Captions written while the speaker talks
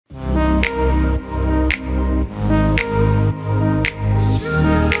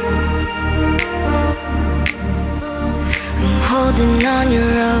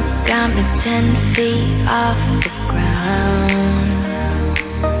10 feet off the ground.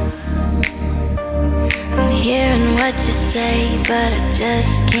 I'm hearing what you say, but I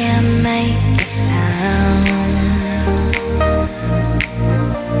just can't make a sound.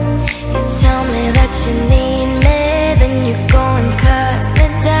 You tell me that you need me, then you go and cut me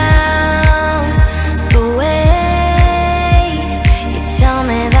down. But wait, you tell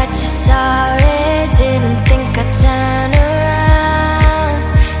me that you're sorry, didn't think I'd turn around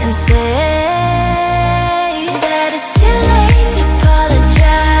and say that it's too late to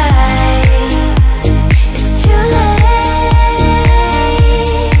apologize. It's too late.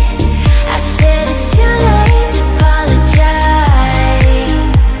 I said it's too late to apologize.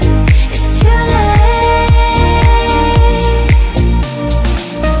 It's too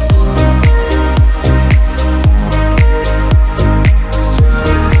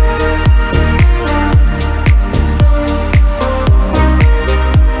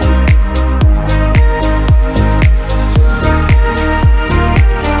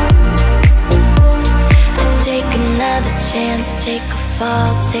take a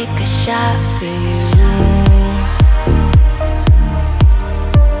fall, take a shot for you.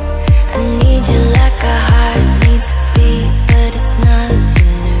 I need you like a heart needs a beat, but it's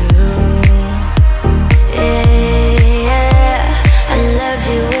nothing new. Yeah, I loved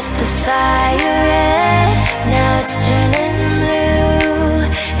you with the fire red, now it's turning blue.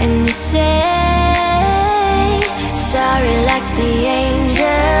 And you say sorry like the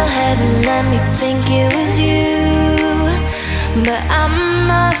angel, heaven let me think it was you. But I'm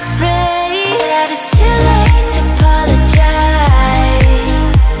afraid that it's too late to apologize.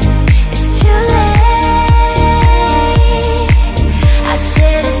 It's too late. I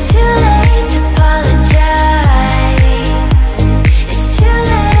said it's too late to apologize. It's too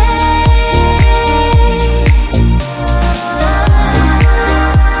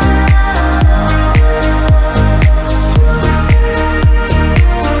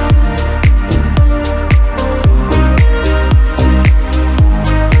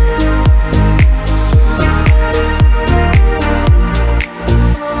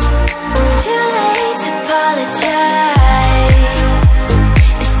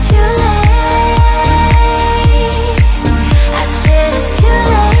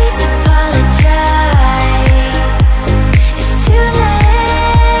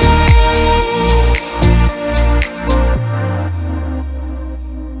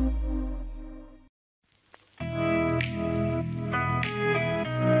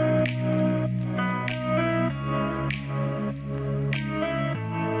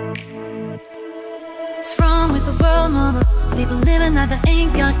What's wrong with the world, mama? People living like they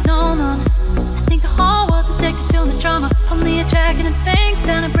ain't got no mamas. I think the whole world's addicted to the drama, only attracted to things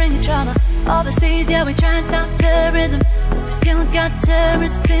that'll bring you drama. Overseas, yeah, we try and stop terrorism, but we still got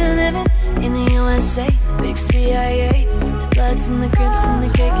terrorists still living in the USA, big CIA, the Bloods and the Crips and the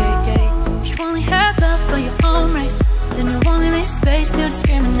KKK. If you only have love for your own race, then you only leave space to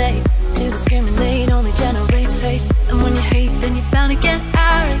discriminate. To discriminate only generates hate, and when you hate, then you're bound to get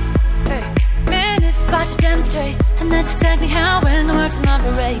irate. Hey. This is what you demonstrate, and that's exactly how when the works and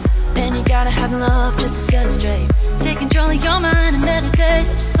operates. Man, you gotta have love just to set it straight. Take control of your mind and meditate.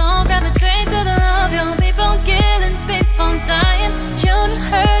 Let your soul gravitate to the love. Your people killing, people dying, children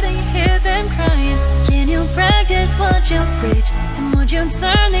hurt and you hear them crying. Can you practice what you preach? And would you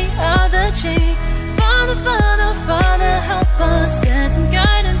turn the other cheek? Father, Father, Father, help us, send some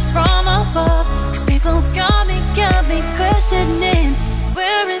guidance from above. Cause people got me questioning,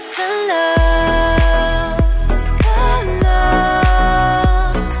 where is the love?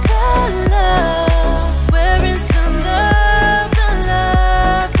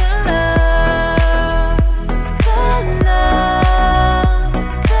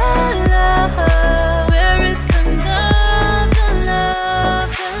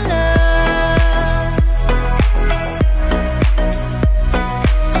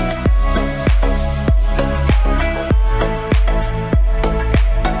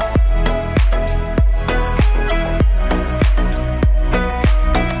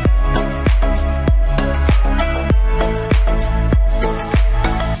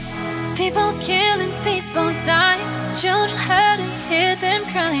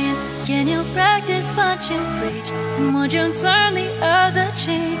 Can you practice what you preach? And would you turn the other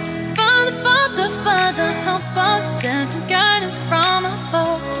cheek? Father, Father, Father, help us, send some guidance from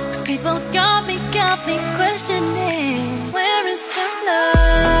above. Cause people got me questioning, where is the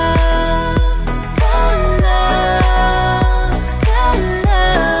love?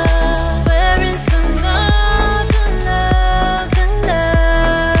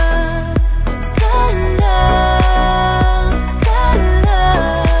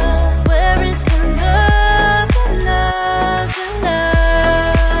 Where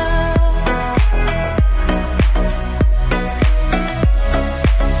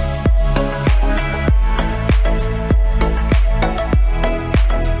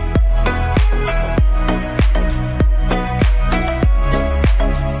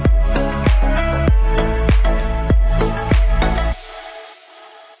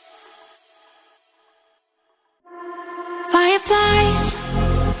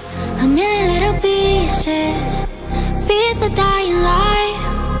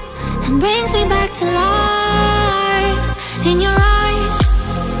and brings me back to life. In your eyes,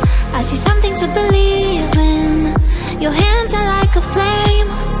 I see something to believe in. Your hands are like a flame,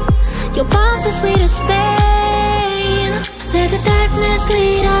 your palms are sweet as Spain. Let the darkness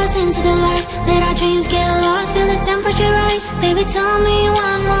lead us into the light. Let our dreams get lost, feel the temperature rise. Baby, tell me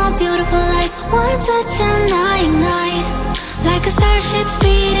one more beautiful light. One touch and I ignite, like a starship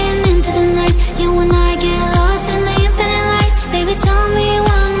speeding into the night. You and I get lost in the infinite lights. Baby, tell me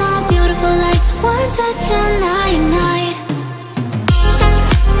one more beautiful light. One touch and I ignite.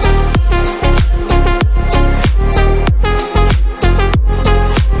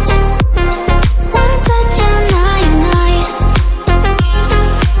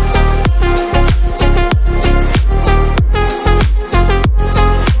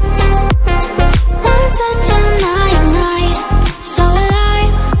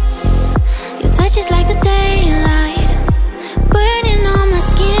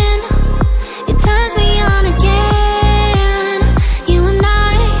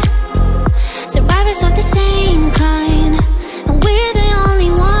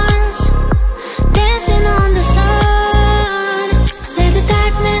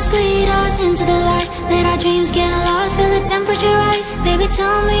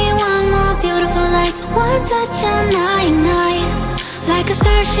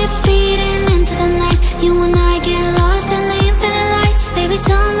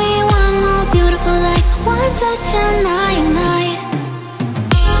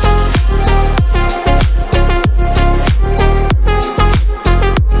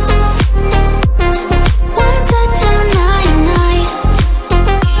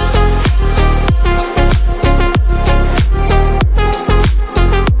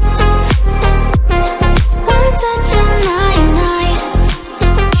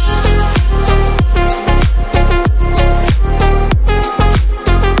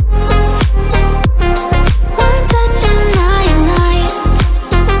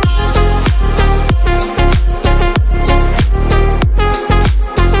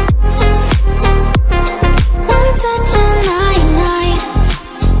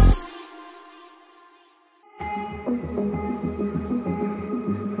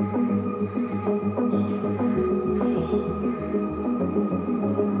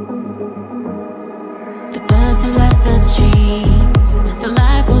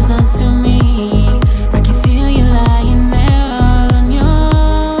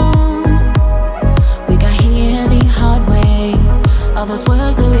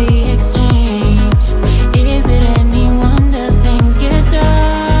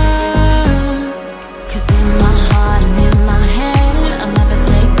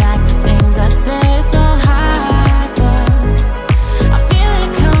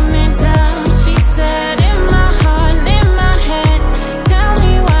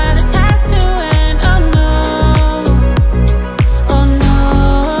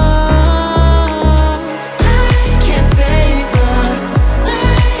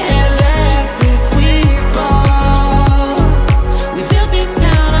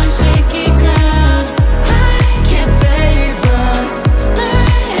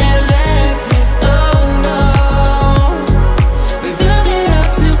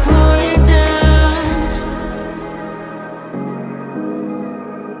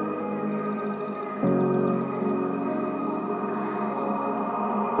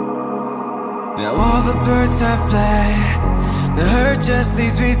 Now all the birds have fled, the hurt just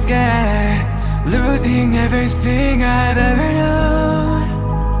leaves me scared, losing everything I've ever known.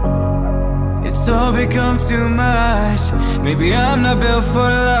 It's all become too much, maybe I'm not built for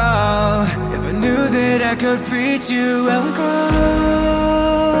love. If I knew that I could reach you, I would grow.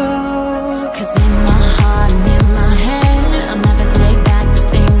 'Cause in my heart and in my head, I'll never take back the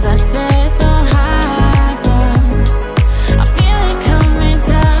things I said. So high, but I feel it coming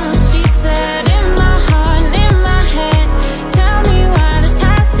down. She said in my heart and in my head, tell me why this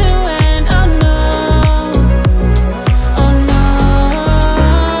has to end. Oh no, oh no,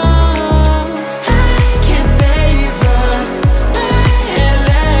 I can't save us,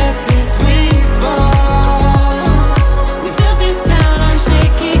 Atlantis we fall. We built this town on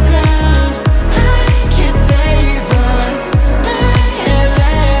shaky ground. I can't save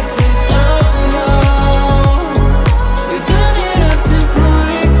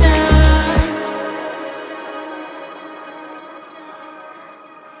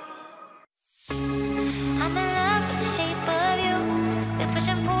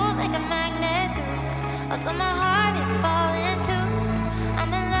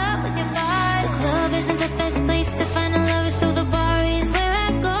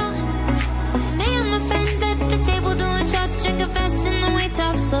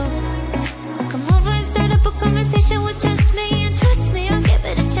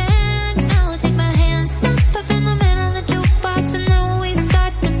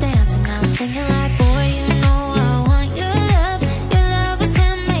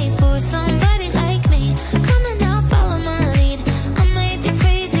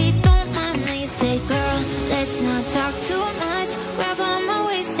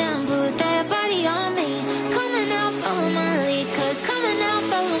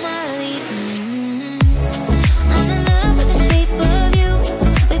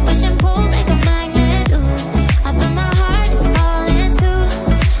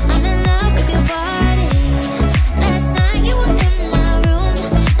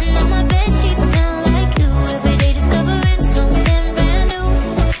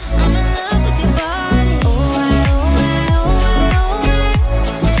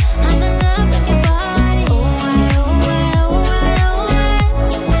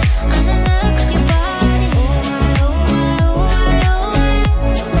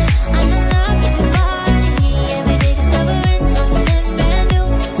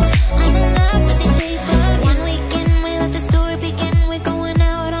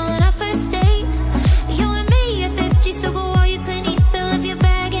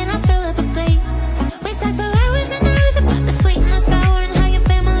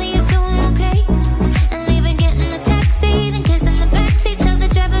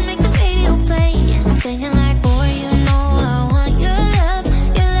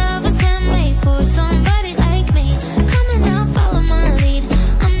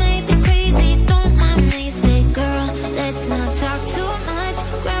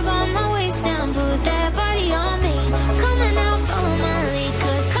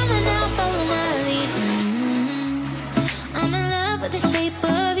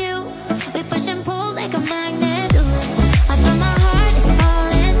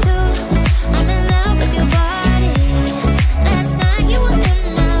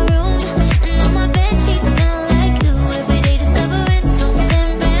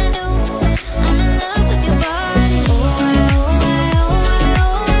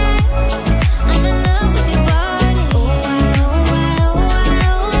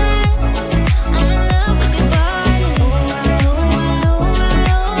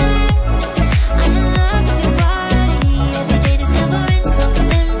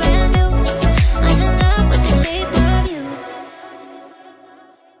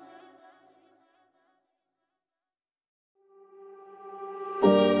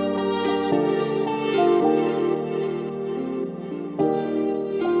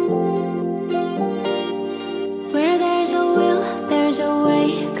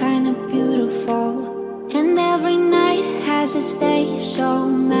so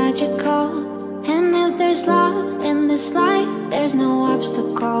magical. And if there's love in this life, there's no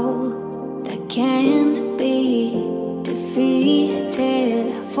obstacle that can't be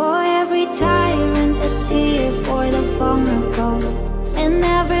defeated. For every tyrant, a tear for the vulnerable, and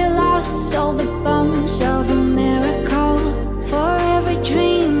every lost soul, the bones of a miracle. For every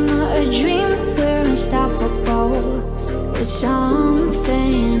dreamer, a dream, we're unstoppable. It's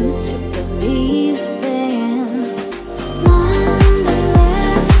something to believe in. Monday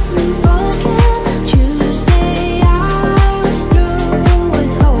left me broken. Tuesday I was through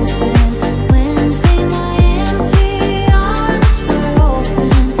with hoping. Wednesday my empty arms were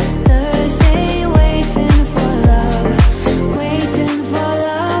open. Thursday waiting for love, waiting for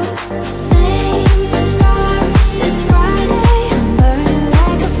love. Thank the stars, it's Friday. I'm burning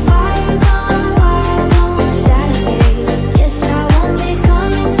like a fire gone wild on Saturday. Yes, I won't be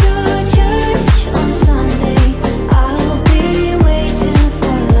coming to church on Sunday. I'll be waiting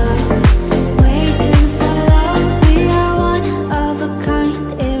for love, waiting for love. We are one of a kind,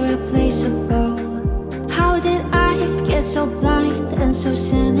 irreplaceable. How did I get so blind and so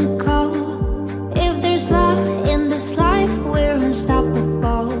cynical? If there's love in this life, we're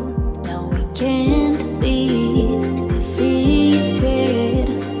unstoppable. No, we can't be defeated.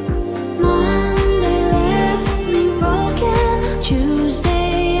 Monday left me broken.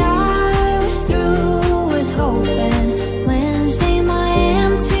 Tuesday I was through with hoping. Wednesday my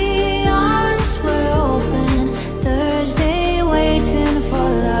empty arms were open. Thursday waiting for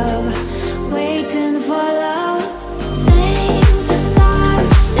love, waiting for love. Thank the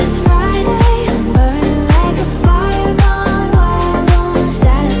stars, it's Friday. I'm burning like a fire gone wild on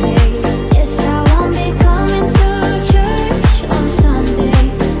Saturday. Yes, I won't be coming to church on Sunday.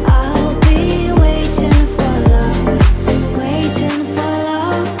 I'll be waiting for love, waiting for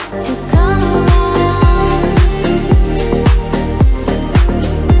love to come around.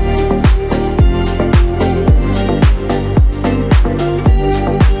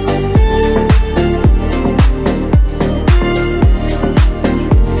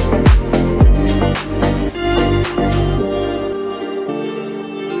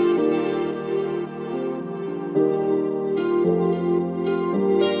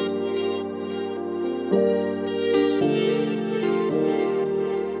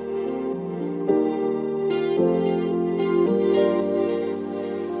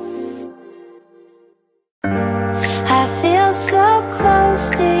 I feel so close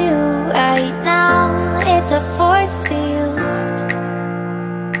to you right now. It's a force field.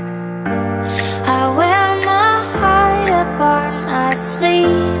 I wear my heart up on my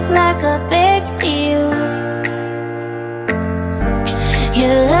sleeve like a big deal.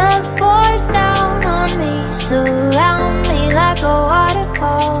 Your love pours down on me, surround me like a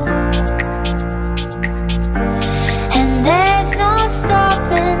waterfall. And there's no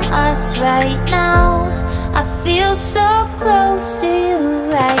stopping us right now. I feel so close to you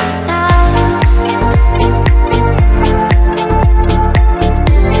right now.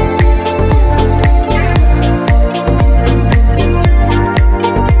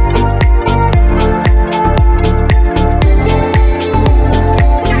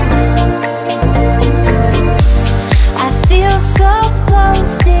 I feel so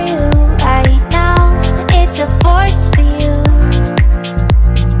close to you right now. It's a force field.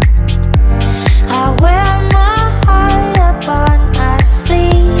 I wear my heart up on my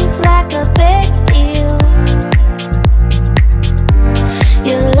sleeve like a big deal.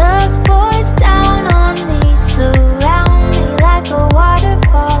 Your love pours down on me, surround me like a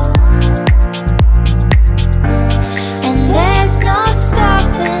waterfall. And there's no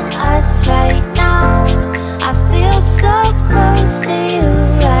stopping us right now. I feel so close to you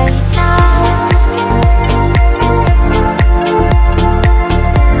right now.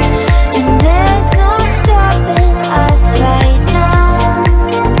 And there's no stopping us right now.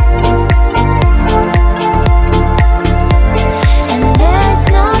 And there's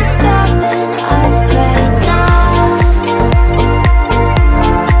no stopping us right now.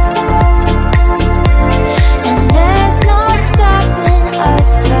 And there's no stopping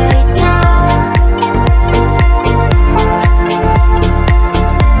us right now.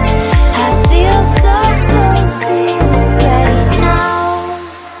 I feel so close to you right now.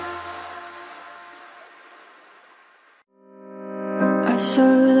 I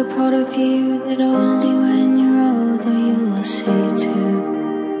saw the part of you that only when you're older you will see too.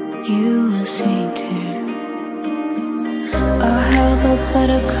 You will see too. I held the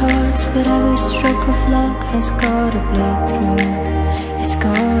better cards, but every stroke of luck has gotta bleed through. It's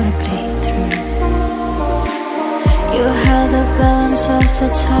gotta bleed through. You held the balance of the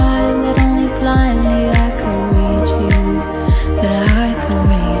time that only blindly I could read you, but I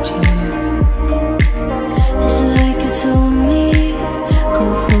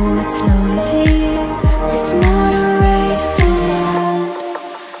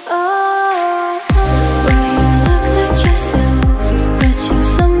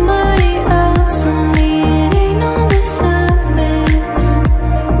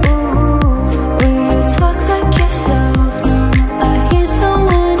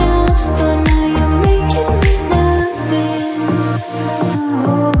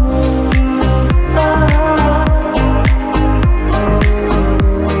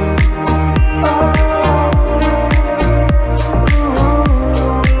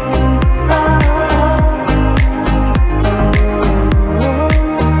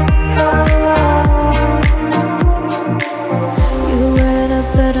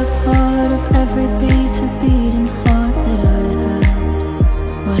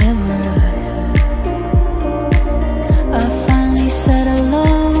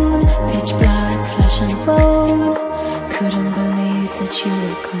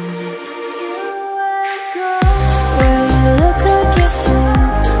gone. Where you look like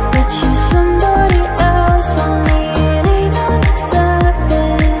yourself, but you're somebody else. Only it ain't on the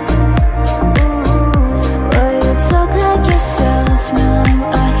surface. Where you talk like yourself, now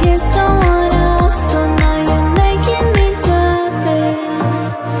I hear someone else. Though now you're making me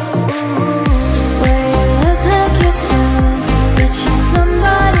nervous. Where you look like yourself, but you're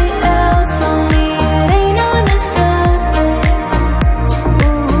somebody else. Only it ain't on the surface.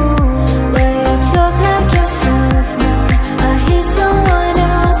 Where you talk like yourself, now I hear someone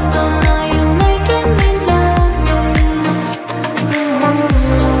else. Though now you're making me nervous.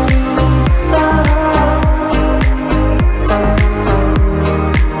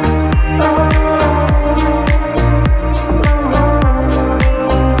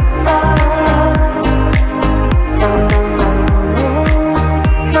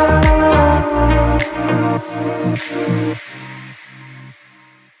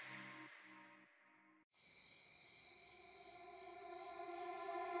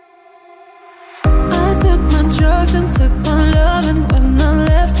 I took my drugs and took my love, and when I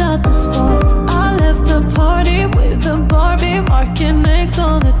left out the spot, I left the party with a Barbie marking X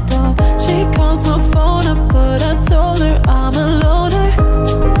on the door. She calls my phone up, but I told her I'm a loner.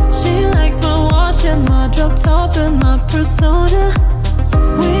 She likes my watch and my drop top and my persona.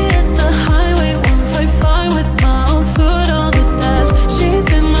 We hit the highway 155 with my own foot on the dash. She's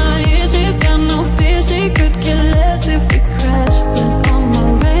in my ear, she's got no fear, she could care less if we crash. But on my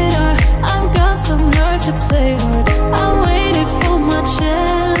radar, I've got some nerve to play hard. I waited for my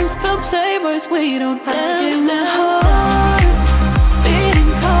chance, but playboys, we don't dance that hard.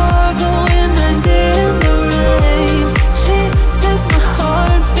 Speeding car going 90 in the rain. She took my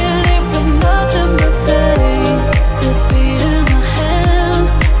heart, filled it with nothing but pain. The speed in my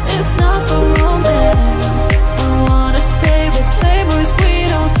hands, it's not for romance. I wanna stay, but playboys, we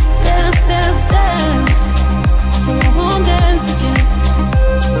don't dance, dance, dance. So I won't dance again.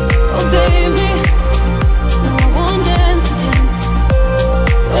 Oh baby, no, I won't dance again.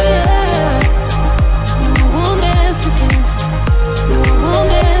 Oh yeah, no, I won't dance again. No, I won't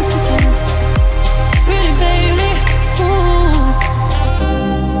dance again. Pretty baby, ooh.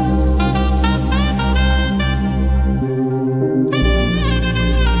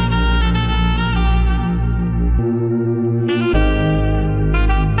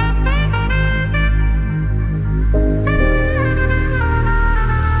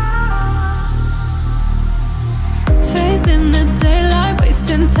 Facing the daylight,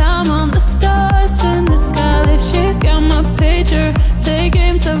 wasting time on the stars in the sky. She's got my pager, play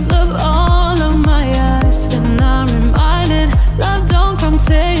games of love all of my eyes. And I'm reminded, love don't come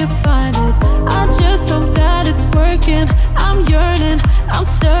till you find it. I just hope that it's working. I'm yearning, I'm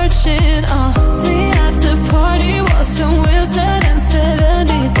searching. The after party was on Wilson and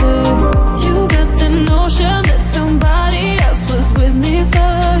 73rd. You got the notion that somebody else was with me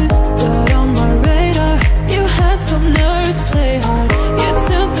first. But on my radar, you had some nerve to play hard. You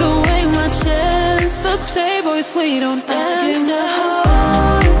took away my chance, but playboys, we don't dance that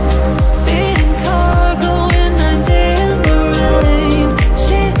hard. Speeding car going 90 in the rain.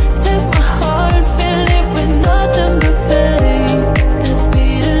 She took my heart, filled it with nothing but pain. The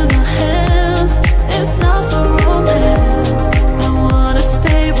speed in my hands, it's not for romance. I wanna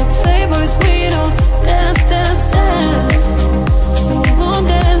stay, but playboys, we don't dance, dance, dance. So I won't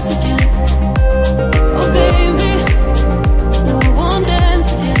dance again. Oh baby, no, I won't dance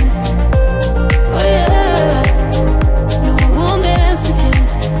again. Oh yeah, no, I won't dance again.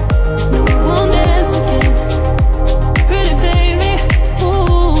 No, I won't dance again. Pretty baby,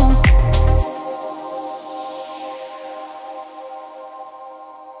 ooh.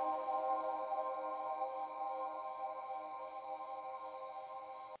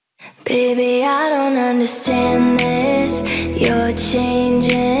 Baby, I don't understand this. You're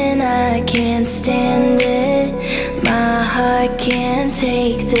changing, I can't stand it. My heart can't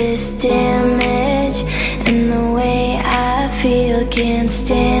take this damage, and the way I feel can't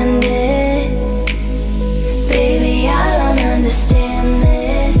stand it. Baby, I don't understand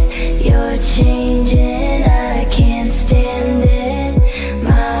this. You're changing, I can't stand it.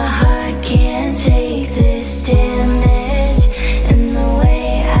 My heart can't take this damage, and the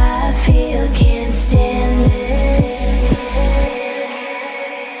way I feel can't stand it.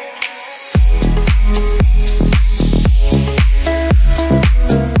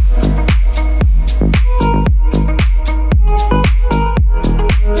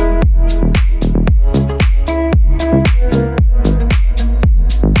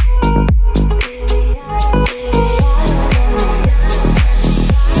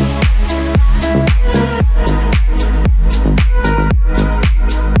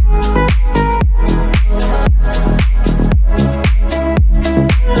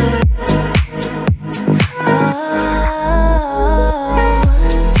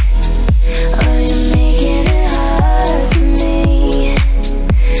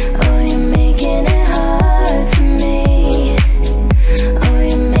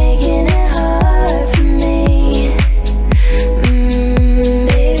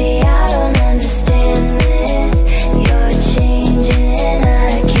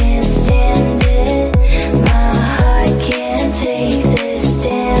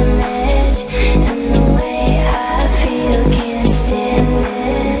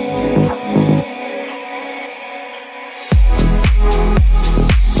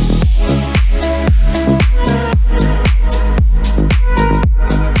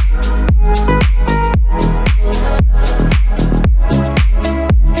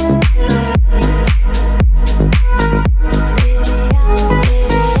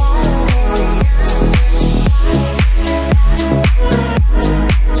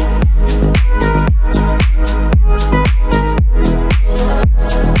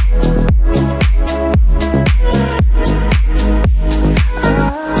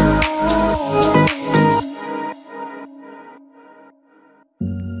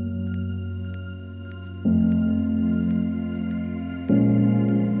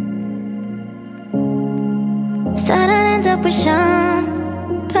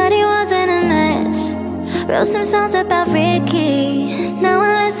 Wrote some songs about Ricky, now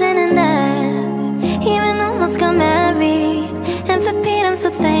I'm listening that. Even almost got married. And for Pete I'm so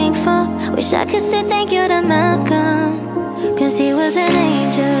thankful. Wish I could say thank you to Malcolm, cause he was an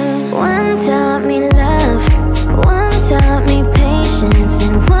angel. One taught me love, one taught me patience,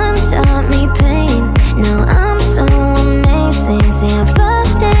 and one taught me pain. Now I'm so amazing. See, I've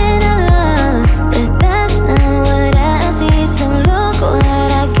loved and I've lost, but that's not what I see. So look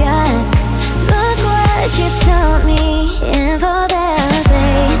what I got, look what you taught me. And for that I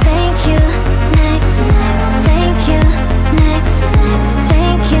say thank you, next, thank you, next,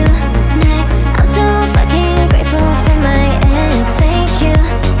 thank you, next. I'm so fucking grateful for my ex. Thank you,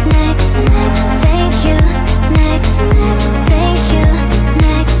 next, thank you, next, thank you,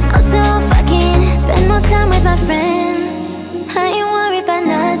 next. I'm so fucking spend more time with my friends. I ain't worried about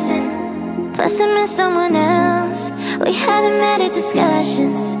nothing, plus I miss someone else. We haven't met at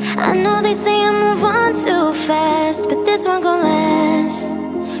discussions. I know they say I move on too fast, but this one gon' last,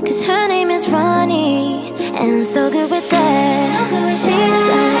 cause her name is Ronnie, and I'm so good with that. She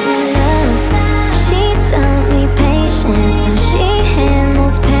taught me love, she taught me patience, and she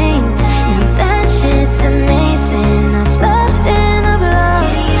handles pain. Now that shit's amazing. I've loved and I've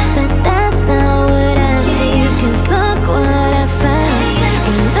lost, but that's not what I see, cause look what I found.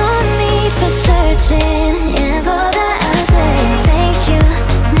 Ain't no need for searching, and for that I say thank you,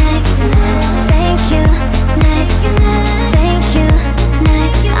 next, thank you, next, thank you,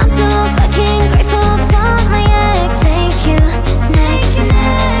 next. I'm so fucking grateful for my ex. Thank you, next,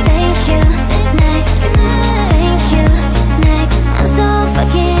 thank you, next, thank you, next. I'm so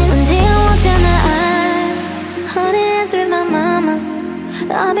fucking. One day I walk down the aisle, holding hands with my mama.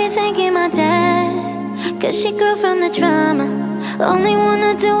 I'll be thanking my dad, cause she grew from the drama. Only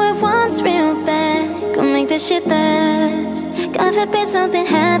wanna do it once real bad, go make this shit last. God forbid something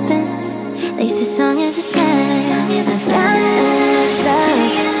happens, at least this song is a smash. I've got so much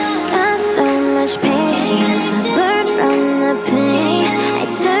love, got so much patience. I've learned from the pain, I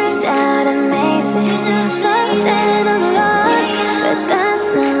turned out amazing. So I've loved and I've lost, but that's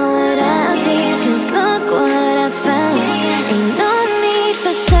not what I see, cause look what I found. Ain't no need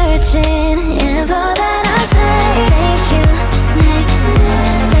for searching, and for that I say thank you, next,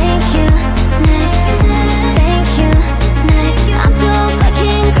 thank you, next, thank you, next. I'm so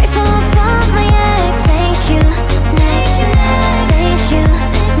fucking grateful for my ex. Thank you, next, thank you,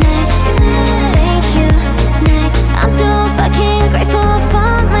 next, thank you, next. I'm so fucking grateful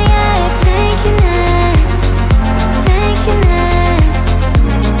for my ex. Thank you, next, thank you, next,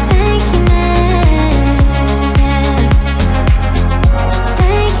 thank you, next, yeah.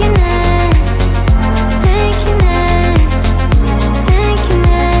 Thank you, next, thank you, next, thank you,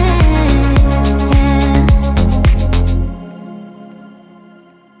 next, yeah.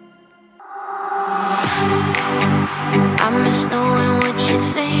 I miss knowing what you're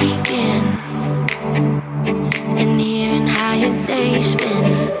thinking and hearing how your day's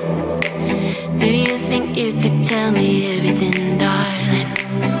been. Do you think you could tell me everything, darling?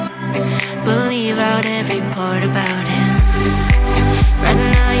 Believe out every part about him. Right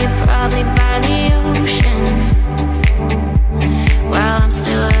now you're probably by the ocean, while I'm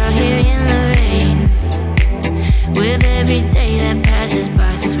still out here in the rain. With every day that passes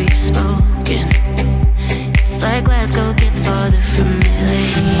by since we've spoken, it's like Glasgow gets farther from LA.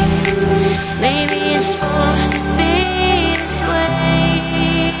 Maybe it's supposed to be this way,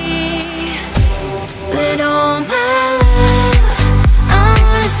 but all my life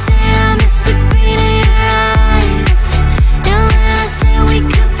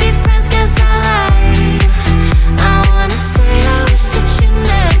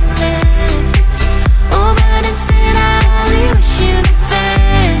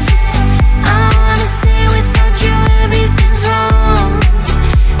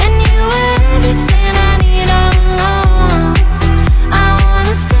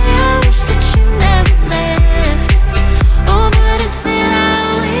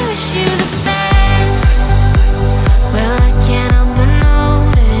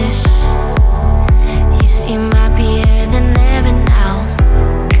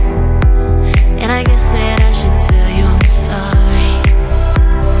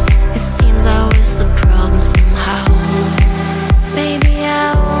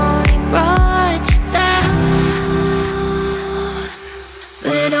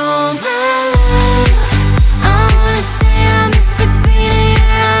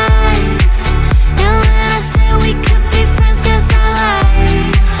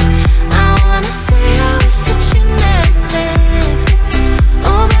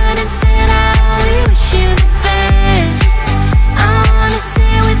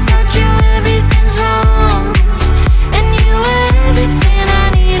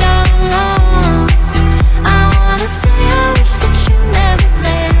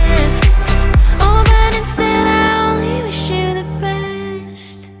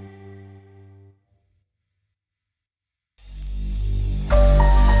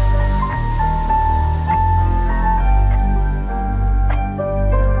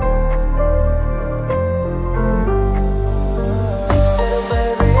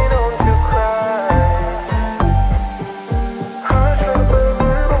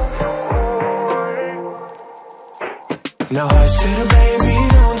Now hush little baby,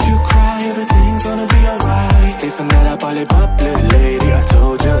 don't you cry, everything's gonna be alright. Stay for night, I'll live up, little lady. I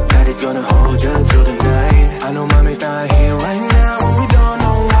told you that he's gonna hold you through the night. I know mommy's not here right now, and we don't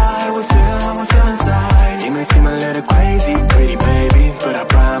know why we feel how we feel inside. You may seem a little crazy, pretty baby, but I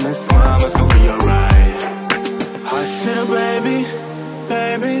promise mama's gonna be alright. Hush little baby,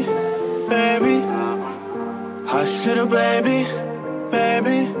 baby, baby. Hush little baby,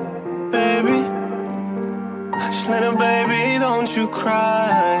 baby, baby. Hush little baby, don't you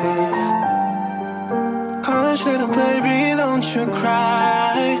cry. Hush little baby, don't you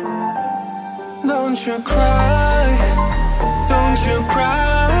cry. Don't you cry. Don't you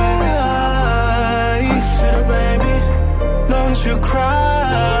cry. Hush little baby, don't you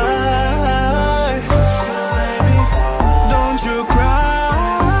cry. Hush little baby, don't you cry.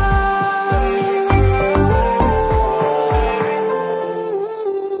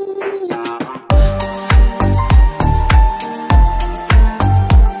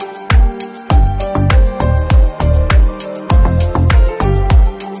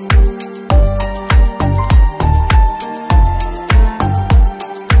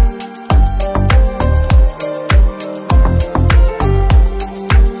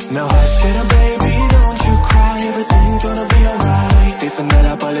 Now hush little baby, don't you cry, everything's gonna be alright. Stay for night,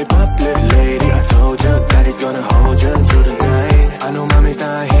 I'll live up, little lady. I told you that he's gonna hold you through the night. I know mommy's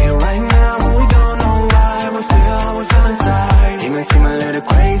not here right now, but we don't know why we feel how we feel inside. He may seem a little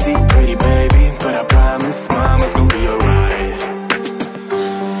crazy, pretty baby, but I promise mama's gonna be alright.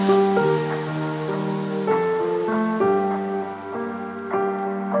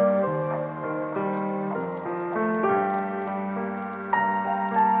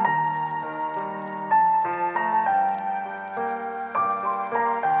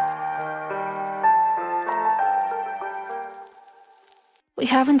 We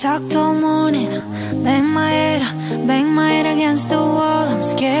haven't talked all morning. Bang my head against the wall. I'm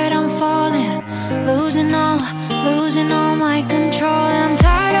scared I'm falling, losing all my control. And I'm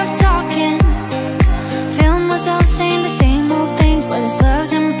tired of talking, feeling myself saying the same old things, but this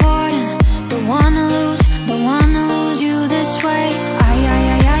love's important. Don't wanna lose you this way. I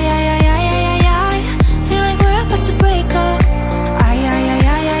feel like we're about to break up. I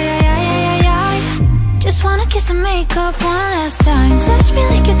just wanna kiss and make up one last time. Touch me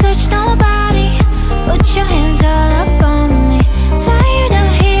like you touch nobody. Put your hands all up on me. Tired of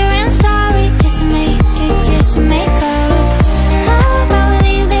hearing sorry. Kiss me, kiss and make up. How about we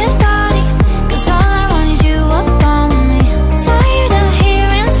leave this body? 'Cause all I want is you up on me. Tired of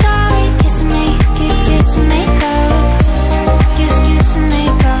hearing sorry. Kiss me, kiss and make up. Kiss and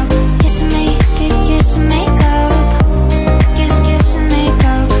make up. Kiss me, kiss and make up. Kiss and make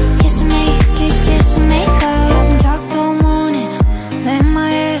up. Kiss me, kiss and make up. Haven't talked all morning.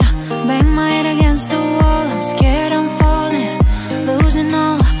 Bang my head against the wall. I'm scared I'm falling,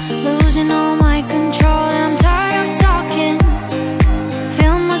 losing all my control. And I'm tired of talking,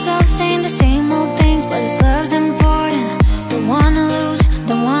 feeling myself saying the same old things, but this love's important. Don't wanna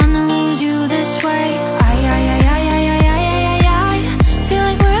lose you this way. I feel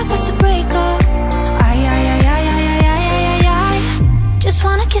like we're about to break up. I just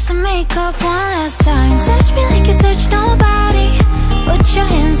wanna kiss and make up one last time. Touch me like you touch nobody. Put your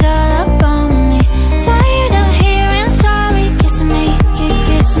hands all up on me. Tired of hearing sorry. Kiss me,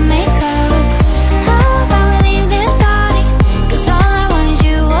 kiss and make up. How about we leave this body? 'Cause all I want is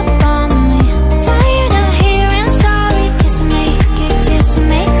you up on me. Tired of hearing sorry. Kiss me, kiss and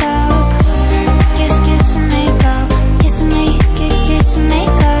make up. Kiss and make up. Kiss me, kiss and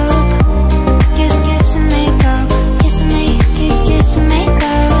make up. Kiss and make up. Kiss me, kiss and make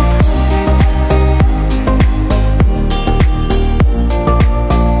up.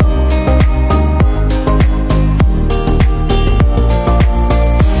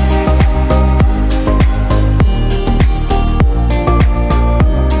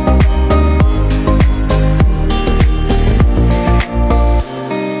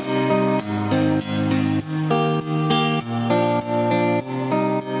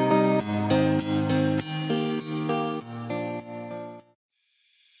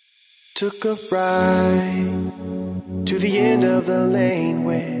 Took a ride to the end of the lane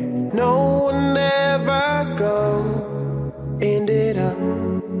where no one ever go. Ended up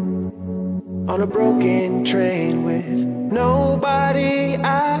on a broken train with nobody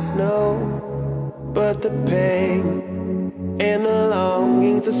I know. But the pain and the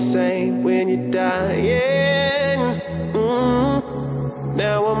longing's the same when you're dying.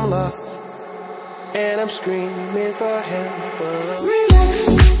 Now I'm lost and I'm screaming for help. Relax,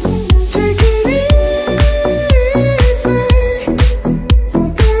 take it easy, for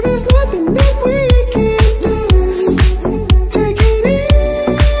there is nothing that we can lose.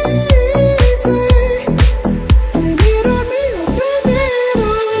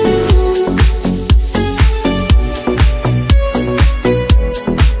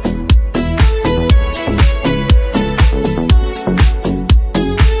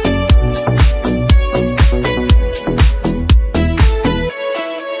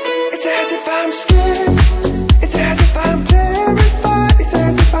 as if I'm scared. It's as if I'm terrified. It's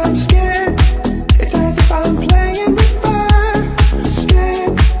as if I'm scared. It's as if I'm playing with fire.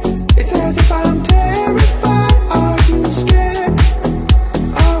 Scared. It's as if I'm terrified. Are you scared?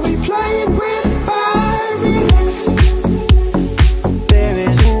 Are we playing with fire? There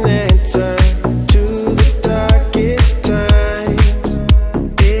is an answer to the darkest time.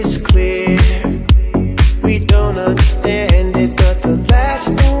 It's clear we don't understand it, but the last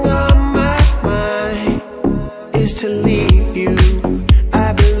thing on my mind is to leave you.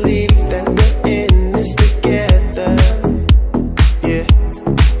 I believe that we're in this together. Yeah,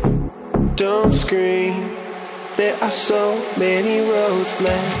 don't scream. There are so many roads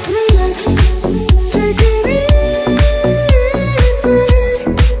left. Relax, take it easy.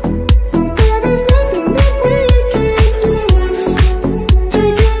 There is nothing that we can't fix.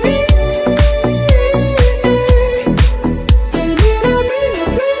 Take it easy. Blame it on me,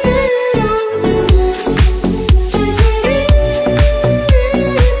 blame it on us. Take it easy.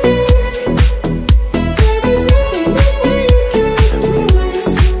 There is nothing that we can't fix.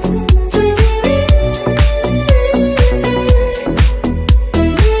 Take it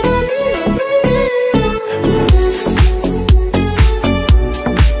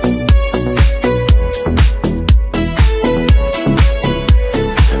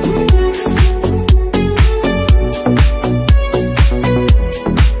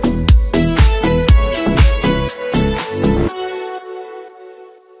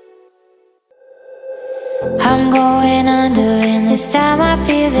I'm going under, and this time I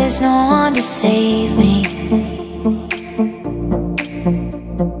feel there's no one to save me.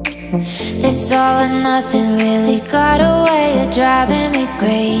 This all or nothing really got a way of driving me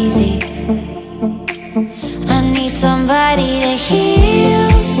crazy. I need somebody to heal,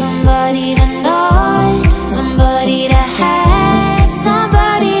 somebody to know, somebody to have,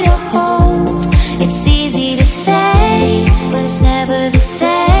 somebody to hold. It's easy to say, but it's never the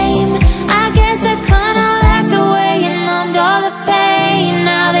same. I guess I kinda like the way you numbed all the pain.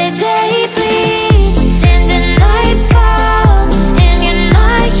 Now the day bleeds into nightfall, and you're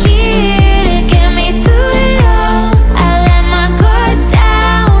not here to get me through it all. I let my guard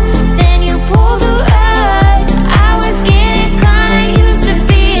down, then you pulled the rug. I was getting kinda used to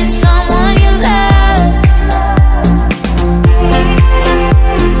being someone you loved.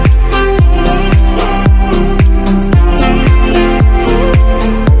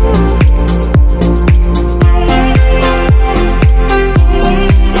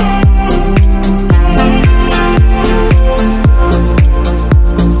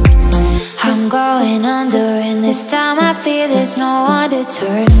 I'm going under, and this time I fear there's no one to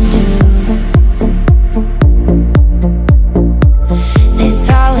turn to. This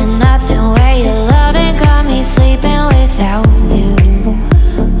all or nothing way of loving got me sleeping without you.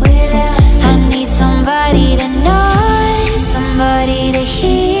 I need somebody to know, somebody to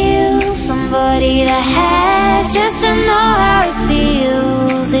heal, somebody to have, just to know how it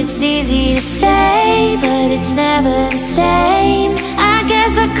feels. It's easy to say, but it's never the same. I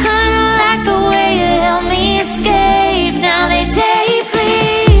guess I kinda like the way you help me escape. Now the day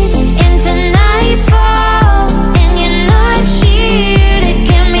bleeds into nightfall, and you're not here to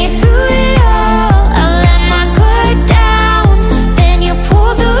get me through it all. I let my guard down, then you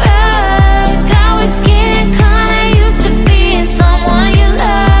pulled the rug. I was getting kinda used to being someone you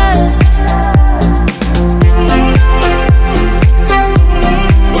loved.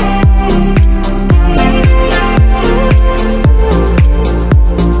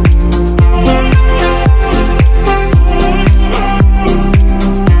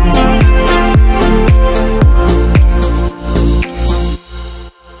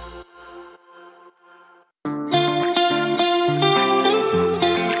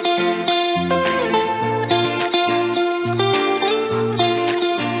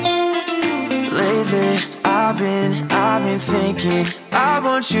 Lately, I've been thinking, I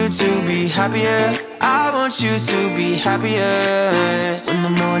want you to be happier. I want you to be happier. When the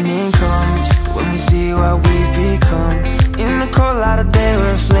morning comes, when we see what we've become, in the cold light of day,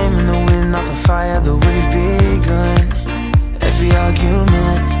 we're a flame in the wind, not the fire that we've begun. Every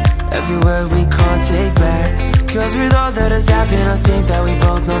argument, every word we can't take back, 'cause with all that has happened, I think that we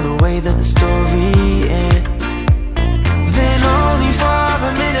both know the way that the story ends. Then only for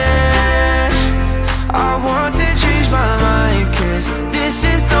a minute, I want to change my mind, 'cause this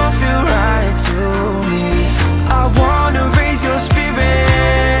just don't feel right to me. I wanna raise your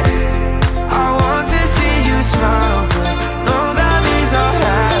spirits, I want to see you smile, but no, that means I'll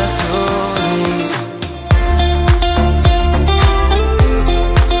have to leave.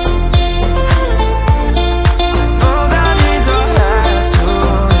 No, that means I'll have to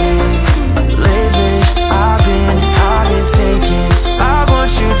leave.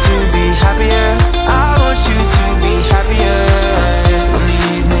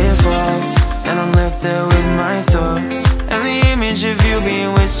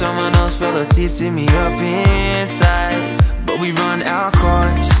 someone else spill the tea to me up inside. But we run our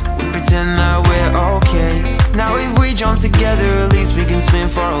course, we pretend that we're okay. Now if we jump together, at least we can swim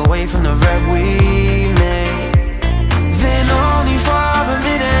far away from the wreck we made. Then only for a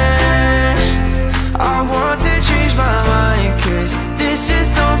minute, I want to change my mind, cause this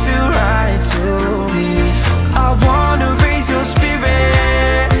just don't feel right to me. I wanna raise your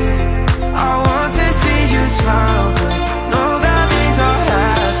spirit, I want to see you smile, but no, that means I'll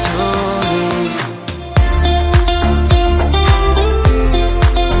have to leave.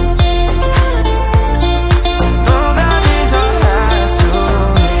 No, that means I'll have to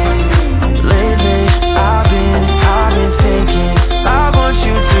leave. Lately, I've been thinking, I want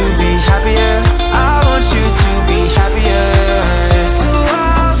you to be happier, I want you to be happier. So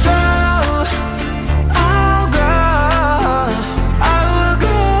I'll go,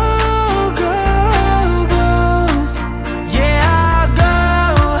 yeah, I'll go.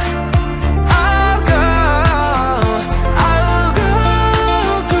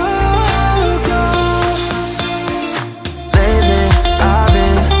 Lately, I've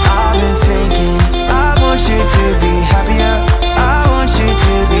been thinking, I want you to be happier, I want you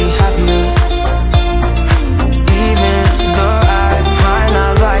to be happier. Even though I might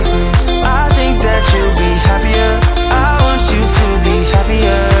not like this, I think that you'll be happier, I want you to be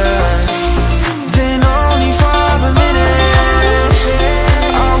happier. Then only for a minute,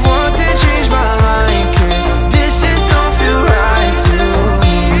 I want to change my mind, cause this just don't feel right to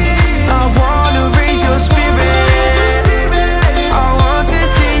me. I wanna raise your spirit, I want to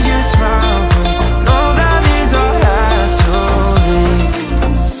see you smile, but no, that means I'll have to leave.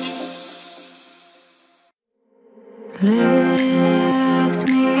 Lift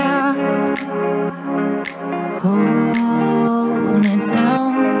me up, hold me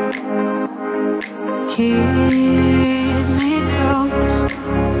down, keep me close,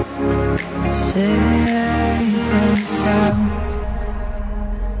 safe and sound.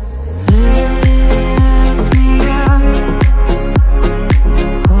 Lift me up,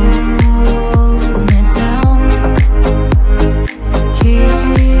 hold me down, keep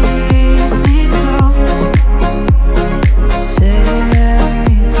me close, safe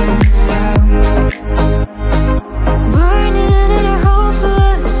and sound. Burning in a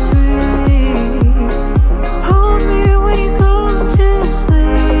hopeless dream, hold me when you go to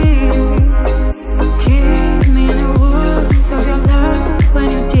sleep. Keep me in the warmth of your love when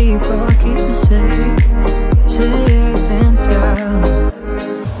you're deeper. Keep me safe, safe and sound.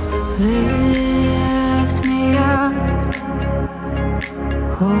 Lift me up,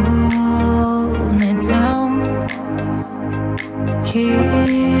 hold me down, keep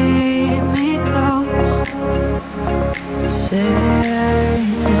me close, safe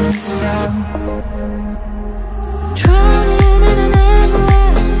and sound. Drowning in an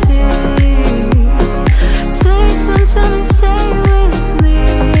endless sea, take some time and stay with me.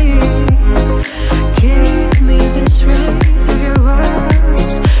 Give me the strength of your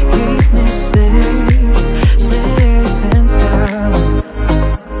arms, keep me safe, safe and sound.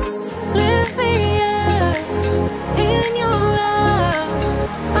 Lift me up in your arms.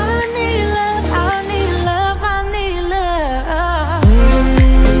 I need love, I need love, I need love.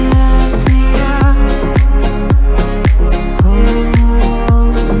 Lift me up,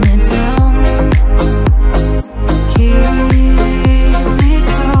 hold me down, keep me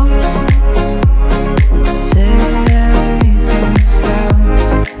close, safe and sound.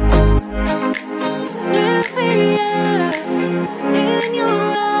 Lift me up in your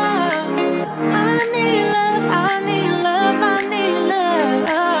arms. I need love, I need love, I need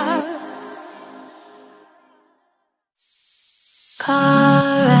love.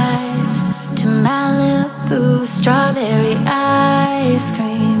 Car rides to Malibu, strawberry ice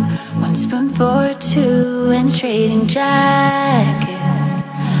cream, 1 spoon for 2, and trading jackets,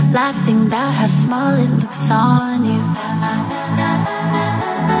 laughing about how small it looks on you.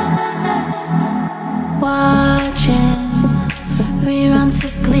 Watching reruns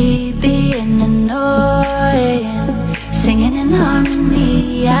of Glee, being annoying, singing in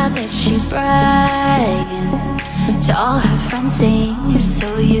harmony. I bet she's bragging to all her friends, saying you're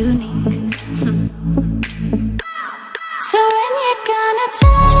so unique. So when you gonna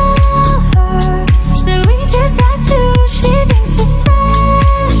tell her that we did that too? She thinks it's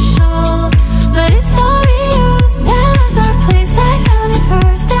special, but it's all reused. That was our place, I found it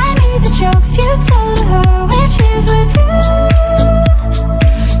first. I need the jokes you tell her when she's with you.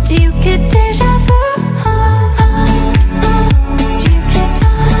 Do you get deja vu? Do you get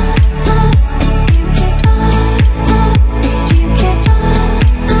do you get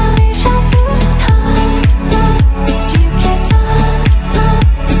deja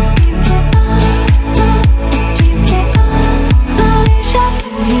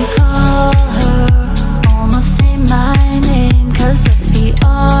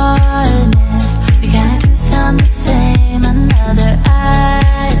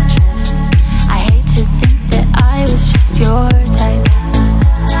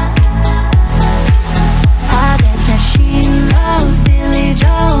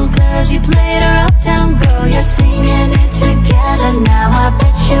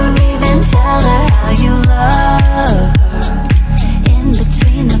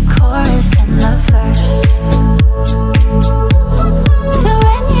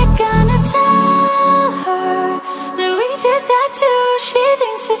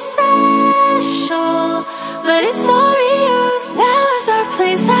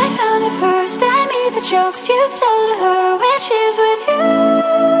jokes you tell her when she's with you?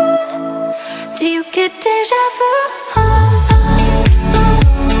 Do you get deja vu?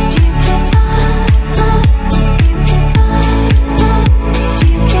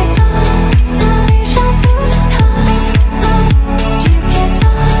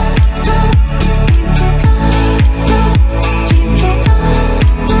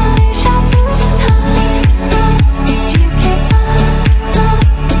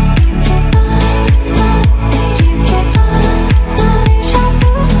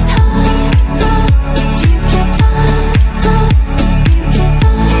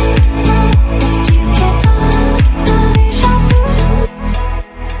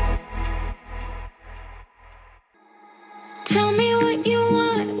 Tell me what you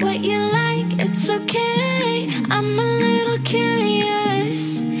want, what you like, it's okay. I'm a little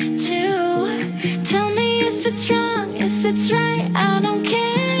curious too. Tell me if it's wrong, if it's right, I don't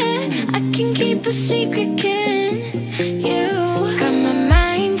care. I can keep a secret, can you? Got my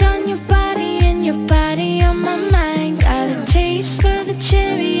mind on your body and your body on my mind. Got a taste for the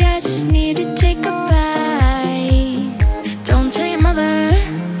cherry, I just need to take a bite. Don't tell your mother,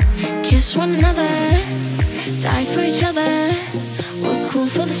 kiss one another, die for each other. We're cool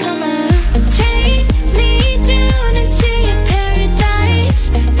for the summer. Take me down into your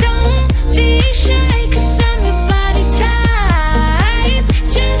paradise. Don't be shy, 'cause I'm your body type.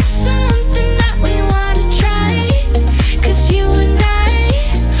 Just something that we wanna try, 'cause you and I,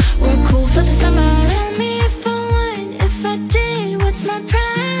 we're cool for the summer. Tell me if I won, if I did, what's my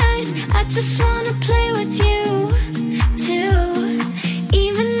prize? I just wanna play with you too.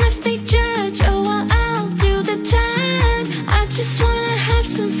 Even if they judge, oh well, I'll do the time. I just wanna have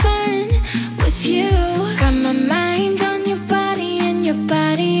some fun with you. Got my mind on your body and your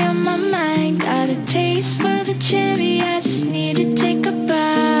body on my mind. Got a taste for the cherry, I just need to take a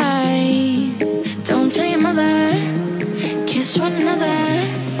bite. Don't tell your mother, kiss one another,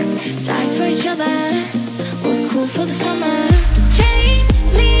 die for each other. We're cool for the summer. Take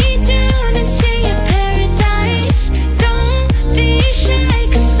me down into your paradise. Don't be shy,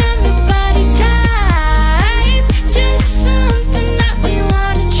 'cause I'm your body type. Just something that we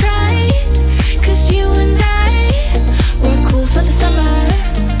wanna try, 'cause you and I, we're cool for the summer.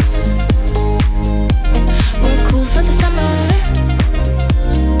 We're cool for the summer.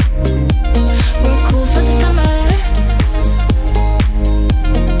 We're cool for the summer.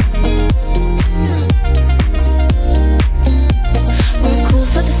 We're cool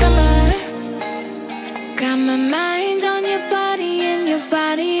for the summer. Got my mind on your body and your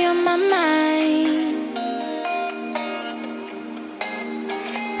body on my mind.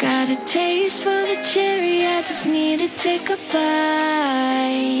 Got a taste for the cherry, I just need to take a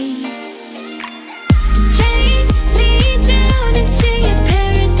bite. Take me down into your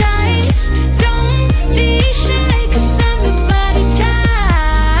paradise. Don't be shy, 'cause I'm your body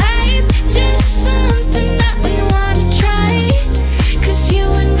type. Just something that we wanna try, 'cause you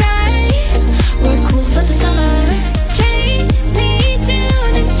and I, we're cool for the summer. Take me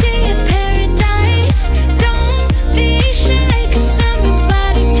down into your paradise. Don't be shy, 'cause I'm your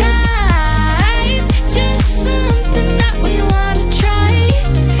body type. Just something that we wanna try,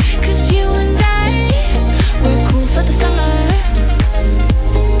 'cause you and I, we're cool for the summer.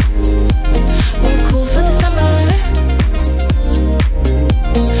 We're cool for the summer.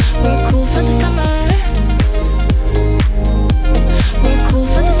 We're cool for the summer. We're cool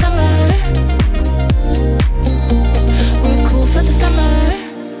for the summer. We're cool for the summer.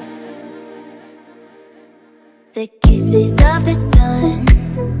 The kisses of the sun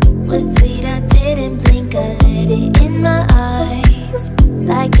was sweet, I didn't blink, I let it in my eyes.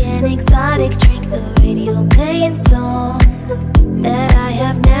 Like an exotic drink, the radio playing songs that I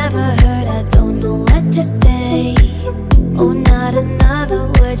have never heard, I don't know what to say. Oh, not another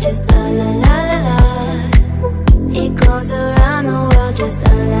word, just la la la la la. It goes around the world, just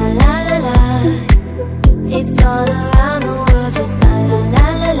la la la la la. It's all around the world, just la la la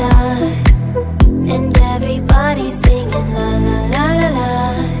la la. And everybody's singing la la la la la.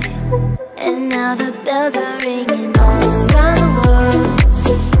 And now the bells are ringing all around the world.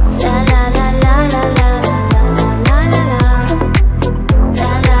 La la la la la la la la la la la.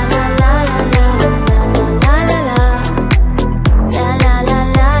 La la la la la la la la la la. La la la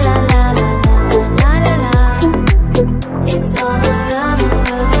la la la la la la la. It's all around the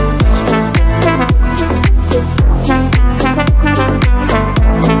world.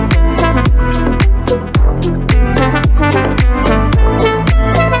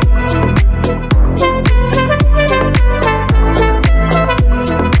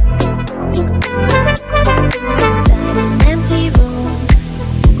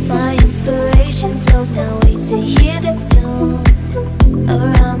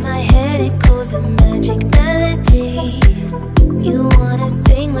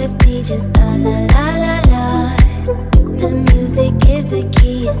 just la la la la la. The music is the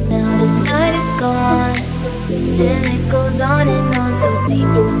key and now the night is gone. Still it goes on and on so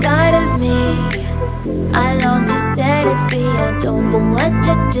deep inside of me. I long to set it free, I don't know what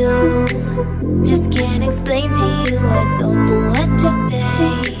to do. Just can't explain to you, I don't know what to say.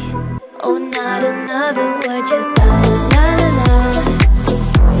 Oh, not another word, just la la la la la.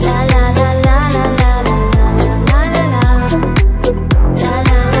 La la la la la la la la la la la. La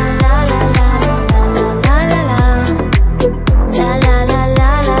la la la la la la la la la la. La la la la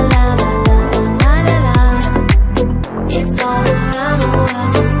la la la la la la. It's all around the world,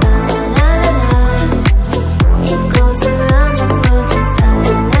 just la la la la la. It goes around the world, just la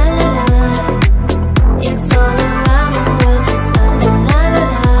la la la la. It's all around the world, just la la la la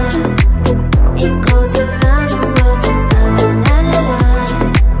la. It goes around the world, just la la la la la.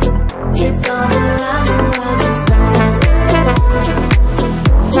 It's all around the world, just la la la la.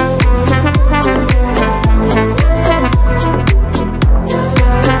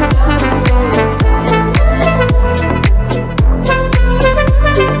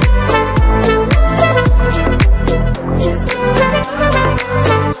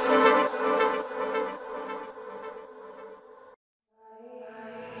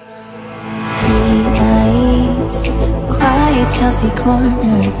 Chelsea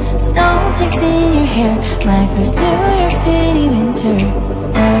corner, snowflakes in your hair. My first New York City winter.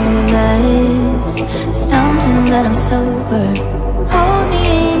 Nervous, stumbling but I'm sober. Hold me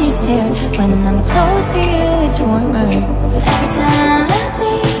in your stare. When I'm close to you it's warmer. Every time that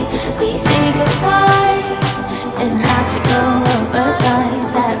we say goodbye, there's an afterglow of butterflies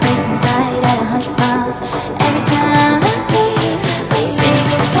that race inside at 100 miles. Every time that we say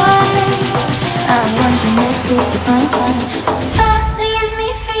goodbye, I'm wondering if it's a fine time.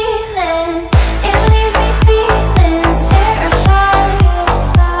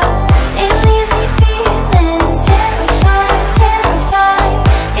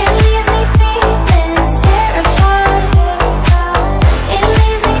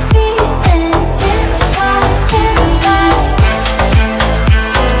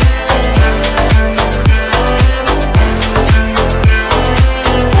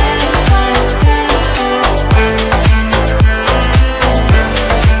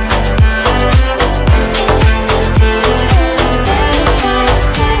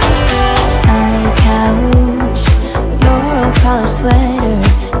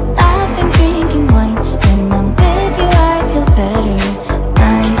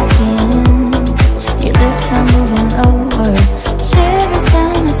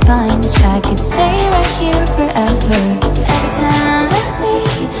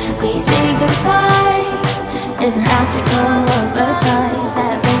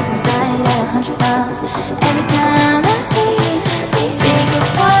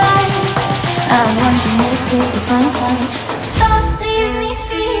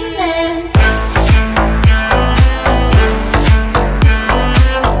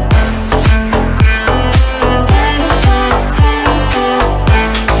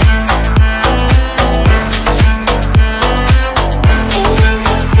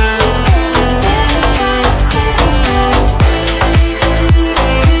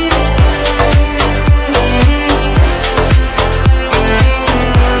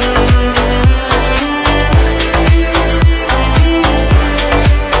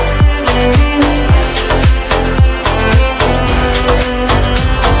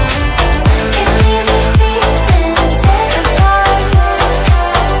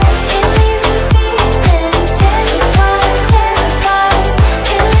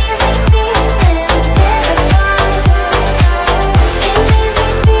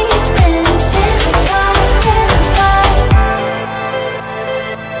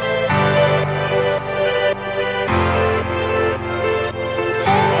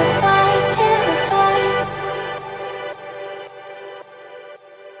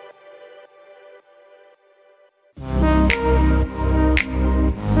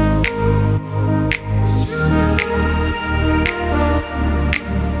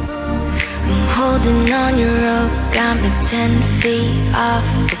 Holding on your rope, got me 10 feet off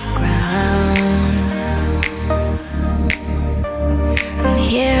the ground. I'm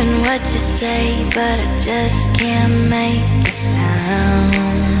hearing what you say, but I just can't make a sound.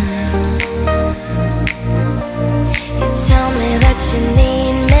 You tell me that you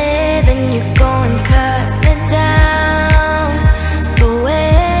need me, then you go and cut me down. But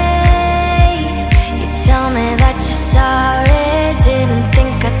wait, you tell me that you're sorry, didn't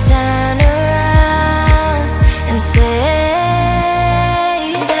think I'd turn around and say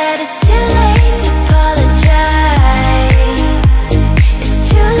that it's too late to apologize. It's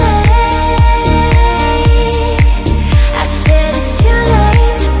too late.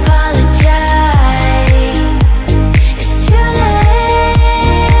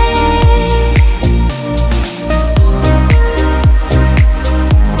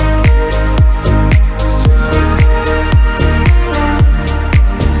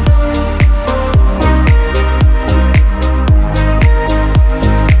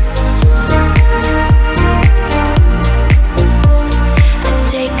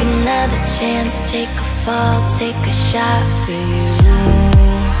 take a fall, take a shot for you.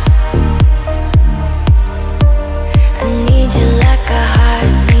 I need you like a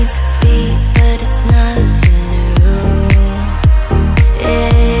heart needs a beat, but it's nothing new.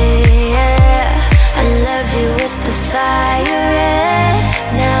 Yeah, I loved you with the fire red,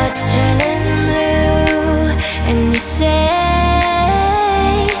 now it's turning blue. And you say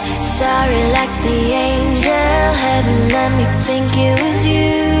sorry like the angel, heaven let me think it was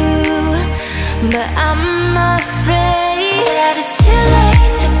you. But I'm afraid that it's too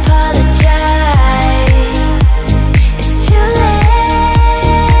late to apologize. It's too late.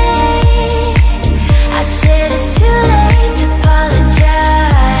 I said it's too late to apologize.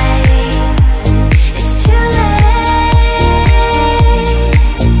 It's too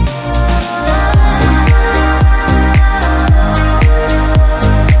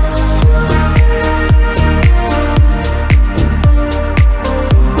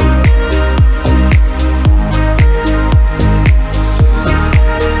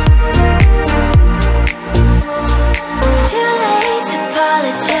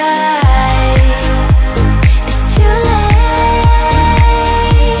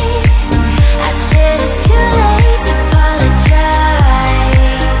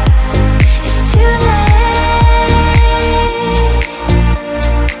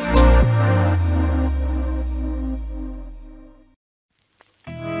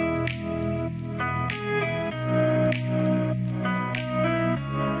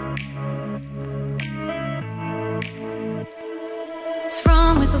What's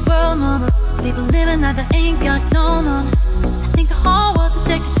wrong with the world, mama? People living like they ain't got no mamas. I think the whole world's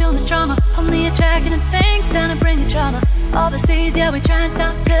addicted to the drama, only attracting the things that'll bring you drama. Overseas, yeah, we try and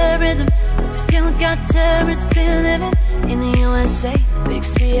stop terrorism, but we still got terrorists still living in the USA, big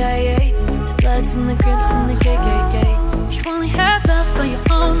CIA, the Bloods and the Crips and the KKK. If you only have love for your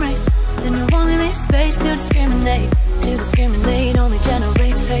own race, then you only leave space to discriminate. To discriminate only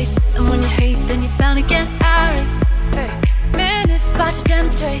generates hate, and when you hate, then you're bound to get irate. Hey. This is what you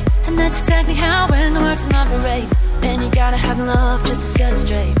demonstrate, and that's exactly how it works and operates. Man, you gotta have love just to set it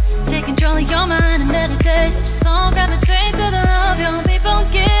straight. Take control of your mind and meditate. Let your soul gravitate to the love. Young people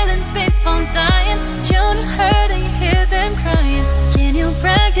killing, people dying, children hurt and you hear them crying. Can you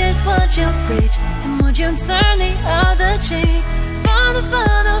practice what you preach? And would you turn the other cheek? Father,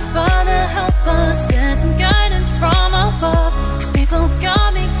 Father, Father, help us. Send some guidance from above, 'cause people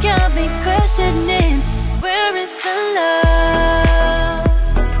got me questioning, where is the love?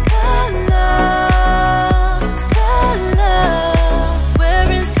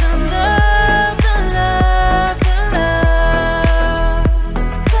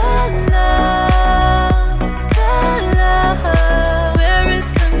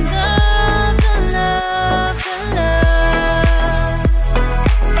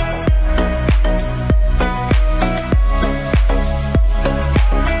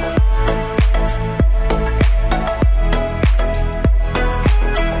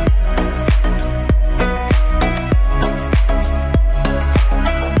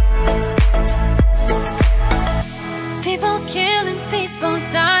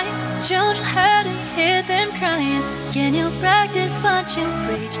 Can you practice what you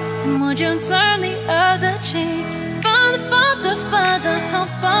preach? And would you turn the other cheek? Father, Father, Father,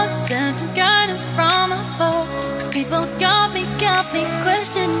 help us. Send some guidance from above, 'cause people got me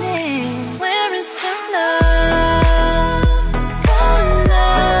questioning, where is the love?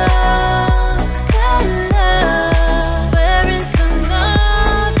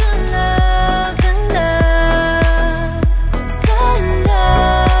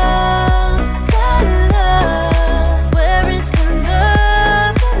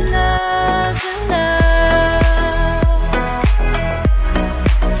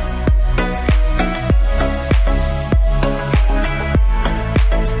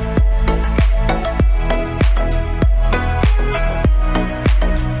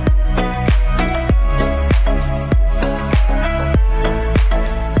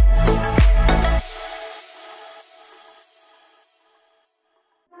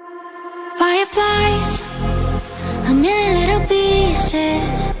 Fireflies, a million little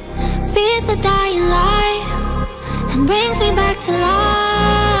pieces, feeds the dying light and brings me back to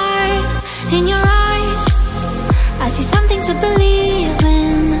life. In your eyes, I see something to believe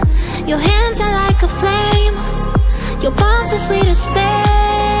in. Your hands are like a flame, your palms are sweet as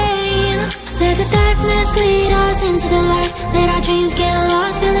Spain. Let the darkness lead us into the light. Let our dreams get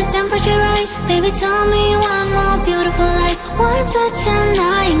lost, feel the temperature rise. Baby, tell me one more beautiful light. One touch and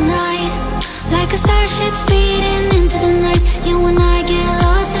I ignite, like a starship speeding into the night. You and I get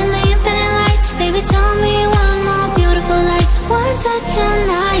lost in the infinite lights. Baby, tell me one more beautiful light. One touch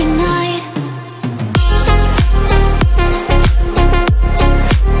and I ignite.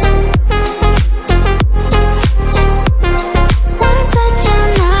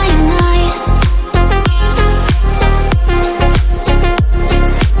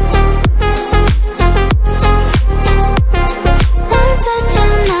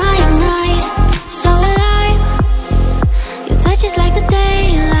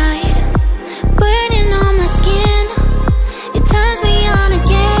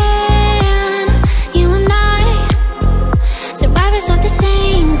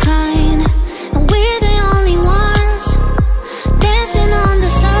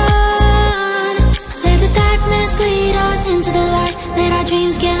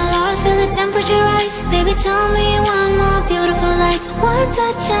 get lost, feel the temperature rise. Baby, tell me one more beautiful light. One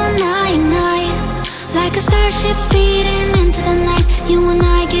touch and I ignite, like a starship speeding into the night. You and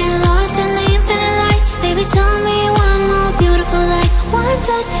I get lost in the infinite lights. Baby, tell me one more beautiful light. One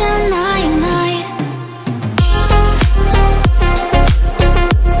touch and I ignite.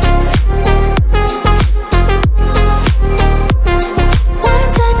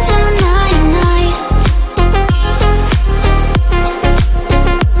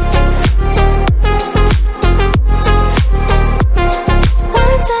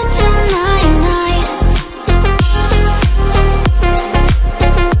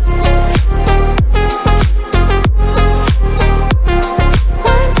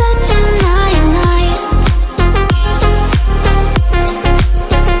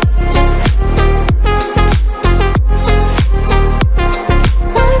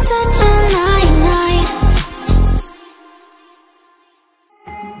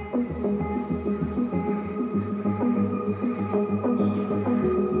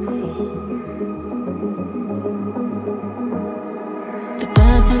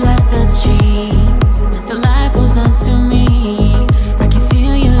 Who left the trees, the light was onto me. I can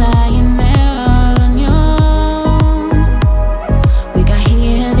feel you lying there all on your own. We got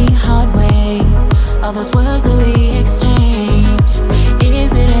here the hard way, all those words that we exchanged.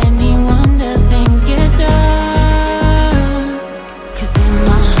 Is it any wonder things get dark? 'Cause in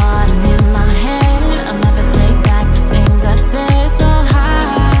my heart and in my head, I'll never take back the things I said. So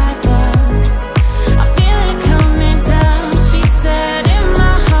high, but I feel it coming down. She said in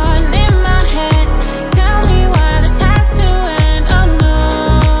my heart and in my head, tell me why this has to end. Oh no,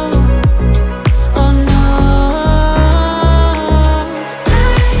 oh no. I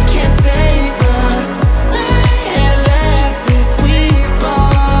can't save us, and let this we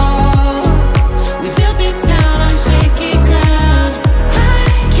fall. We built this town on shaky ground. I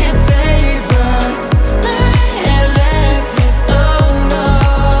can't save us, and let this, oh no.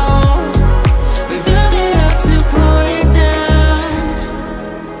 We built it up to pour it down.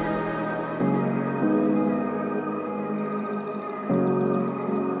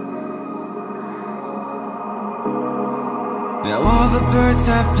 Now all the birds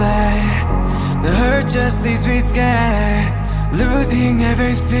have fled, the hurt just leaves me scared, losing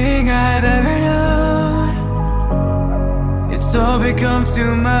everything I've ever known. It's all become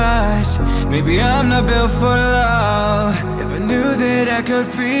too much, maybe I'm not built for love. If I knew that I could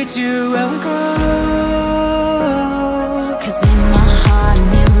reach you, I would go. 'Cause in my heart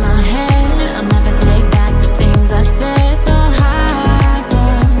and in my head, I'll never take back the things I said. So high,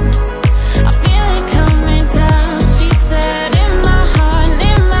 but I feel it coming down. She said in my heart and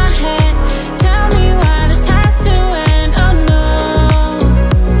in my head, tell me why this has to end. Oh no,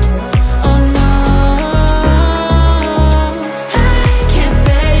 oh no. I can't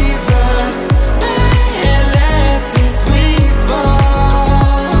save us, and let this we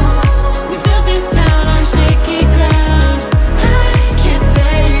fall. We built this town on shaky ground. I can't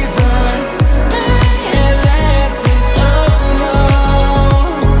save us, and let this, oh no.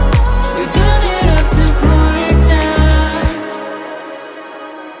 We built it up to pour it down.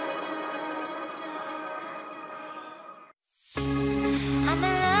 I'm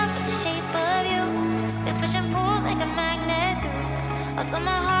in love with the shape of you. We push and pull like a magnet do. Although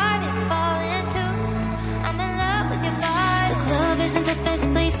my heart is falling too. I'm in love with your body. The club isn't the best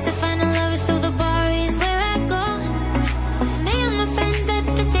place to find a lover, so the bar is where I go. Me and my friends at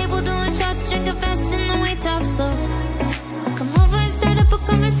the table doing shots, drinking fast and then we talk slow. Come over and start up a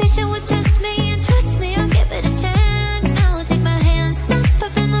conversation with just me, and trust me, I'll give it a chance. Now take my hand, stop,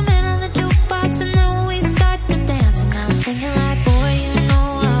 puffin' the man on the jukebox, and now we start to dance. And now I'm singing like, boy, you know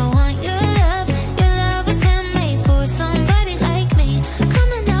I want your love. Your love was handmade for somebody like me.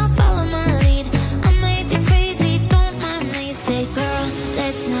 Come and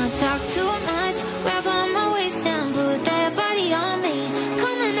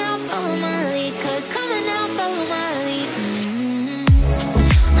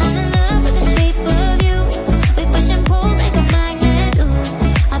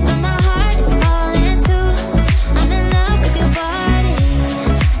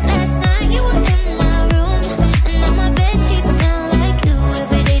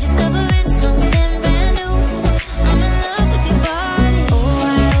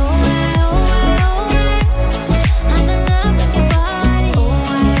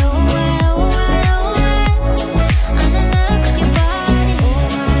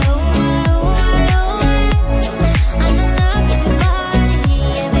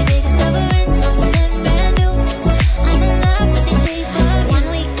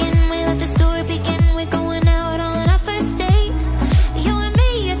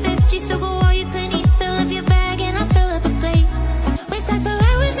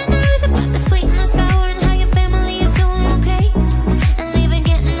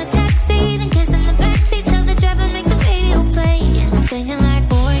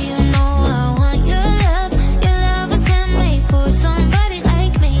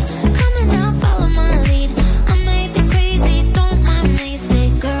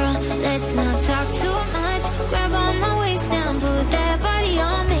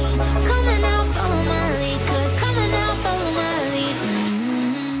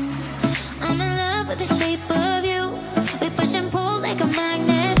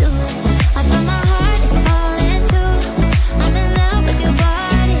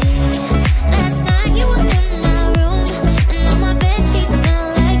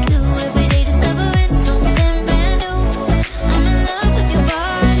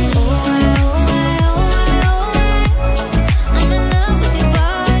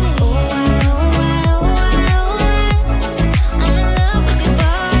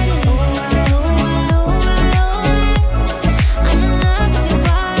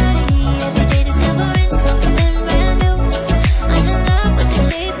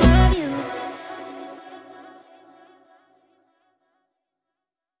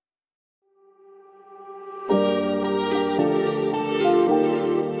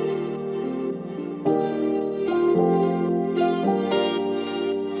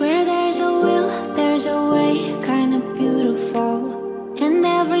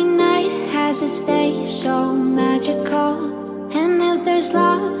stay so magical. And if there's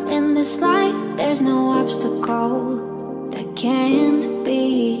love in this life, there's no obstacle that can't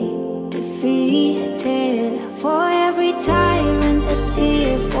be defeated. For every tyrant, a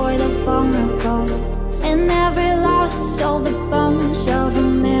tear for the vulnerable, and every lost soul, the bones of a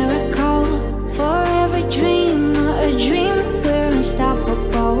miracle. For every dreamer, a dream, we're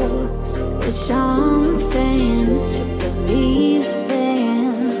unstoppable. It's something to believe in.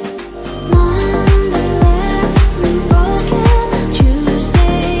 Monday left me broken.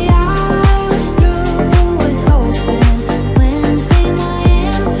 Tuesday I was through with hoping. Wednesday my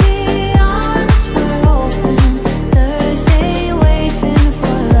empty arms were open. Thursday waiting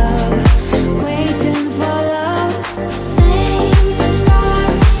for love, waiting for love. Thank the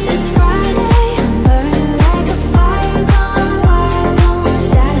stars, it's Friday. I'm burning like a fire gone wild on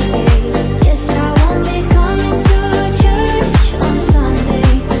Saturday. Yes, I won't be coming to church on Sunday.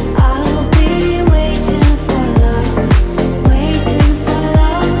 I'll be waiting for love, waiting for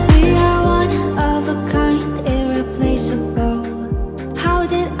love. We are one of a kind, irreplaceable. How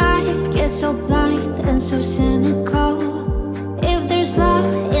did I get so blind and so cynical? If there's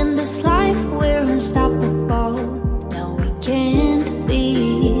love in this life, we're unstoppable. No, we can't be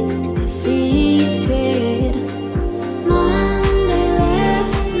defeated. Monday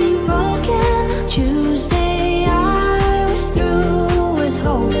left me broken. Tuesday I was through with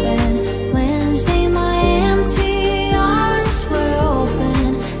hoping. Wednesday my empty arms were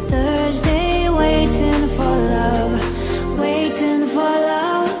open. Thursday waiting for love, waiting for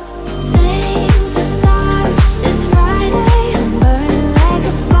love. Thank the stars, it's Friday. I'm burning like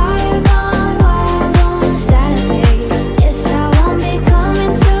a fire gone wild on Saturday. Yes, I won't be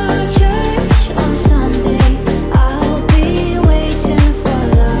coming to church on Sunday. I'll be waiting for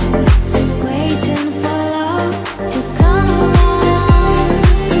love, waiting for love to come around.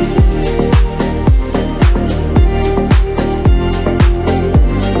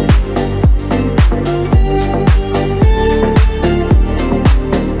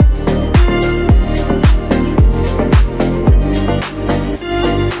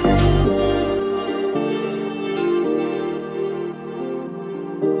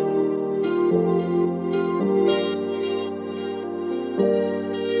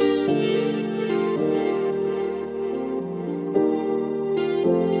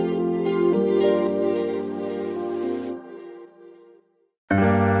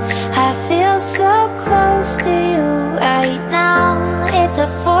 I feel so close to you right now. It's a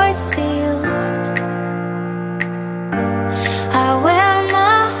force field. I wear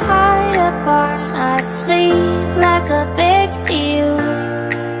my heart up on my sleeve like a big deal.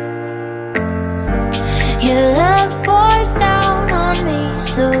 Your love pours down on me,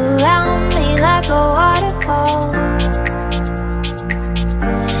 surround me like a waterfall.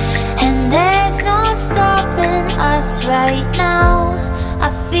 And there's no stopping us right now. I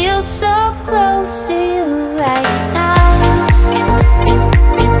feel so close to you right now.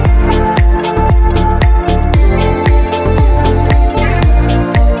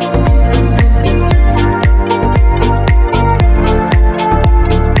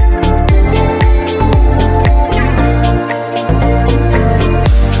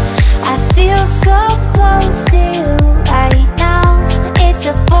 I feel so close to you right now. It's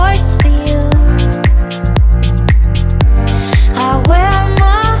a force field. I wear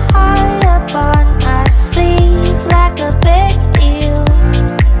my heart up on my sleeve like a big deal.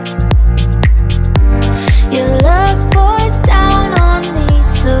 Your love pours down on me,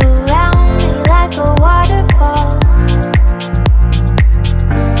 surround me like a waterfall.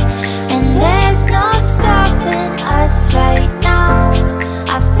 And there's no stopping us right now.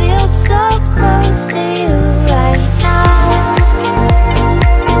 I feel so close to you right now.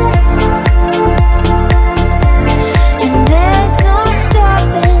 And there's no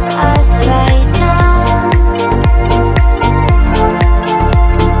stopping us right now.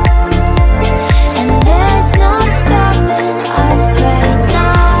 And there's no stopping us right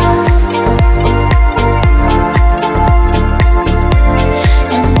now.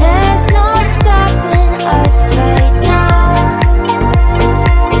 And there's no stopping us right now.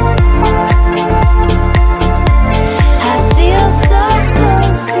 I feel so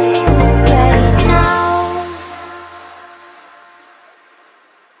close to you right now.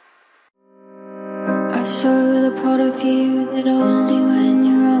 I saw the part of you that only when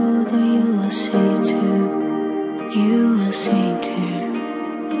you're older you will see too. You will see too.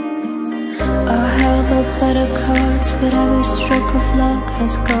 I held up better cards, but every stroke of luck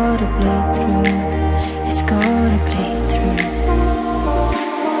has gotta bleed through. It's gotta bleed through.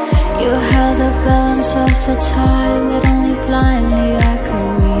 You held the balance of the time that only blindly I could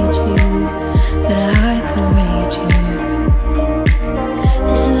read you.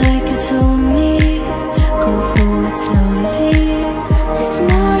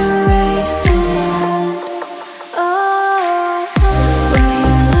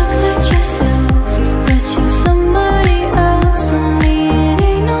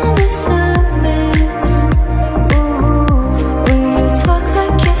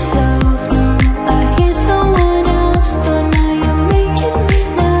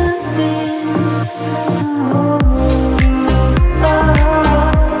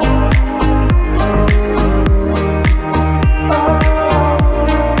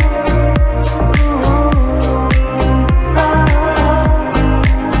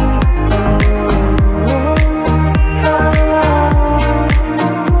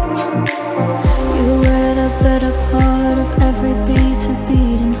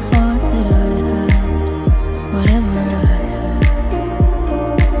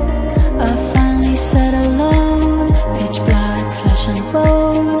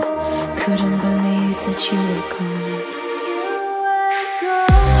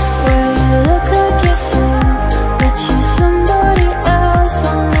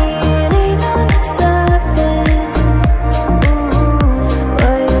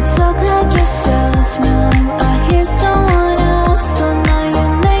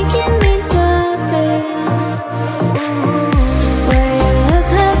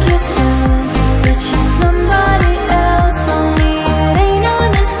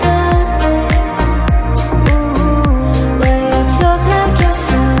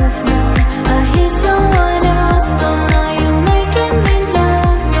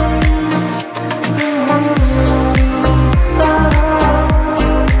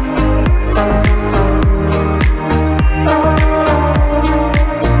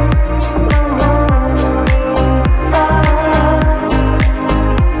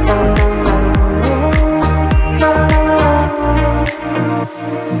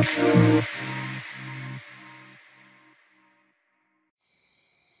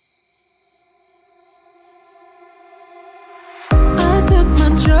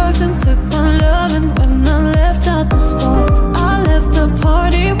 drugs and took my love, and when I left out the spot, I left the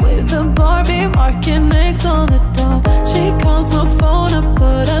party with a Barbie marking X on the door. She calls my phone up,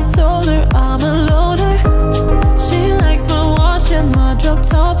 but I told her I'm a loner. She likes my watch and my drop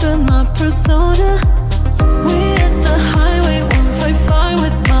top and my persona. We hit the highway 155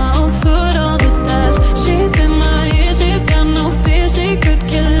 with my own foot on the dash. She's in my ear, she's got no fear, she could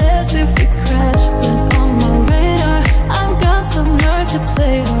care less if we crash. But on my radar, I've got some nerve to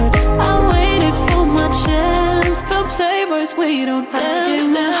play hard. I waited for my chance, but playboys, we don't dance. I gave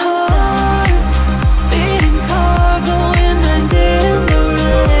that heart, speeding car going 90 in the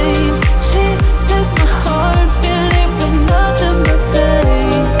rain. She took my heart, filled it with nothing but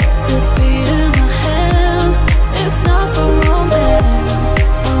pain. This beat in my hands, it's not for romance.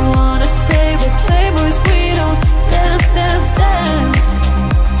 I wanna stay with playboys, we don't dance, dance, dance.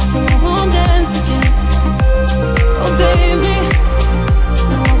 So I won't dance again. Oh baby,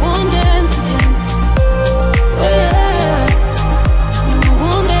 no I won't dance again. Oh yeah, no I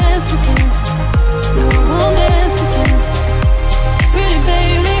won't dance again. No I won't dance again. Pretty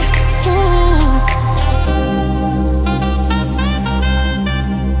baby, ooh.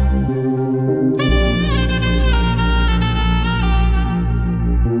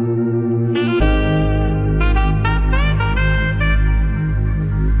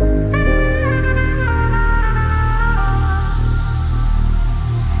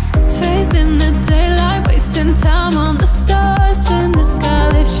 Facing the daylight, wasting time on the stars in the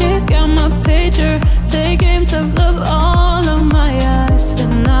sky. She's got my pager, play games of love all of my eyes.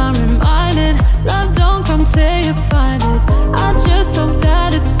 And I'm reminded, love don't come till you find it. I just hope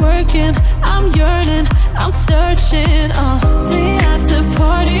that it's working, I'm yearning, I'm searching. The after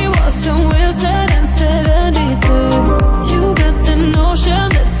party was on Wilson and 73rd. You got the notion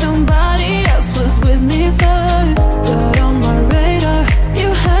that somebody else was with me first. But on my radar, you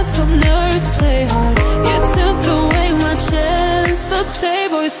had some nerves, play hard. You took away my chance, but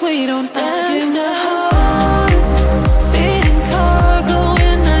playboys, we don't dance. The heart, speeding car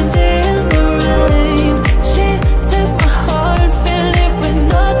going 90 in the rain. She took my heart, filled it with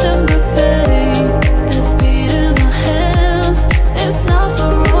nothing but pain. This beat in my hands, it's not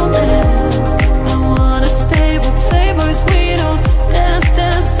for romance. I wanna stay with playboys, we don't dance,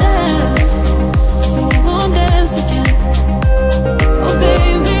 dance, dance. So I won't dance again. Oh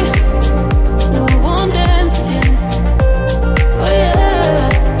baby, no I won't dance again. Oh yeah,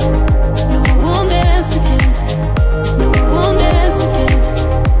 no I won't dance again. No I won't dance again.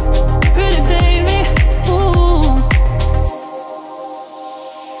 Pretty baby, ooh.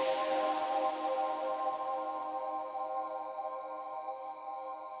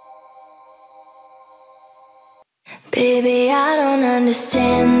 Baby, I don't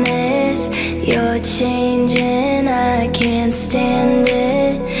understand this. You're changing, I can't stand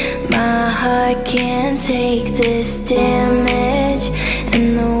it. My heart can't take this damage,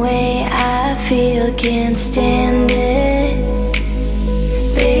 and the way I feel can't stand it.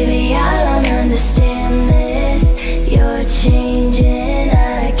 Baby, I don't understand this. You're changing,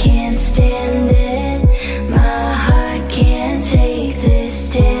 I can't stand it. My heart can't take this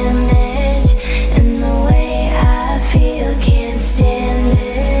damage, and the way I feel can't stand it.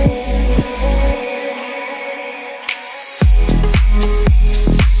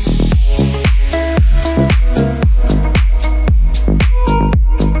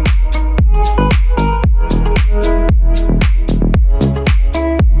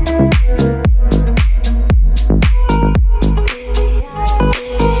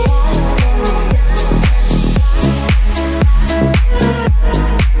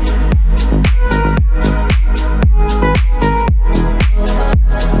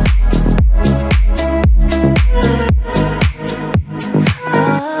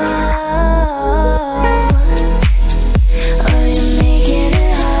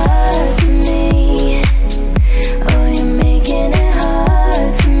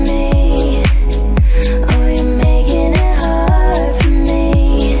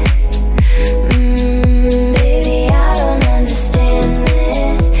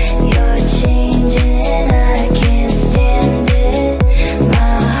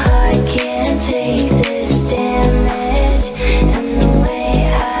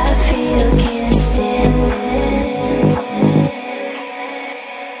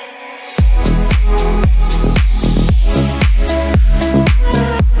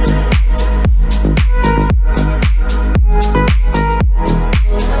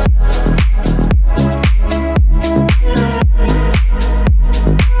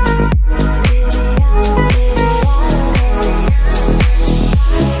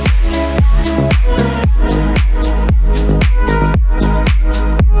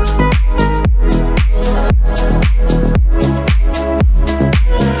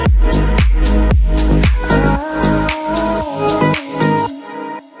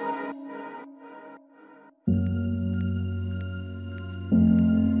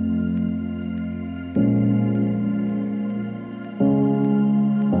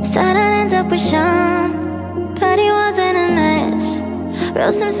 up with Sean, but he wasn't a match.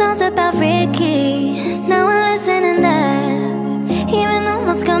 Wrote some songs about Ricky, now I listen and laugh. Even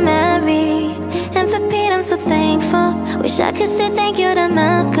almost got married, and for Pete I'm so thankful. Wish I could say thank you to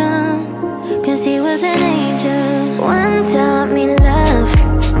Malcolm, cause he was an angel. One taught me love,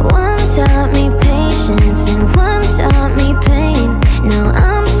 one taught me patience, and one taught me pain. Now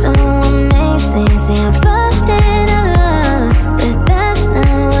I'm so amazing. See, I've loved and I've lost, but that's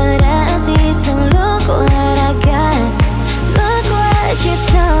not what I see. So look what I got, look what you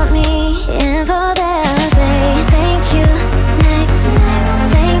taught me. And for that I'll say thank you, next,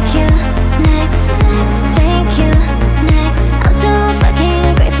 thank you, next, thank you, next. I'm so fucking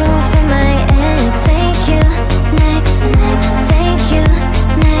grateful for my ex. Thank you, next, thank you,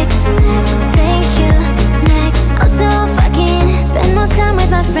 next, thank you, next. I'm so fucking spend more time with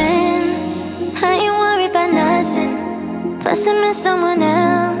my friends. I ain't worried about nothing, plus I miss someone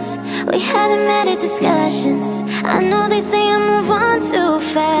else. We haven't met at discussions. I know they say I move on too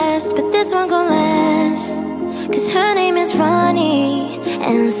fast, but this one gon' last, cause her name is Ronnie,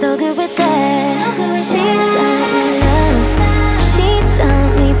 and I'm so good with that. She taught me love, she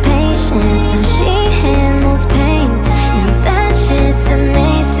taught me patience, and she handles pain. Now that shit's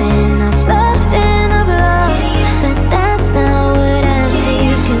amazing. I've loved and I've lost, but that's not what I see,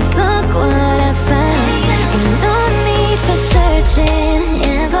 cause look what I found. Ain't no need for searching,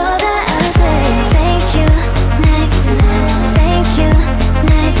 and for that I say thank you, next, thank you,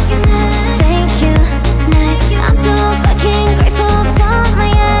 next, thank you, next. I'm so fucking grateful for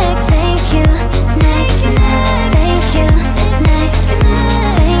my ex. Thank you, next, thank you, next,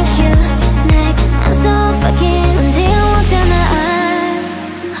 thank you, next. I'm so fucking. One day I walk down the aisle,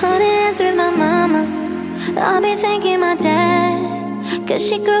 holding hands with my mama. I'll be thanking my dad, cause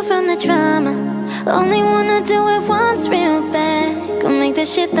she grew from the drama. Only wanna do it once real bad, gonna make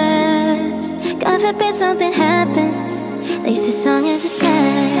this shit last. God forbid something happens, at least this song is a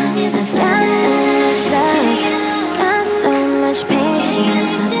smash. I've got so much love, got so much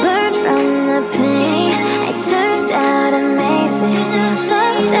patience. I've learned from the pain, I turned out amazing. See, I've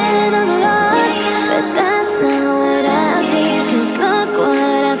loved and I've lost, but that's not what I see, cause look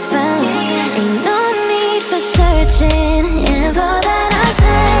what I found. Ain't no need for searching, and for that I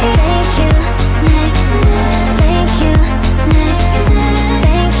say thank you, next, thank you, next,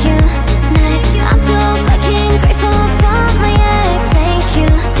 thank you, next. I'm so fucking grateful for my ex. Thank you,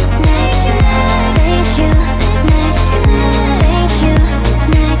 next, thank you, next, thank you,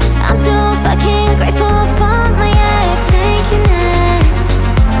 next. I'm so fucking grateful for my ex. Thank you, next,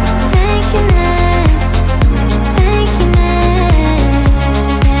 thank you, next, thank you, next,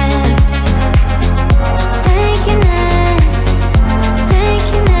 yeah. Thank you, next, thank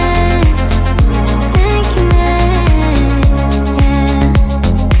you, next, thank you, next, yeah.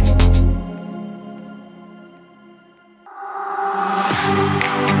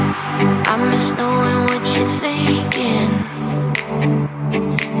 I miss knowing what you're thinking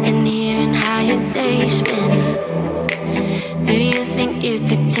and hearing how your day's been. Do you think you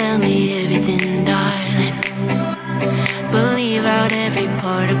could tell me everything, darling? Believe out every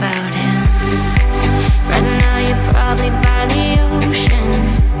part about him. Right now you're probably by the ocean,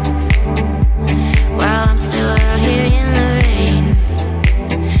 while I'm still out here in the rain.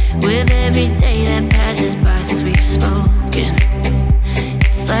 With every day that passes by since we've spoken,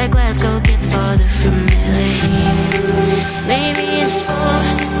 it's like Glasgow gets farther from LA. Maybe it's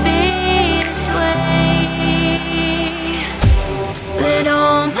supposed to be this way, but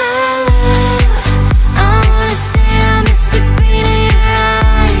oh my love, I wanna say I miss the green in your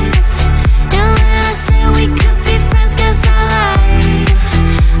eyes. And when I say we could be friends, guess I lied.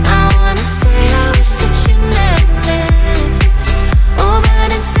 I wanna say I wish that you never left, oh but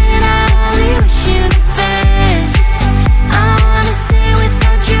instead I only wish you the best. I wanna say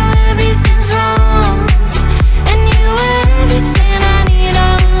without you everything's wrong,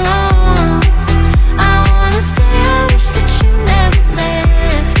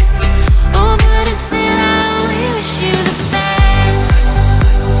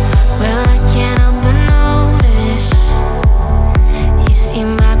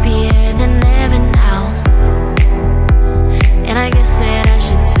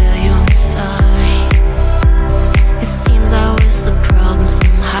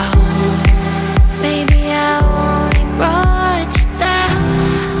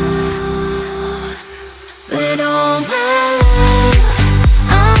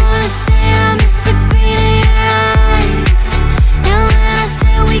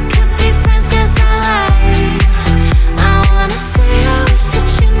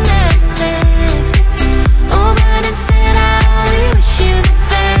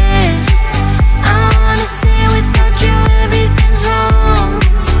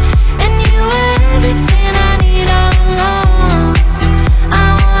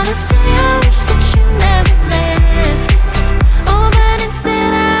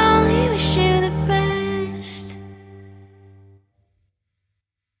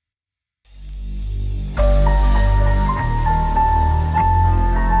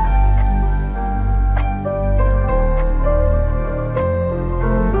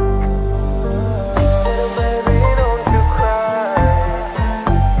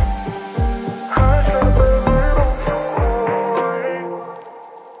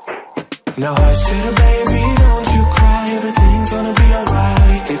 Now hush little baby, don't you cry, everything's gonna be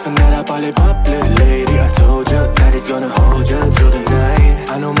alright. Stay for night, I'll probably pop little lady. I told you that he's gonna hold you through the night.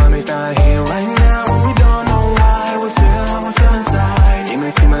 I know mommy's not here right now, and we don't know why we feel how we feel inside. You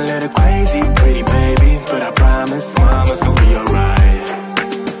may seem a little crazy, pretty baby, but I promise mama's gonna be alright.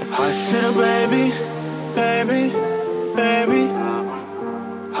 Hush little baby, baby, baby.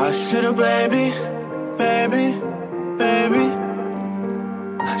 Hush little baby, baby, baby.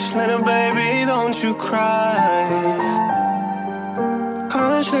 Hush little baby, don't you cry.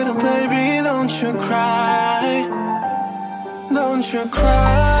 Hush little baby, don't you cry. Don't you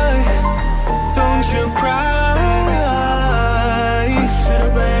cry. Don't you cry. Hush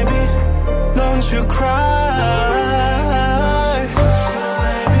little baby, don't you cry. Hush little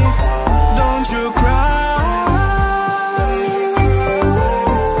baby, don't you cry.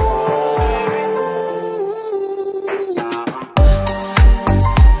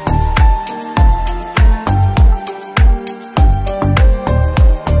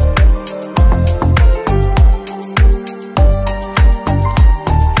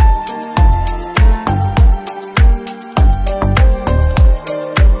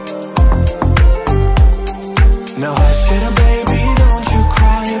 Now hush little baby, don't you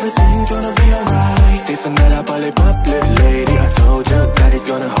cry, everything's gonna be alright. Stay for night, I'll probably pop little lady. I told you that he's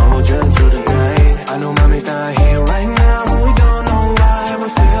gonna hold you through the night. I know mommy's not here right now, but we don't know why we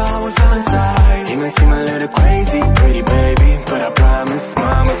feel how we feel inside. He may seem a little crazy, pretty baby, but I promise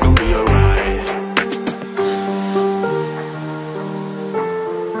mama's gonna be alright.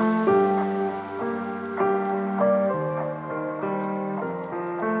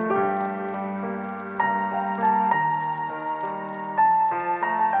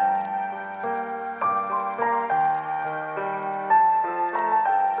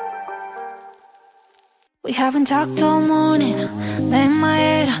 We haven't talked all morning. Bang my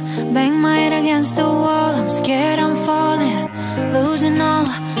head against the wall. I'm scared I'm falling, losing all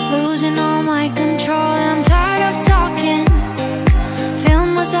my control. And I'm tired of talking,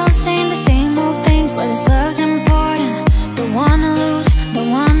 feeling myself saying the same old things, but this love's important. Don't wanna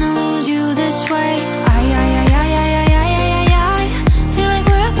lose you this way. I feel like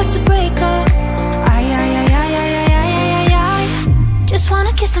we're about to break up. Just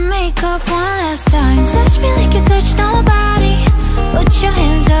wanna kiss and make up one last time. Touch me like you touched nobody. Put your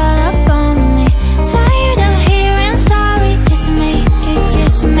hands all up on me. Tired of hearing sorry. Kiss me,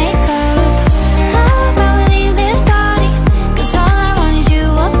 kiss and make up. How about we leave this body? Cause all I want is you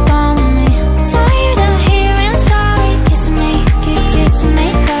up on me. Tired of hearing sorry. Kiss me, kiss and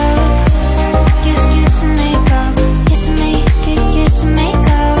make up. Kiss and make up. Kiss me, kiss and make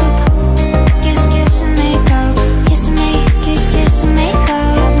up. Kiss and make up. Kiss me, kiss and make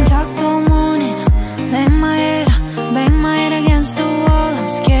up. Haven't talked all morning. Bang my head against the wall. I'm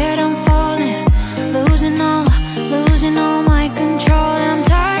scared I'm falling, losing all my control. And I'm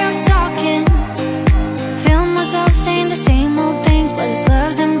tired of talking, feeling myself saying the same old things, but this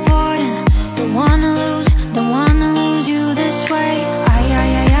love's important. Don't wanna lose you this way. I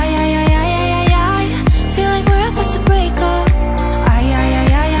feel like we're about to break up.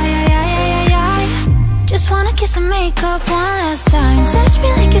 Just wanna kiss and make up one last time. Touch me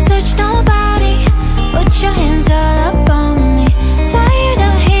like you touched nobody. Put your hands all up on me. Tired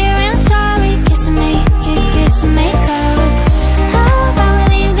of hearing sorry. Kiss me, kiss and make up. How about we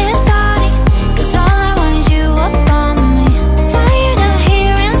leave this body? Cause all I want is you up on me. Tired of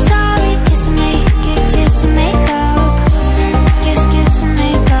hearing sorry. Kiss me, kiss and make up. Kiss and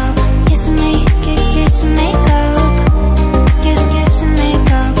make up. Kiss me, kiss and make up. Kiss and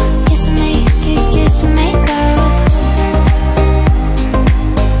make up. Kiss me, kiss and make up.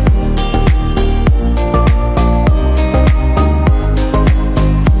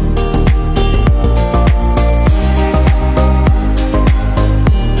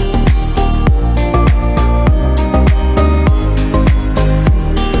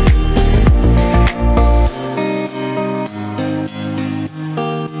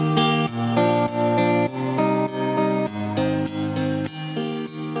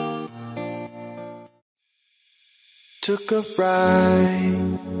 Took a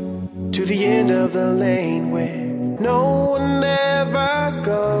ride to the end of the lane where no one ever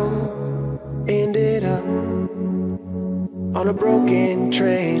go. Ended up on a broken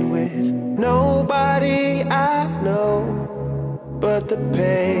train with nobody I know. But the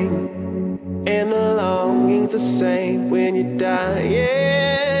pain and the longing's the same when you're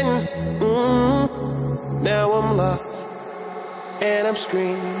dying. Now I'm lost and I'm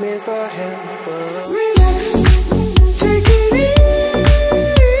screaming for help. Relax. Take it easy,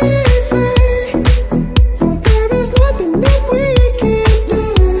 for there is nothing that we can do.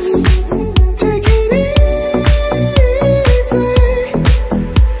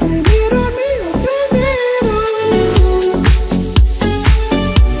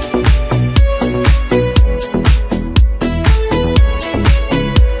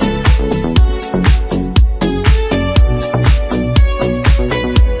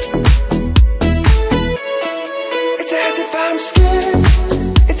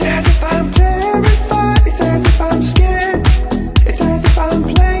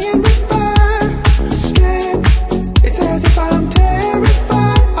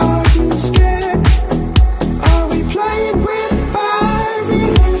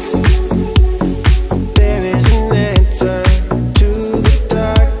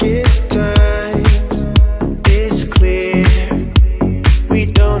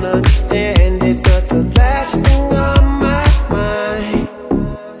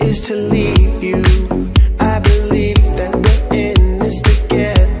 is to leave you. I believe that we're in this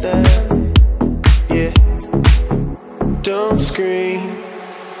together. Yeah. Don't scream,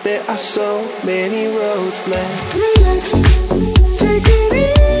 there are so many roads left. Relax, take it easy.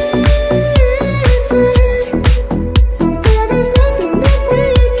 There is nothing that we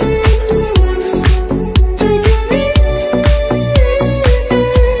can't relax. Take it easy.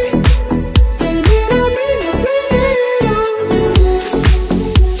 Baby, I'll be your baby. Relax,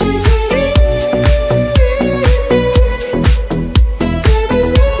 take it easy. There is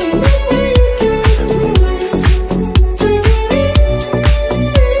nothing that we can't relax. Take it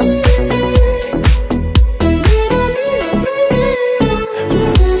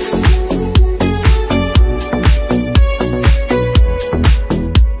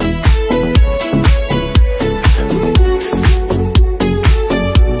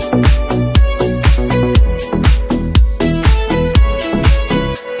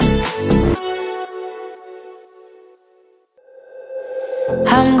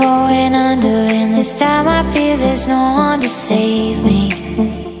I'm going under, and this time I feel there's no one to save me.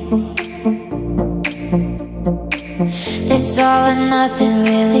 This all or nothing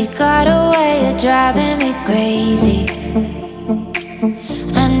really got a way of driving me crazy.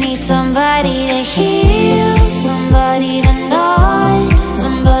 I need somebody to heal, somebody to know,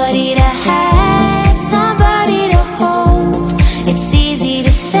 somebody to have, somebody to hold. It's easy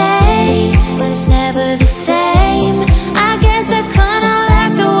to say, but it's never the same. I guess I kinda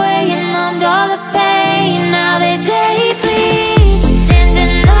like the way you numbed all the pain. Now they day bleeds into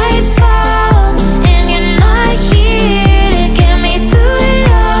nightfall, and you're not here to get me through it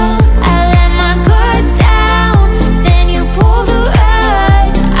all. I let my guard down, then you pulled the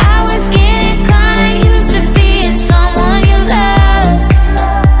rug. I was getting kinda used to being someone you love.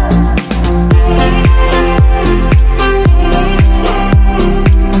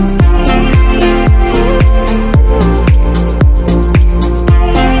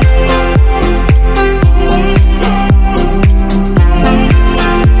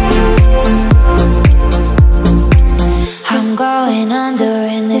 I'm going under,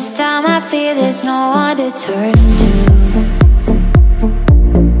 and this time I fear there's no one to turn to.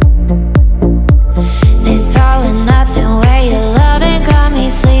 This all or nothing way of loving got me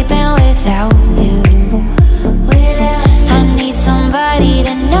sleeping without you. I need somebody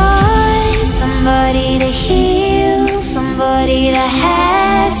to know, somebody to heal, somebody to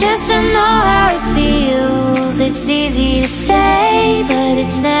have, just to know how it feels. It's easy to say, but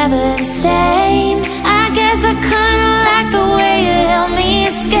it's never the same. I guess I kinda like the way you helped me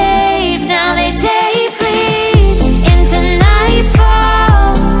escape. Now they day bleeds into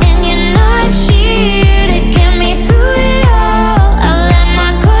nightfall, and you're not here to get me through it all. I let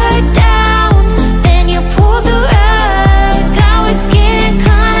my guard down, then you pulled the rug. I was getting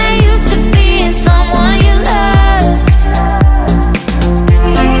kinda used to being someone you loved.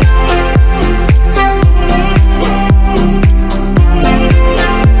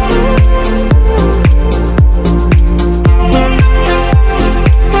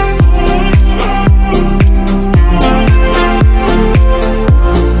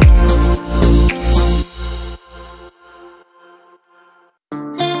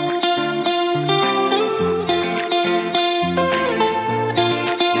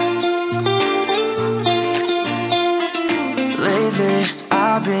 Lately,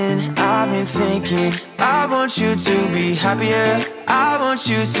 I've been thinking, I want you to be happier. I want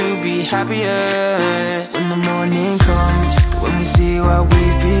you to be happier. When the morning comes, when we see what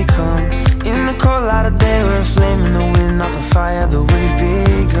we've become. In the cold light of day, we're a flame in the wind, not the fire that we've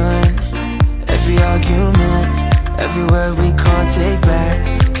begun. Every argument, every word we can't take back.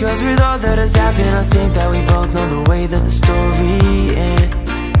 Cause with all that has happened, I think that we both know the way that the story ends.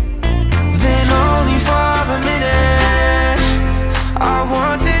 Then only for a minute, I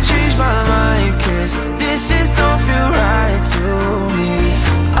want to change my mind, cause this just don't feel right to me.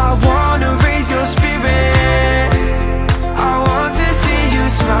 I wanna raise your spirits, I want to see you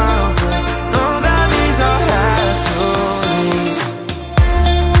smile, but no, that means I'll have to leave.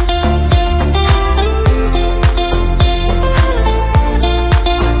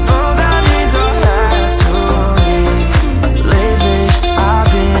 No, that means I'll have to leave. Lately, I've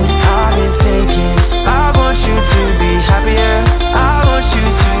been thinking, I want you to be happier. I want you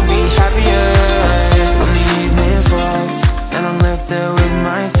to be happier. When the evening falls and I'm left there with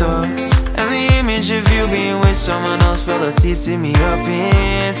my thoughts, and the image of you being with someone else, well, it's eating me up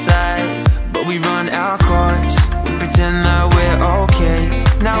inside. But we run our course, we pretend that we're okay.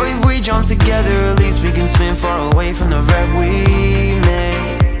 Now if we jump together, at least we can swim far away from the wreck we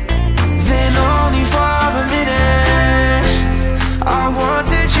made. Then only for a minute, I want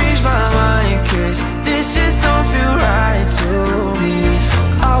to change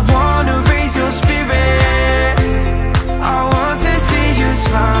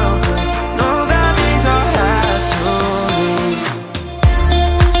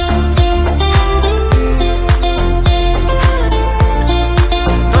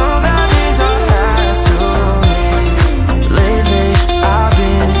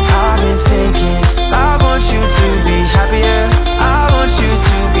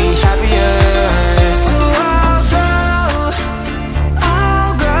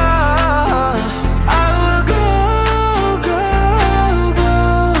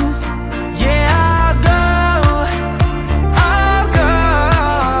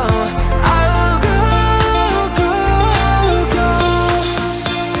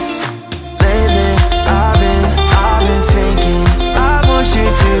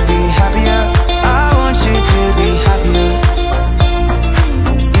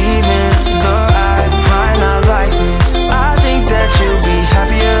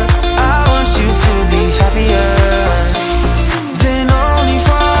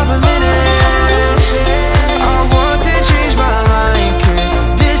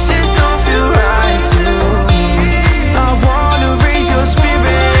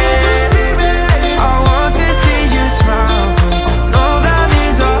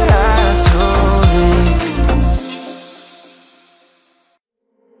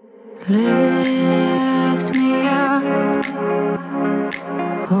Lift me up,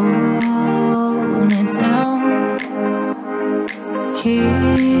 hold me down, keep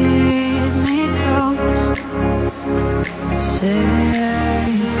me close, safe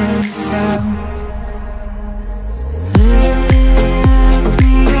and sound. Lift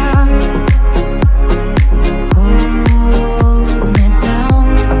me up, hold me down,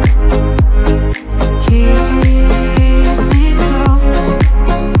 keep me close,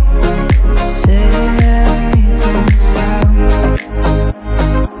 safe and sound.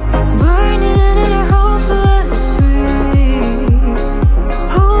 Burning in a hopeless dream.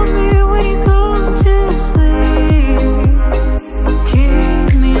 Hold me when you go to sleep. Keep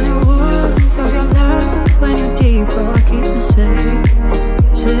me in the warmth of your love when you're deeper. Keep me safe,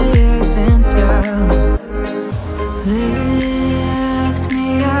 safe and sound. Lift me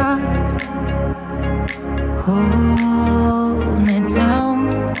up, hold me down,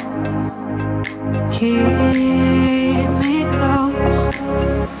 keep me close,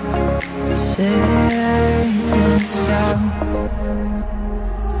 safe and sound.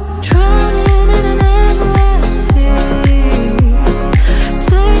 Drowning in an endless sea.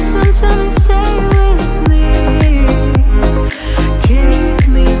 Take some time and stay with me. Keep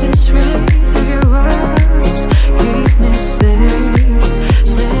me the strength of your arms. Keep me safe,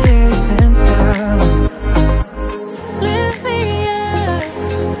 safe and sound. Lift me up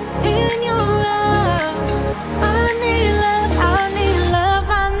in your arms. I need love, I need love,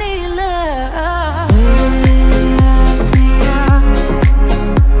 I need love. Lift me up,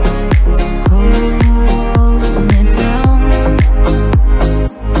 hold me down,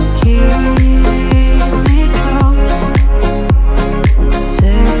 keep me close,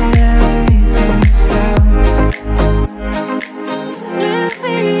 safe and sound. Lift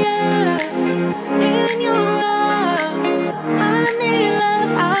me up in your arms. I need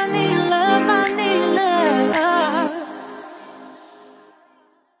love, I need love, I need love.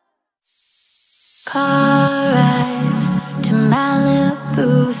 Car rides to Malibu,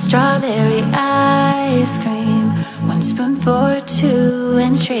 strawberry ice cream, 1 spoon for 2,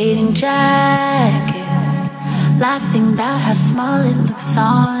 and trading jackets, laughing about how small it looks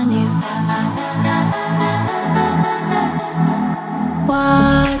on you.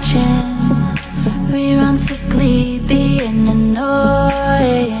 Watching reruns of Glee, being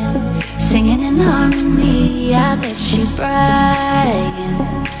annoying, singing in harmony. I bet she's bragging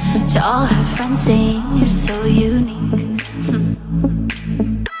to all her friends, saying you're so unique.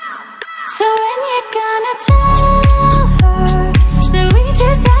 So when you gonna tell her that we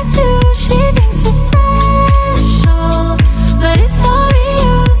did that too? She thinks it's special, but it's all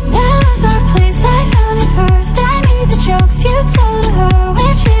reused. That was our place, I found it first. I need the jokes you tell her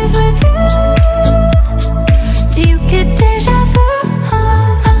when she's with you. Do you get deja vu?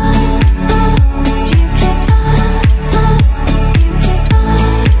 Do you get do you get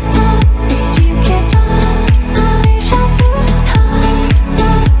do you get deja vu?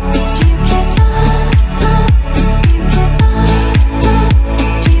 Do you get do you get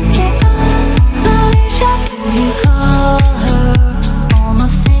do you get deja vu? Do you call her,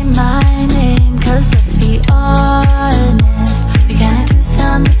 almost say my name? 'Cause let's be honest, we kinda do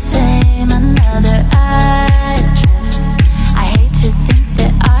sound the same. Another address. I hate to think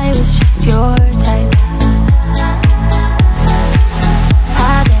that I was just your type.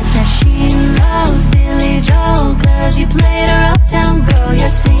 I bet that she knows Billy Joel, 'cause you played her uptown girl.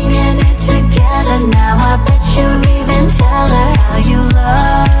 You're singing it together now. I bet you even tell her how you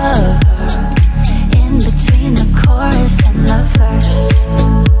love her in between the chorus and the verse.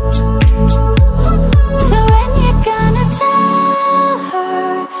 So when you gonna tell her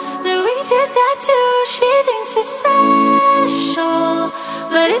that we did that too? She thinks it's special,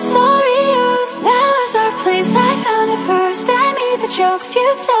 but it's all reused. That was our place, I found it first. I need the jokes you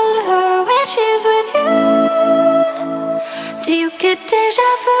tell her when she's with you. Do you get deja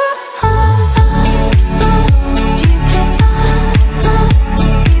vu? Do you get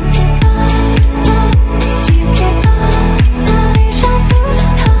do you get do you get deja vu?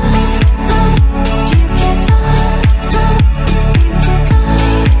 Do you get do you get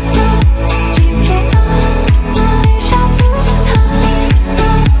do you get deja vu? Do you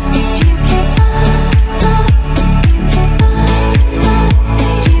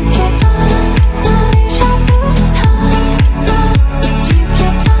get do you get deja vu? Do you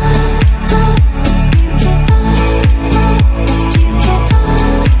get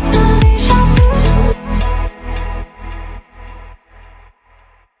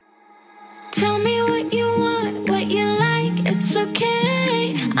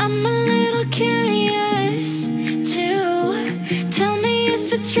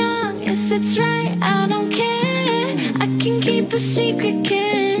it's right, I don't care. I can keep a secret,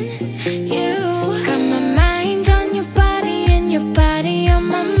 can you? Got my mind on your body and your body on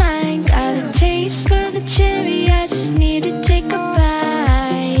my mind. Got a taste for the cherry, I just need to take a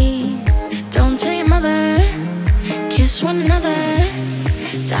bite. Don't tell your mother, kiss one another,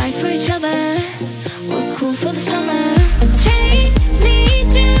 die for each other. We're cool for the summer. Take me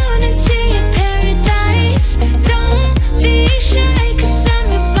down into your paradise. Don't be shy, 'cause I'm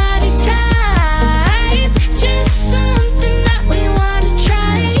your body type. Just something that we wanna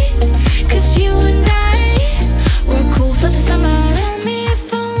try, 'cause you and I, we're cool for the summer. Tell me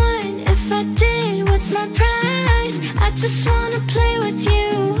if I won, if I did, what's my prize? I just wanna play with you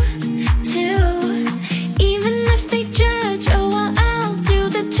too. Even if they judge, oh well, I'll do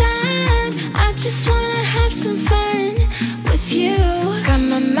the time. I just wanna have some fun with you. Got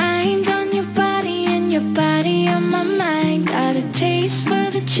my mind on your body and your body on my mind. Got a taste for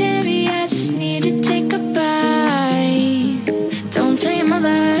the cherry, I just need to take a bite. Don't tell your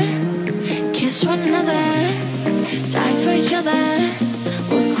mother, kiss one another, die for each other.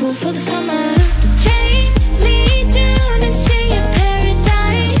 We're cool for the summer. Take me down into your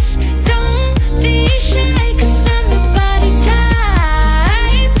paradise. Don't be shy, 'cause I'm your body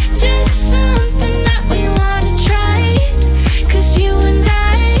type. Just something that we wanna try, 'cause you and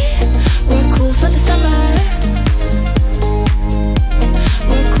I, we're cool for the summer.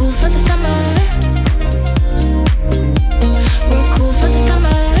 We're cool for the summer. We're cool for the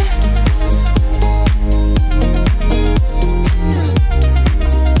summer.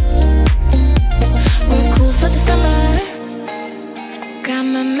 We're cool for the summer. Got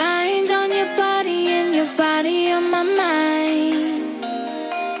my mind on your body and your body on my mind.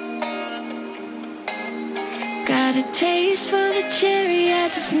 Got a taste for the cherry, I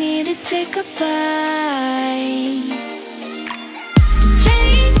just need to take a bite.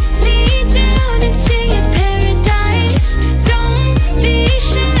 Take me down into your paradise. Don't be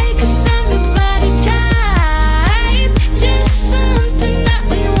shy, 'cause I'm your body type. Just something that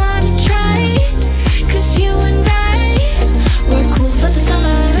we wanna try, 'cause you and I, we're cool for the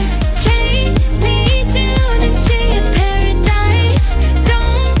summer. Take me down into your paradise.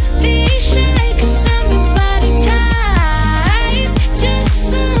 Don't be shy, 'cause I'm your body type. Just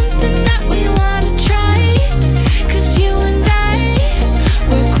something that we wanna try, 'cause you and I,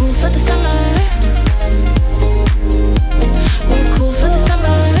 we're cool for the summer. We're cool for the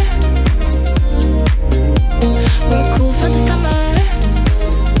summer. We're cool for the summer.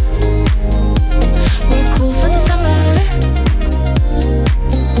 We're cool for the summer.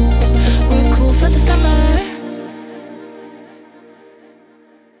 We're cool for the summer.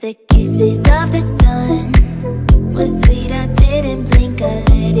 The kisses of the sun were sweet, I didn't blink, I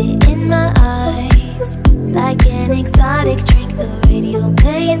let it in my eyes. Like an exotic drink, the radio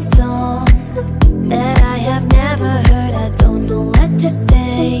playing songs that I have never heard, I don't know what to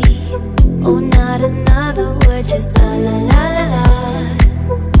say. Oh, not another word, just la la la la la.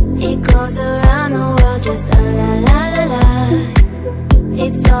 It goes around the world, just la la la la la.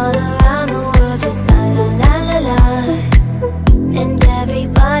 It's all around the world, just la la la la la. And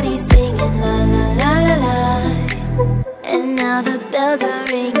everybody's singing la la la la la. And now the bells are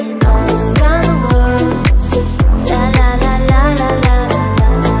ringing all around the world. La la la la la la la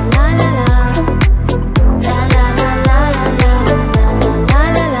la la la la. La la la la la la la la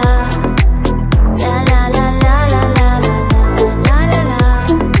la la. La la la la la la la la la.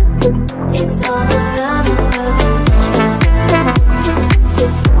 It's all around the world, just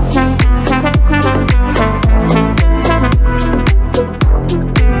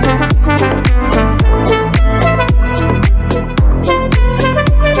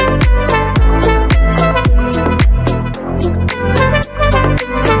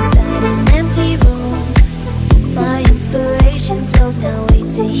inside an empty room. My inspiration flows, now wait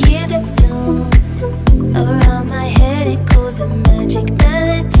to hear the tune. Around my head it goes a magic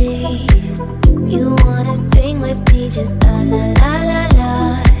melody. You wanna sing with me, just la la la la la.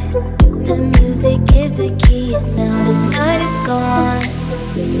 The music is the key, and now the night is gone.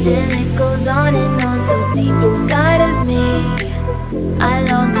 Still it goes on and on, so deep inside of me. I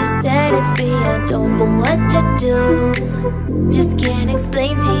long to set it free, I don't know what to do. Just can't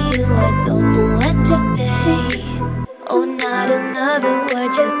explain to you, I don't know what to say. Oh, not another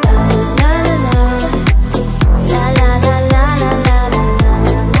word, just la la la la la. La la la la la la la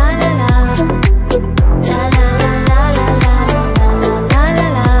la la la la. La la la la la la la la la la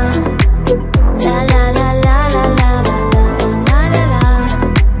la. La la la la la la la la la la.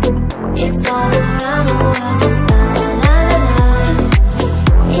 It's all around the world, just la la la la la.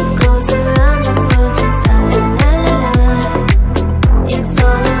 It goes around the world, just la la la la la. It's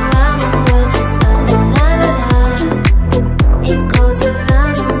all around the world.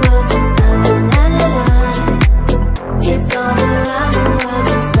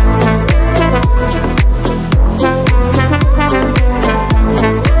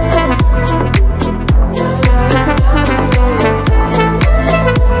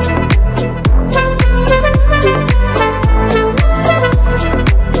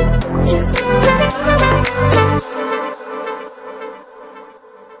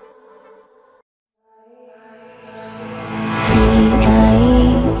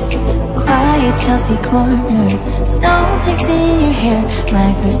 Chelsea corner, snowflakes in your hair,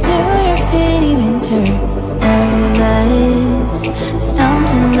 my first New York City winter. Nervous,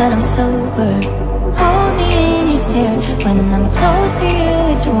 stumbling but I'm sober. Hold me in your stare, when I'm close to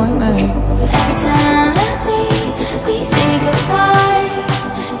you it's warmer. Every time that we say goodbye,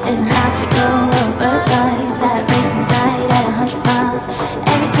 there's an afterglow of butterflies that race inside at 100 miles.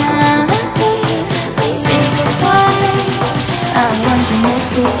 Every time that we say goodbye, I'm wondering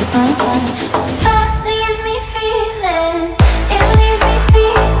if it's the final time. The thought leaves me feeling, it leaves me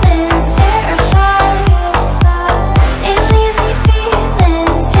feeling terrified. It leaves me feeling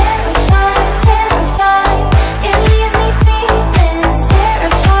terrified, terrified. It leaves me feeling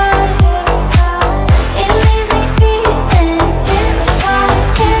terrified. It leaves me feeling terrified,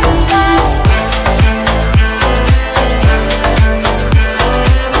 terrified.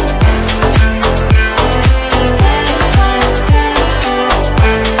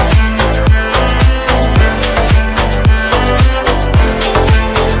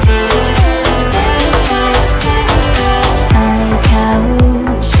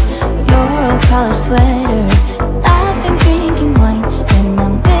 Sweater, laughing, drinking wine. When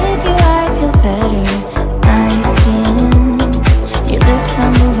I'm with you I feel better. My skin, your lips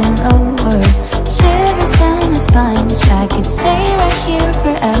are moving over, shivers down my spine. Wish I could stay right here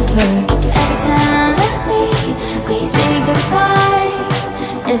forever. Every time that we say goodbye,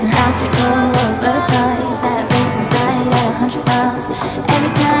 there's an afterglow of butterflies that race inside at 100 miles.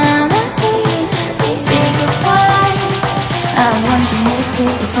 Every time that we say goodbye, I'm wondering if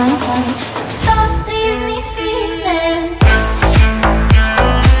it's the final time. Thought leaves me feeling.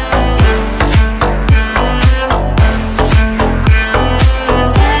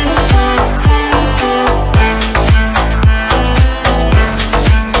 Terrified,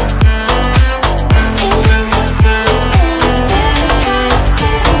 terrified.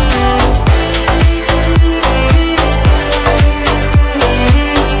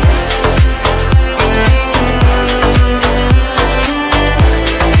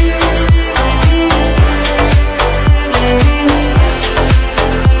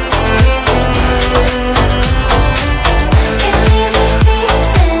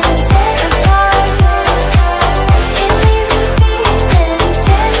 It leaves me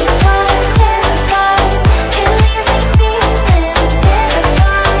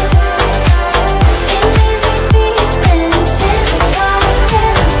feeling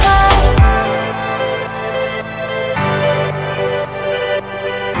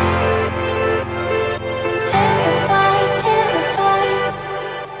terrified, terrified.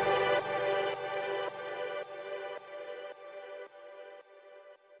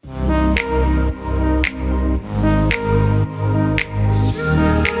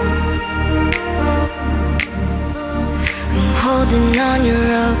 Holding on your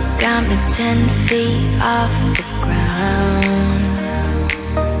rope, got me 10 feet off the ground.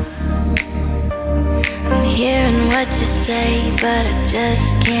 I'm hearing what you say, but I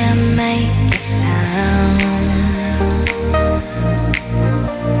just can't make a sound.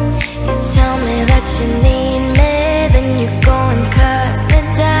 You tell me that you need me, then you go and cut me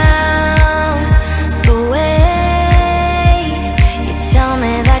down. But wait, you tell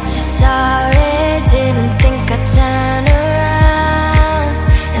me that you're sorry, didn't think I'd turn around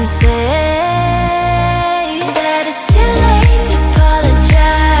and say that it's too late to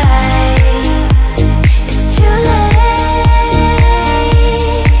apologize. It's too late.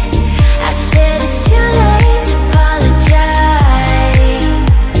 I said it's too late to apologize.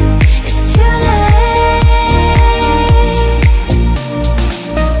 It's too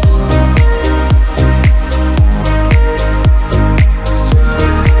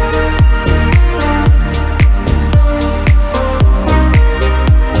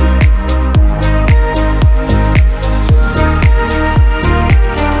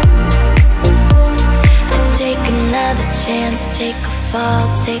chance, take a fall,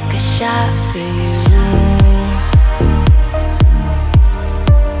 take a shot for you.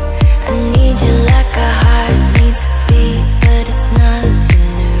 I need you like a heart needs a beat, but it's nothing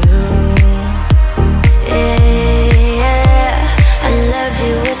new. Yeah, I loved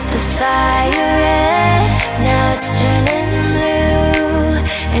you with the fire red, now it's turning blue.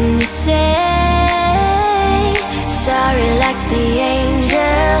 And you say sorry like the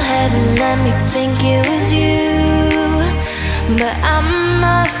angel, heaven let me think it was you. But I'm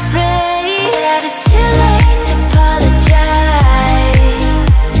afraid that it's too late to apologize.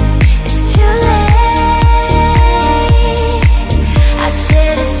 It's too late. I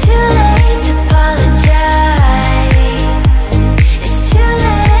said it's too late to apologize. It's too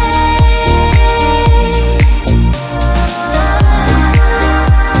late.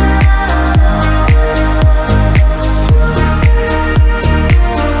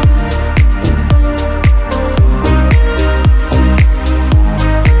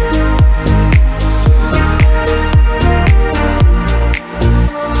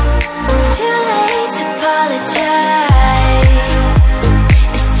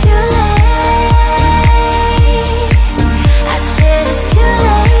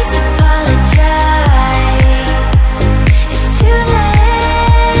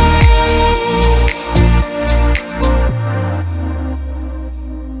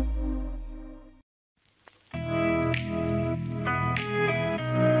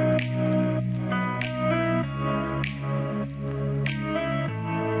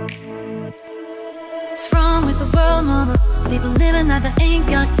 world, mama. People living like they ain't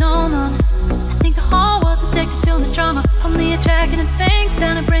got no mamas. I think the whole world's addicted to the drama, only attracted to things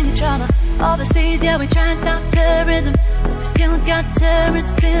that'll bring you trauma. Overseas, yeah, we try and stop terrorism, but we still got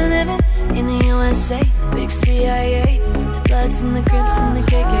terrorists still living in the USA. Big CIA, the Bloods and the Crips and the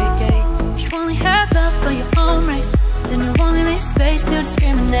KKK. If you only have love for your own race, then you only leave space to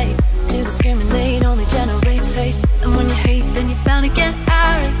discriminate. To discriminate only generates hate, and when you hate, then you're bound to get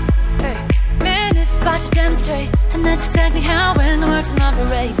irate. Hey, madness is what you demonstrate, and that's exactly how it works and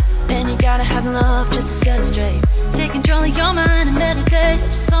operates. Man, you gotta have love just to set it straight. Take control of your mind and meditate. Let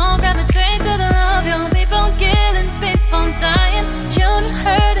your soul gravitate to the love. Your people killing, people dying, children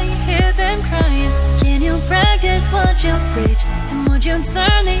hurt and you hear them crying. Can you practice what you preach? And would you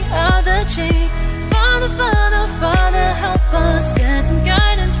turn the other cheek? Father, Father, Father, help us. Send some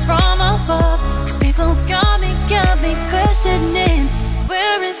guidance from above. Cause people got me questioning,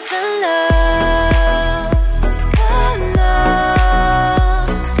 where is the love? The love,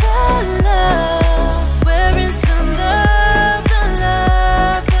 the love. Where is the love? The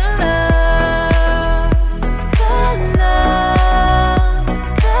love, the love. The love,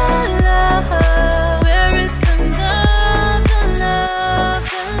 the love. Where is the love? The love,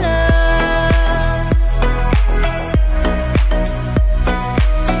 the love.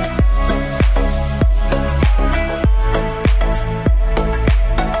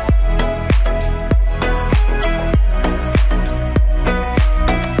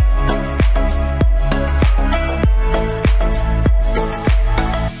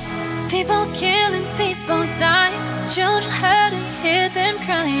 People killing, people dying, children hurting, hear them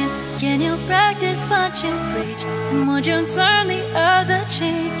crying. Can you practice what you preach? And would you turn the other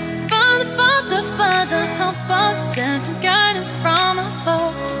cheek? Father, Father, Father, help us. Send some guidance from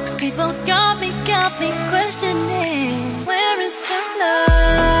above. Cause people got me questioning, where is the love?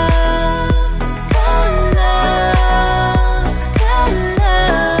 The love, the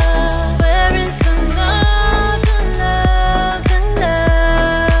love. Where is the love? The love, the love.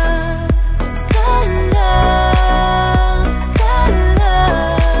 The love, the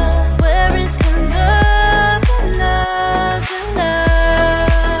love. Where is the love? The love, the love.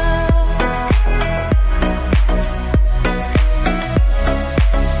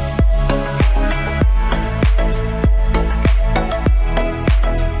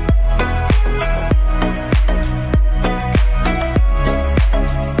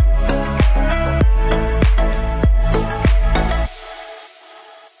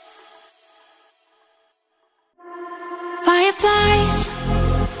 Fireflies,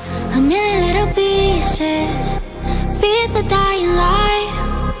 a million little pieces, feeds the dying light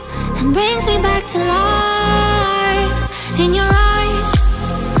and brings me back to life. In your eyes,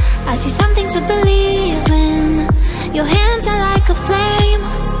 I see something to believe in. Your hands are like a flame,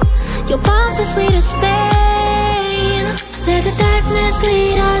 your palms are sweet as Spain. Let the darkness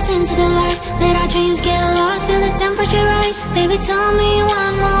lead us into the light. Let our dreams get lost, feel the temperature rise. Baby, tell me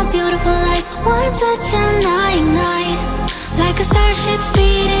one more beautiful light. One touch and I ignite. Like a starship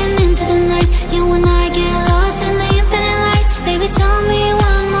speeding into the night. You and I get lost in the infinite lights. Baby, tell me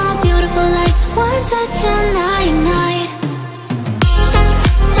one more beautiful light. One touch and I ignite.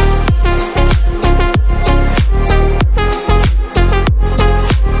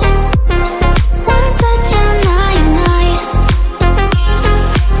 One touch and I ignite.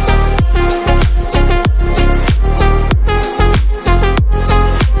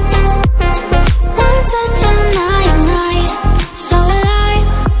 One touch and I ignite. So alive,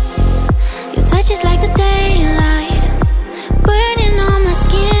 your touch is like the daylight, burning on my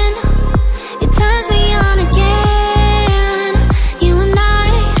skin. It turns me on again. You and I,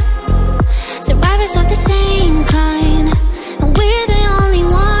 survivors of the same kind, and we're the only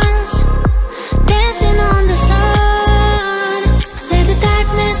ones dancing on the sun. Let the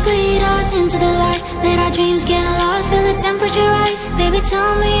darkness lead us into the light. Let our dreams get lost, feel the temperature rise. Baby,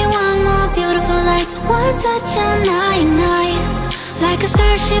 tell me one more beautiful light. One touch and I ignite. Like a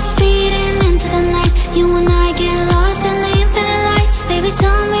starship speeding into the night. You and I get lost in the infinite lights. Baby,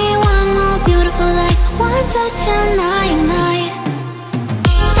 tell me one more beautiful light. One touch and I ignite.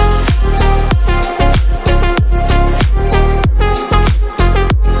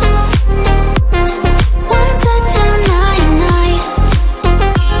 One touch and I ignite.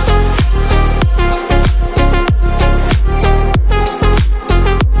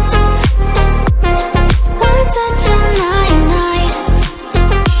 One touch and I ignite.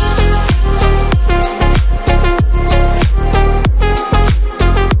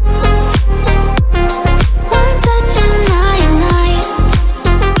 One touch and I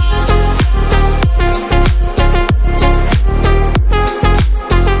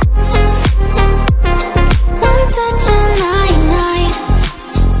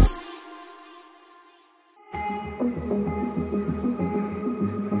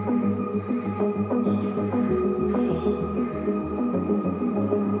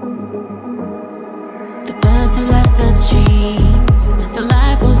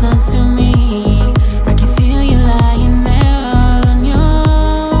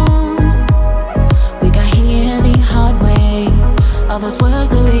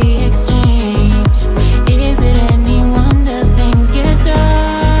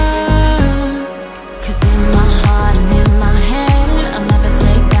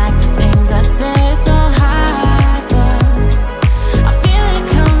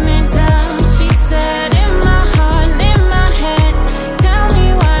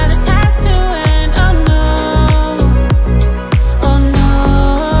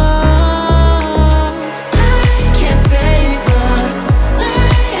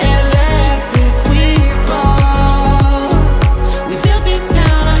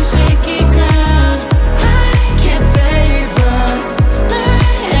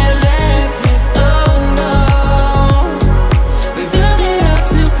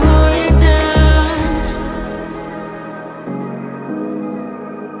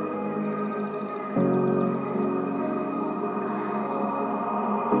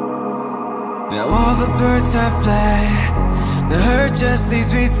Now all the birds have fled. The hurt just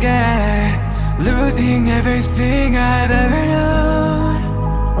leaves me scared, losing everything I've ever known.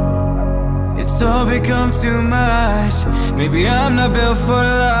 It's all become too much. Maybe I'm not built for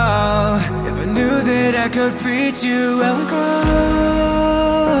love. If I knew that I could reach you, I would go.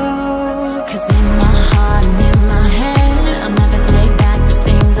 'Cause in my heart and in my head, I'll never take back the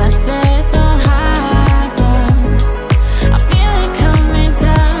things I said. So high, but I feel it coming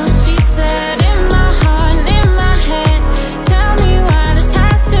down. She said in my heart and in my head, tell me why this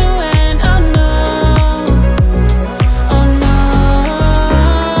has to end. Oh no, oh no.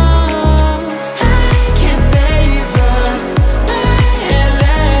 I can't save us, and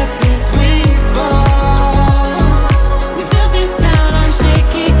let this we fall. We built this town on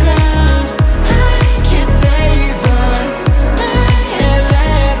shaky ground. I can't save us, and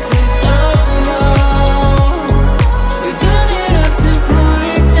let this alone. We built it up to pull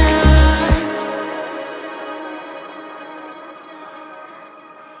it down.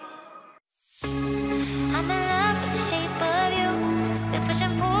 I'm in love with the shape of you. We push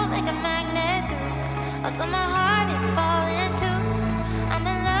and pull like a magnet do. Although my heart is falling too. I'm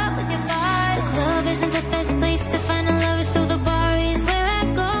in love with your body. The club isn't the best place to find a lover, so the bar is where I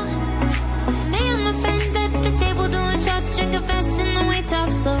go. Me and my friends at the table doing shots, drinking fast and then we talk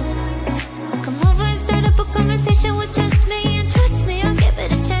slow. Come over and start up a conversation with just me, and trust me, I'll give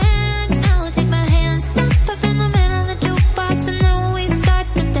it a chance. Now take my hand, stop, puffin' the man on the jukebox, and now we start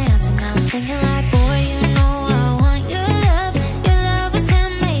to dance. And now I'm singing like, boy, you know I want your love. Your love was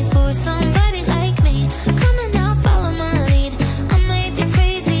handmade for somebody like me. Come on now, follow my lead. I might be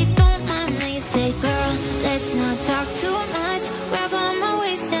crazy, don't mind me. Say, girl, let's not talk too much. Grab on my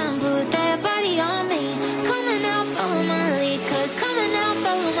waist and put that body on me. Come on now, follow my lead. Come on now,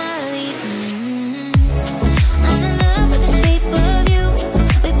 follow my lead. I'm in love with the shape of you.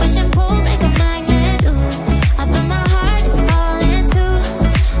 We push and pull like a magnet do. I feel my heart is falling too.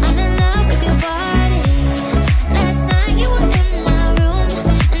 I'm in love with your body. Last night you were in my room,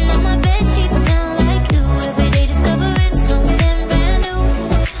 and now my bed sheets smell like you. Every day discovering something brand new.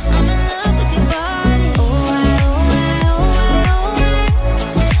 I'm in love with your body. Oh I, oh I, oh I, oh I.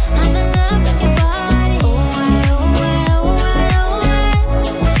 I'm in love with your body. Oh I, oh I, oh I, oh I.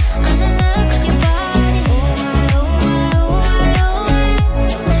 I'm in love with your body. Oh I, oh I, oh I, oh I.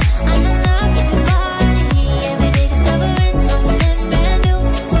 I'm in love with your body. Every day discovering something brand new.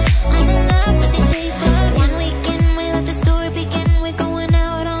 I'm in love with the shape of you. One weekend we let the story begin. We're going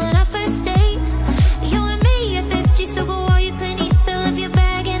out on our first date. You and me at 50, so go all you can eat. Fill up your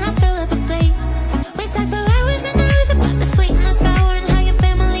bag and I'll fill up a plate. We talk for hours and hours about the sweet and the sour and how your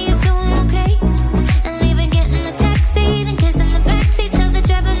family is doing okay. And leaving, getting a taxi, then kissing the backseat, tell the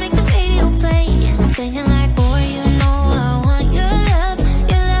driver make the radio play. And I'm singing like, boy, you know I want your love.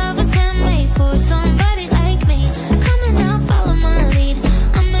 Your love was handmade for somebody like me. Come on now, follow my lead.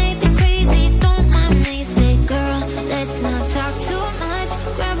 I might be crazy, don't mind me. Say, girl, let's not talk too much.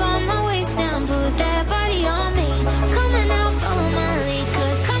 Grab on my waist and put that body on me. Come on now, follow my lead.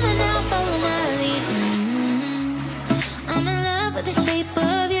 Come on now, follow my lead. I'm in love with the shape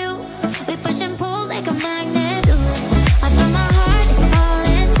of you. We push and pull like a magnet do. I feel my heart is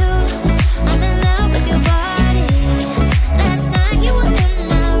falling too. I'm in love with your body. Last night you were in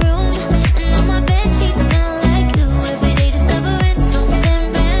my room, and now my bed sheets smell like you. Every day discovering something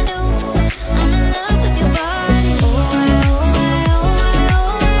brand new. I'm in love with your body. Oh I, oh I, oh I,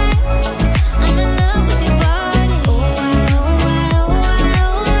 oh I. I'm in love with your body. Oh I, oh I, oh I,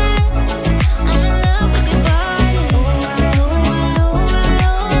 oh I. I'm in love with your body. Oh I, oh I, oh I,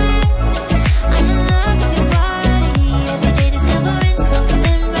 oh I. I'm in love with your body. Every day discovering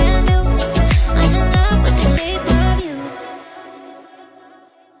something brand new. I'm in love with the shape of you.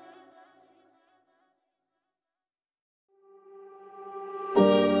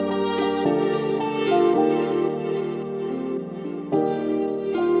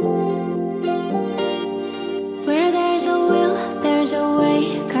 Where there's a will, there's a way,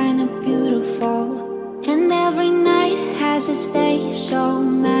 kinda beautiful. And every night has its day so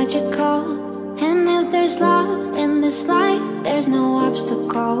magical. And if there's love in this life, there's no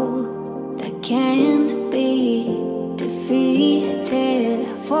obstacle that can't be defeated.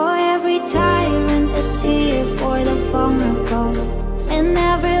 For every tyrant, a tear for the vulnerable. And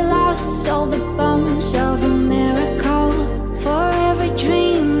every lost soul, the bones of a miracle. For every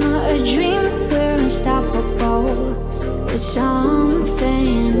dreamer, a dream, we're unstoppable. It's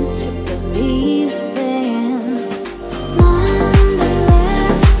something to believe in. Monday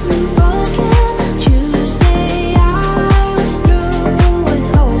left me broken. Tuesday I was through with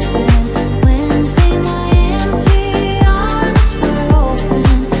hoping. Wednesday my empty arms were open.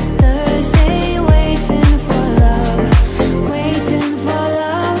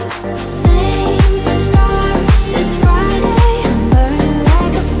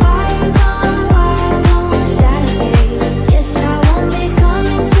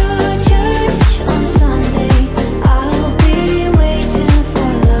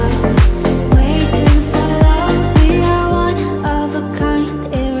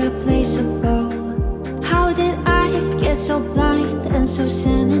 so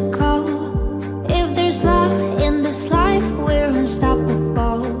cynical. If there's love in this life, we're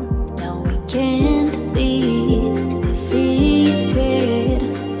unstoppable. No, we can't be defeated.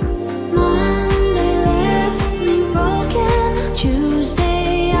 Monday left me broken.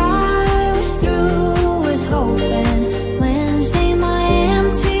 Tuesday I was through with hoping. Wednesday my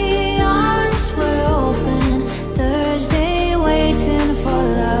empty arms were open. Thursday waiting for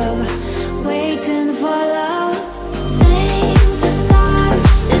love, waiting for love. Thank the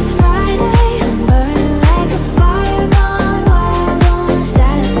stars, it's Friday. I'm burning like a fire gone wild on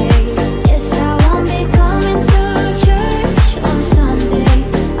Saturday. Yes, I won't be coming to church on Sunday.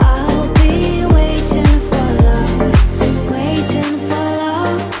 I'll be waiting for love, waiting for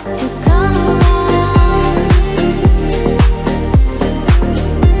love to come around.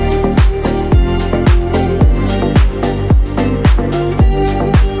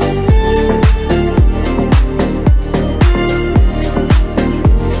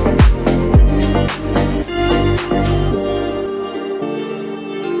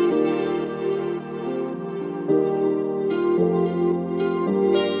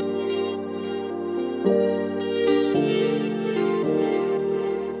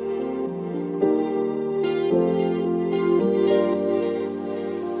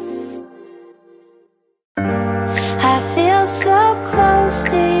 I feel so close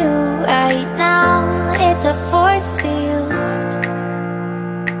to you right now. It's a force field.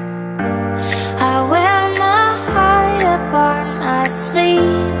 I wear my heart up on my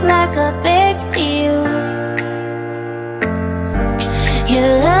sleeve like a big deal.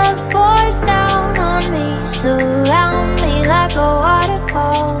 Your love pours down on me, surround me like a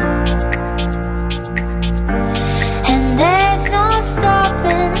waterfall. And there's no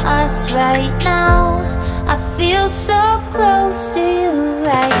stopping us right now. I feel so close to you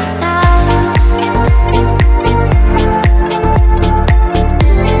right now.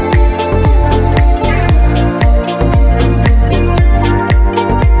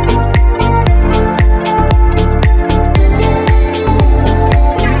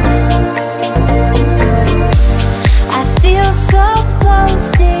 I feel so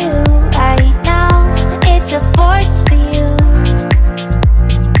close to you right now. It's a force field.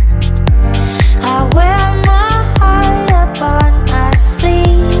 I wear my heart up on my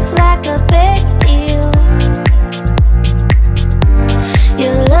sleeve like a big deal.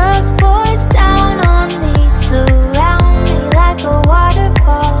 Your love pours down on me, surround me like a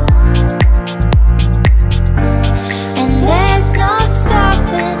waterfall. And there's no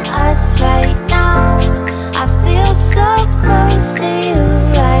stopping us right now. I feel so close to you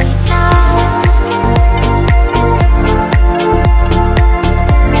right now.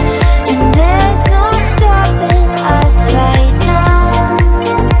 And there's no stopping us right now.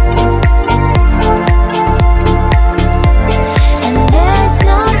 And there's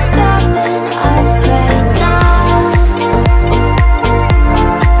no stopping us right now.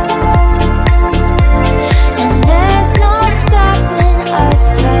 And there's no stopping us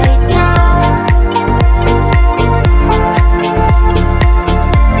right now.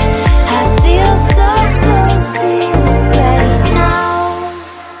 I feel so close to you right now.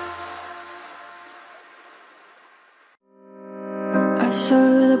 I saw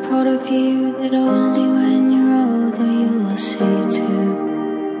the part of you that only when you're older you will see too.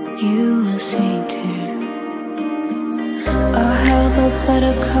 You will see too. I held the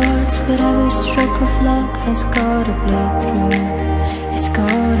better cards, but every stroke of luck has gotta bleed through. It's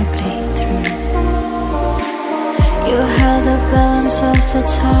gotta bleed through. You held the balance of the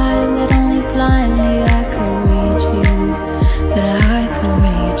time that only blindly I could read you, but I could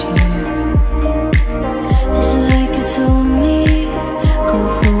read you. It's like you told me, go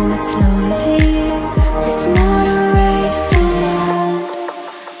forward slowly. It's not a race to the end.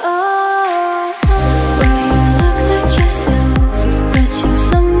 Oh, where you look like yourself, but you're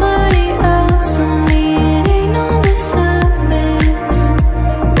somebody else. Only it ain't on the surface.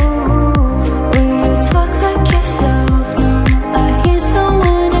 Ooh, where you talk like yourself. No, I hear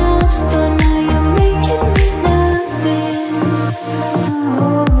someone else, but now you're making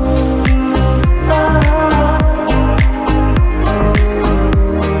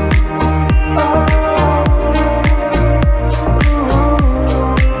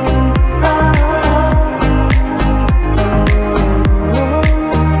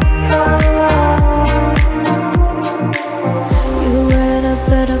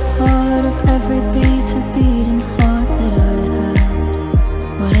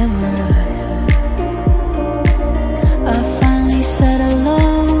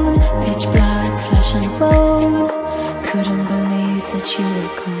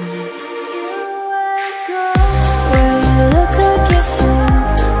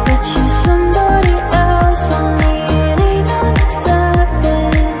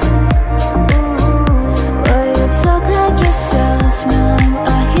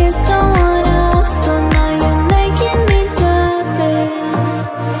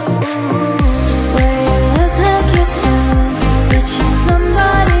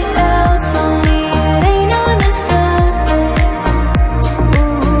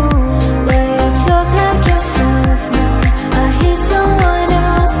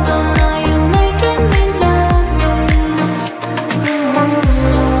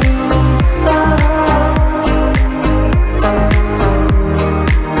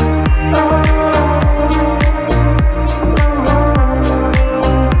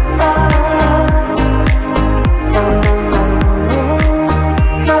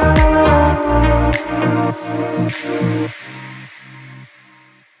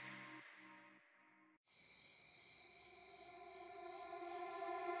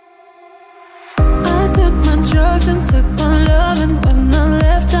happened when I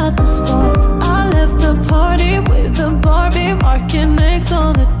left at the spot. I left the party with a Barbie marking eggs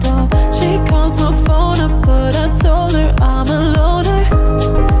on the door. She calls my phone up, but I told her I'm a loner.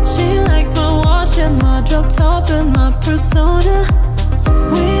 She likes my watch and my drop top and my persona.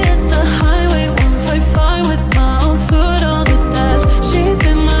 We hit the highway 155 with my own foot on the dash. She's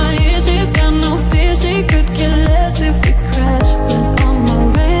in my ear, she's got no fear. She could care less if we crash. But on my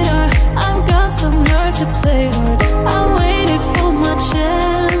radar, I've got some nerve to play hard. I waited for my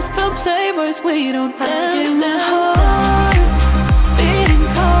chance, but playboys wait on hands. That heart, speeding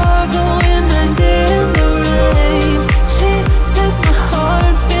car going 90 in the rain. She took my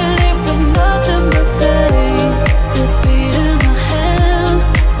heart, feel it with nothing but pain. The speed in my hands,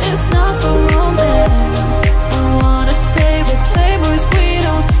 it's not for romance. I wanna stay with playboys, we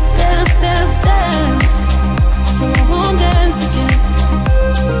don't dance, dance, dance. So I won't dance again.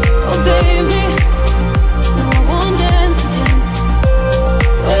 Oh baby, no I won't dance again.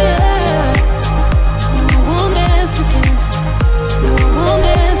 Oh yeah, no I won't dance again. No I won't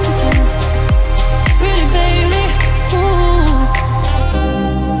dance again. Pretty baby, ooh.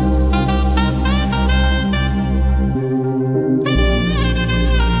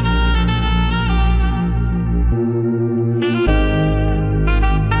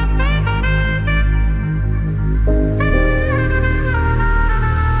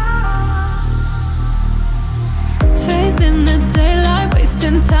 Facing the daylight,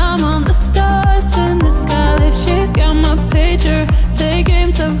 wasting time on the stars in the sky. She's got my pager, play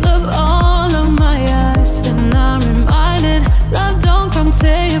games of love all on my eyes. And I'm reminded, love don't come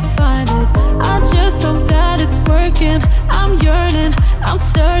till you find it. I just hope that it's working. I'm yearning, I'm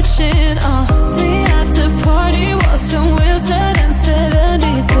searching. The after party was on Wilson and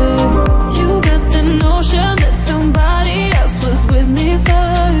 73rd. You got the notion that somebody else was with me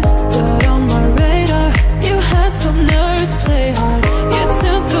first. But on my radar, you had some nerve to play hard. You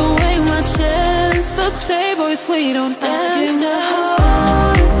took away my chance, but playboys wait on hands. The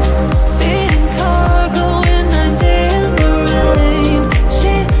heart, speeding car going 90 in the rain.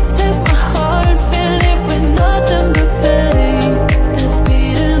 She took my heart, filled it with nothing but pain. The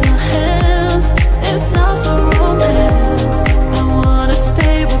speed in my hands, it's not for romance. I wanna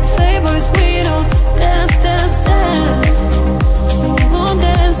stay with playboys, we don't dance, dance, dance. So I won't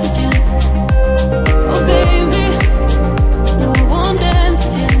dance again. Oh baby, no I won't dance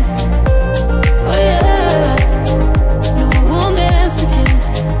again. Oh yeah, no I won't dance again.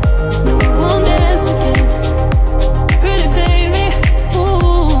 No I won't dance again. Pretty baby,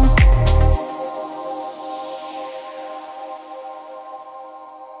 ooh.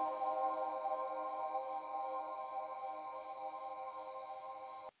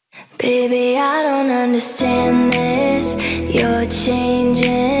 Baby, I don't understand this. You're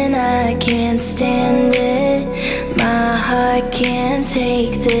changing, I can't stand it. My heart can't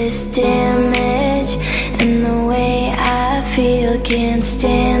take this damage, and the way I feel can't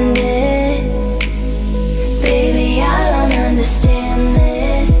stand it. Baby, I don't understand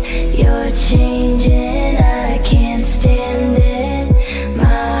this. You're changing, I can't stand it.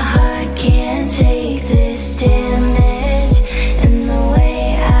 My heart can't take this damage, and the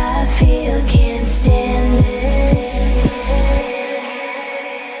way I feel can't stand it.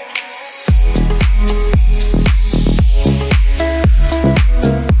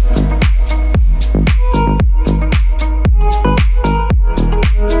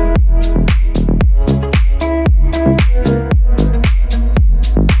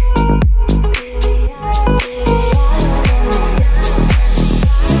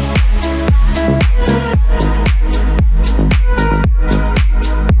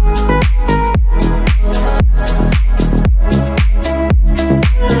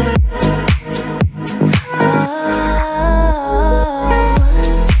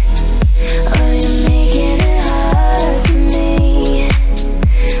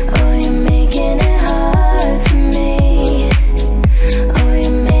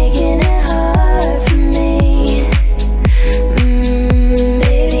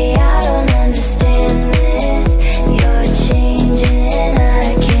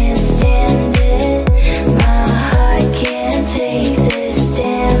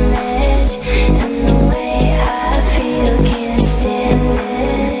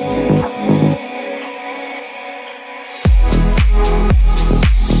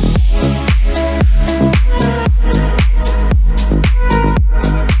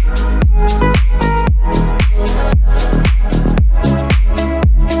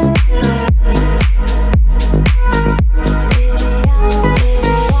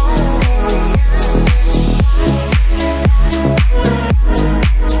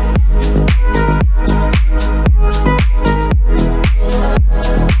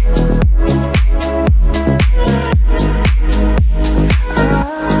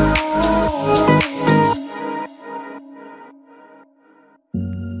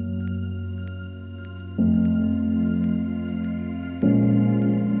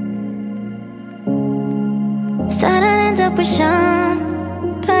 up with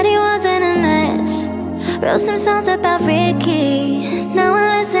Sean, but he wasn't a match. Wrote some songs about Ricky, now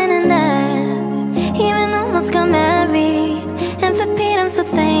I listen and laugh. Even almost got married, and for Pete I'm so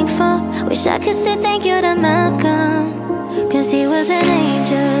thankful. Wish I could say thank you to Malcolm, cause he was an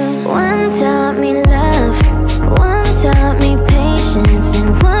angel. One taught me love, one taught me patience,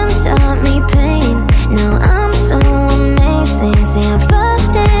 and one taught me pain. Now I'm so amazing. See, I've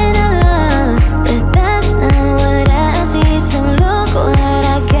loved and I've lost, but that's not what I see. So look what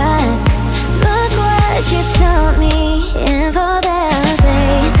I got, look what you taught me. And for that I'll say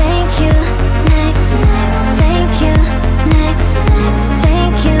thank you, next, thank you, next,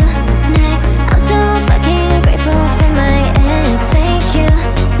 thank you, next. I'm so fucking grateful for my ex. Thank you,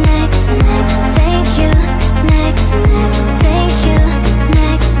 next, thank you, next, thank you,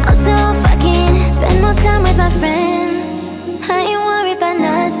 next. I'm so fucking spend more time with my friends. I ain't worried about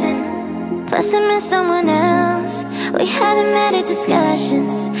nothing, plus I miss someone else. We haven't met at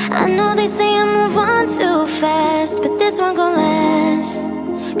discussions. I know they say I move on too fast, but this one gon' last,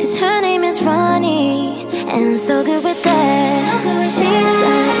 cause her name is Ronnie, and I'm so good with that. She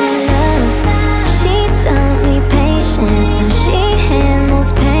taught me love, she taught me patience, and she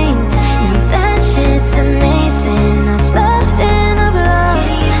handles pain. Now that shit's amazing. I've loved and I've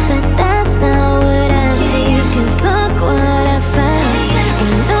lost, but that's not what I see, cause look what I found.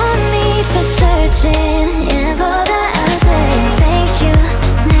 Ain't no need for searching, and for that I'll say thank you,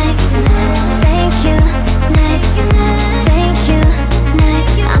 next, thank you, next, thank you,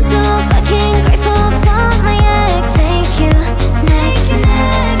 next. I'm so fucking grateful for my ex. Thank you, next,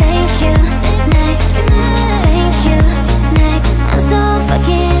 thank you, next, thank you, next. I'm so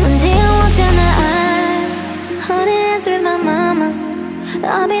fucking. One day I walk down the aisle, holding hands with my mama.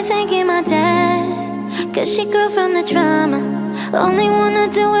 I'll be thanking my dad, cause she grew from the drama. Only wanna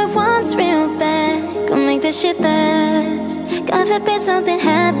do it once real bad, go make this shit last. God forbid something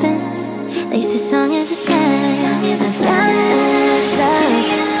happens, at least this song is a smash. I've got so much love,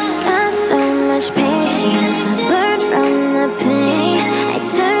 got so much patience. I've learned from the pain, I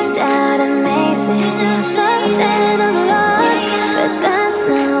turned out amazing. See, I've loved and I've lost, but that's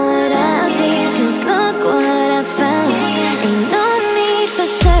not what I see, cause look what I found. Ain't no need for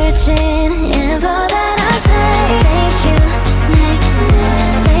searching, and for that I say thank you, next,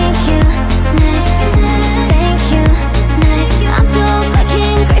 thank you, next, thank you, next. I'm so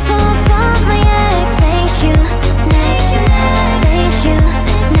fucking grateful for my ex. Thank you, next, thank you,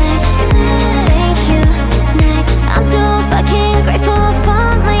 next, thank you, next. I'm so fucking grateful for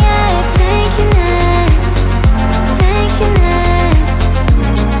my ex. Thank you, next, thank you, next,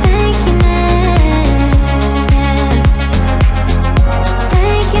 thank you, next, yeah.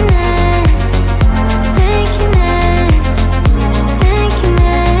 Thank you, next, thank you, next, thank you,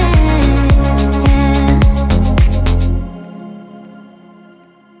 next, yeah.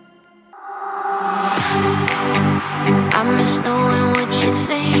 I miss knowing what you're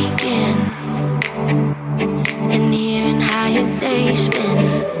thinking and hearing how your day's been.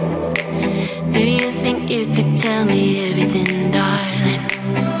 Do you think you could tell me everything, darling?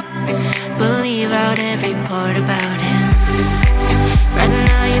 Believe out every part about him. Right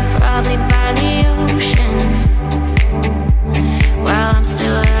now you're probably by the ocean, while I'm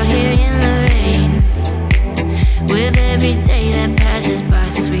still out here in the rain. With every day that passes by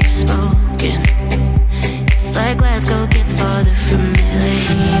since we've spoken, it's like Glasgow gets farther from LA.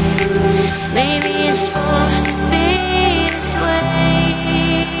 Maybe it's supposed to be this way,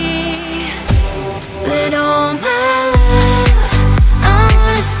 but oh my love, I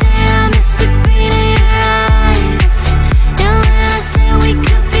wanna say I miss the green in your eyes. And when I say we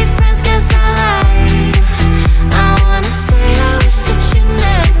could be friends, cause I lied, I wanna say I wish that you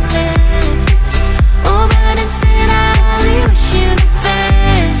never left. Oh, but instead I only wish you the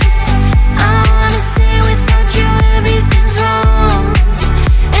best. I wanna say without you everything's wrong,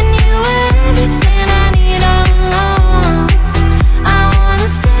 and you were everything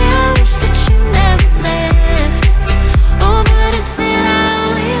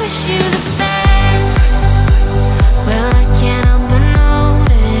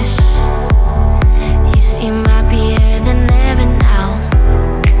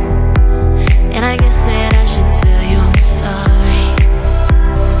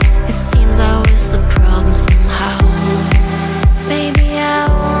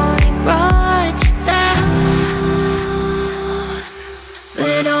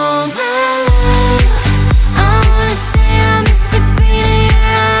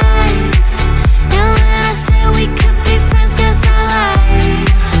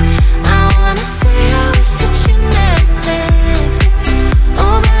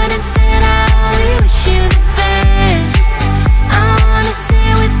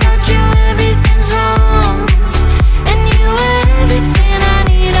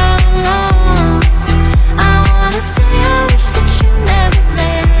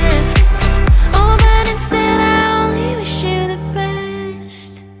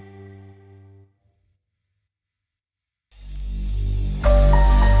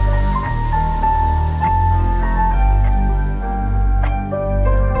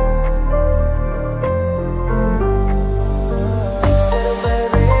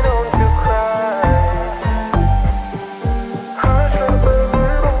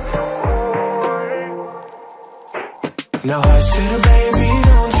Now hush little baby,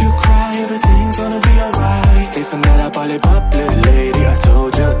 don't you cry, everything's gonna be alright. Stay for night, I'll probably pop, little lady. I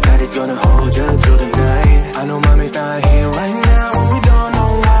told you, daddy's gonna hold you through the night. I know mommy's not here right now, and we don't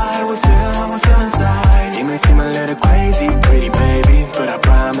know why. We feel how we feel inside. You may seem a little crazy, pretty baby, but I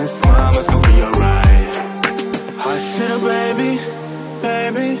promise mama's gonna be alright. Hush little baby,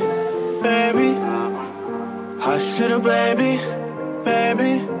 baby, baby. Hush little baby,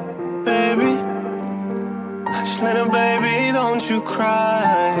 baby, baby. Hush little baby, don't you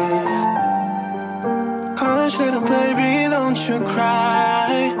cry. Hush little baby, don't you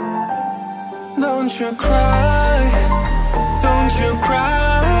cry. Don't you cry. Don't you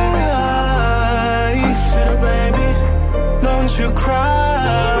cry. Hush little baby, don't you cry.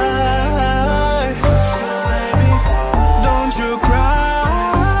 Hush little baby, don't you cry.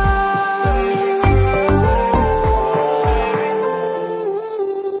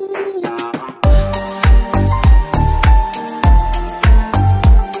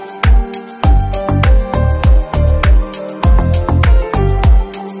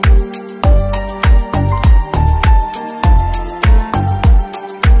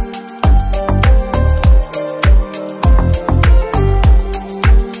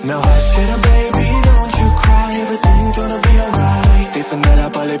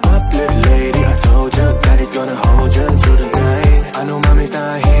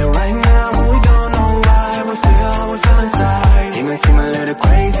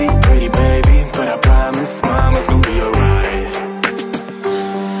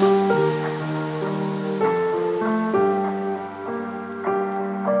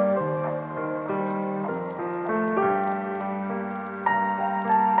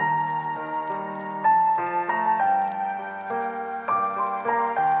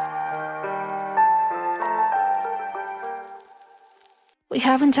 We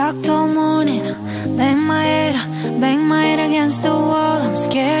haven't talked all morning. Bang my head against the wall. I'm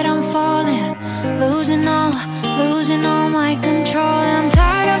scared I'm falling, losing all my control. And I'm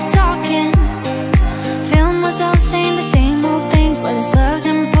tired of talking, feeling myself saying the same old things, but this love's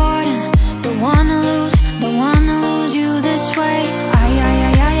important. Don't wanna lose you this way. I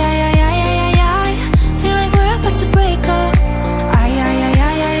feel like we're about to break up.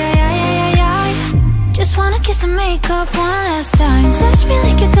 Just wanna kiss and make up one last time. Touch me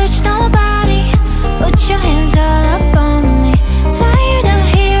like you touched nobody. Put your hands all up on me. Tired of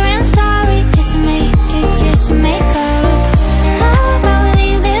hearing sorry. Kiss and make up. How about we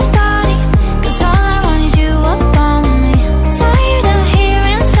leave this body? 'Cause all I want is you up on me. Tired of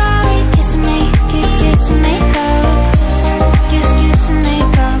hearing sorry. Kiss and make up. Kiss and make up. Kiss and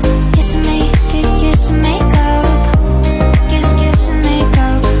make up. Kiss and make up. Kiss and make up.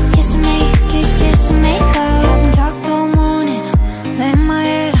 Haven't talked all morning. Bang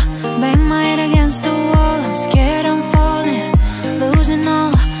my head against the wall. I'm scared I'm falling, losing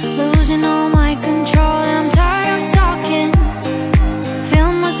all my control. And I'm tired of talking,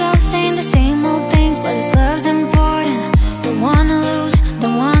 feeling myself saying the same old things, but this love's important. Don't wanna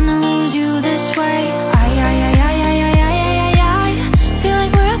lose you this way. I feel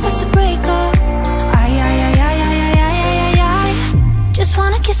like we're about to break up. Just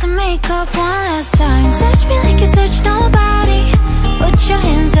wanna kiss and make up one last time. Touch me like you touched nobody. Put your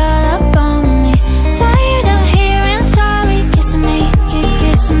hands all up on me. Tired of hearing sorry. Kiss and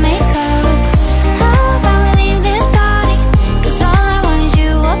make up. How about we leave this body? 'Cause all I want is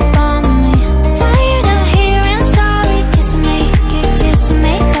you up on me. Tired of hearing sorry. Kiss and make up. Kiss and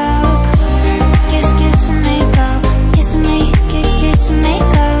make up. Kiss and make up. Kiss and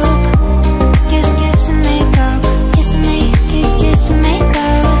make up. Kiss and make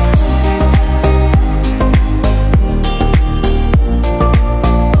up.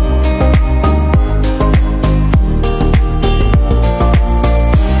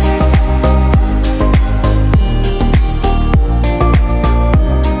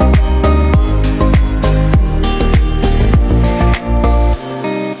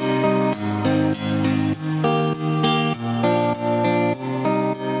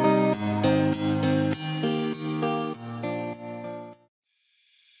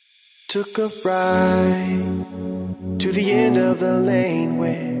 Took a ride to the end of the lane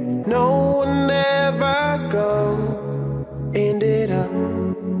where no one ever go. Ended up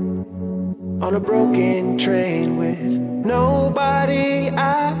on a broken train with nobody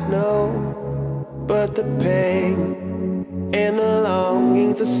I know. But the pain and the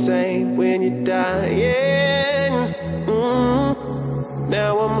longing's the same when you're dying.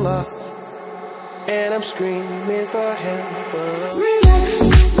 Now I'm lost and I'm screaming for help.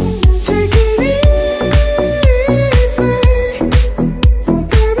 Relax. Take it easy, for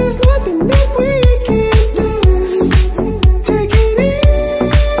there is nothing that we can lose.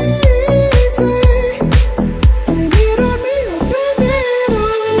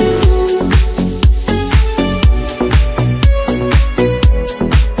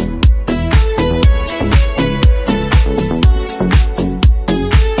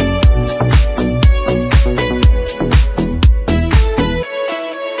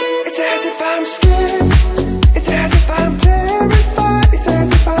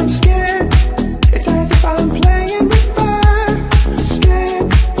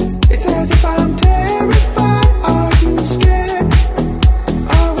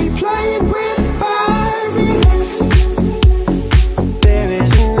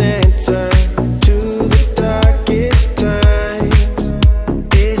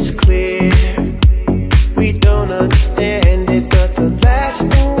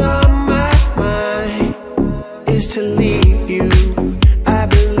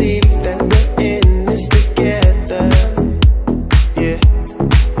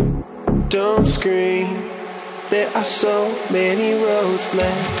 relax,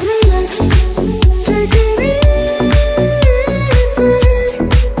 man. Relax, take it easy.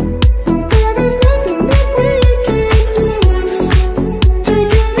 There is nothing that we can't relax,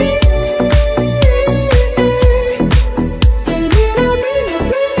 take it easy. Baby, don't be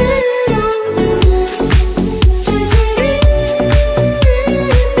relax, take it easy. There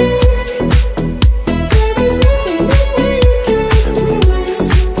is nothing that we can't relax,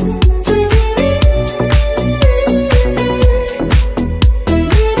 take it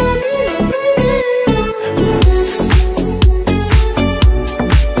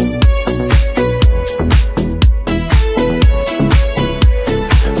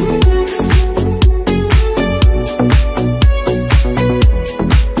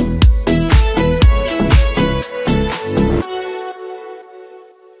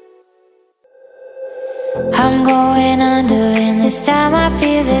I'm going under, and this time I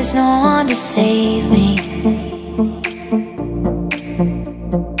feel there's no one to save me.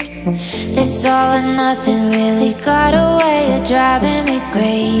 This all or nothing really got a way of driving me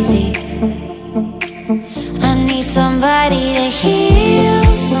crazy. I need somebody to heal,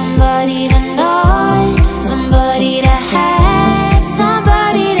 somebody to know, somebody to have,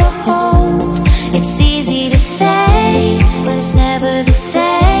 somebody to hold. It's easy to say, but it's never the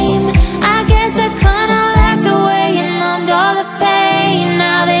same. I guess I kinda like the way you numbed all the pain.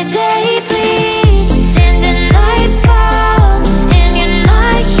 Now the day bleeds into nightfall, and you're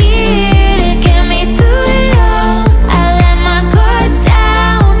not here to get me through it all. I let my guard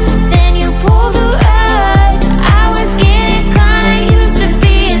down, then you pulled the rug. I was getting kinda used to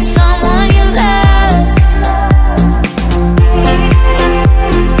being someone you loved.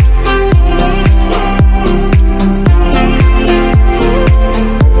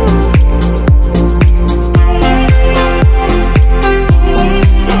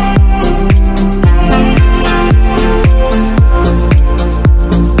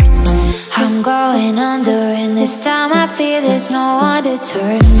 I'm going under, and this time I feel there's no one to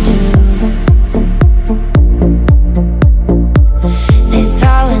turn to. This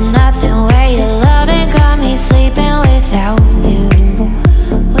all or nothing way of loving got me sleeping without you.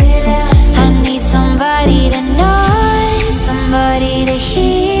 I need somebody to know, somebody to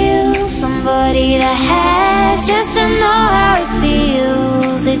heal, somebody to have, just to know how it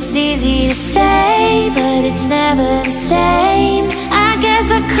feels. It's easy to say, but it's never the same. I guess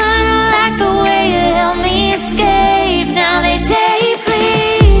I kinda like the way you help me escape. Now the day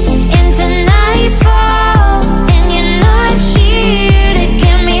bleeds into nightfall, and you're not here to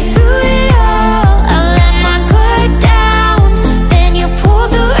get me through it all. I let my guard down, then you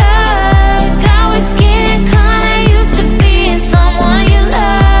pulled the rug. I was getting kinda used to being someone you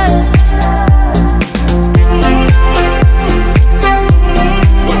loved.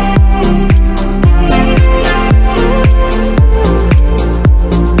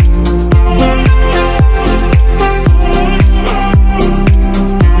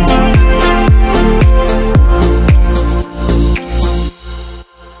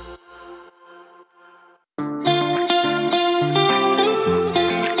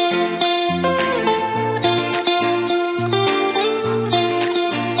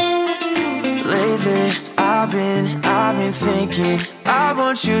 Lately, I've been thinking, I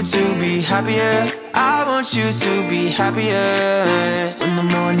want you to be happier. I want you to be happier. When the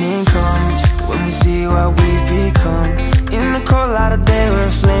morning comes, when we see what we've become, in the cold light of day, we're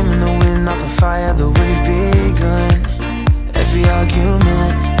a flame in the wind of the fire that we've begun. Every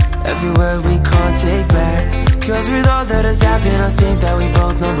argument, every word we can't take back, 'cause with all that has happened, I think that we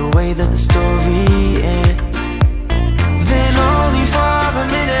both know the way that the story ends. Then only for a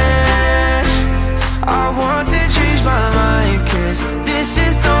minute, I want to change my mind, 'cause this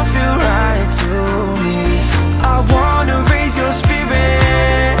just don't feel right to me. I wanna raise your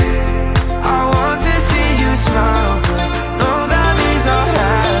spirits, I want to see you smile, but no, that means I'll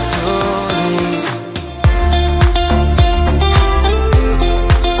have to leave.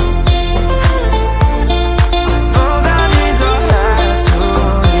 No, that means I'll have to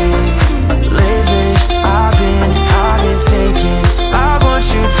leave. Lately, I've been thinking, I want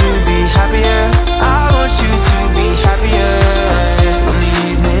you to be happier. I want you to be happier. When the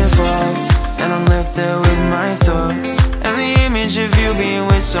evening falls and I'm left there with my thoughts, and the image of you being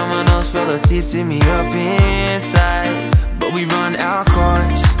with someone else, well, it's eating me up inside. But we run our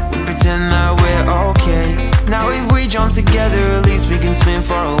course, we pretend that we're okay. Now if we jump together, at least we can swim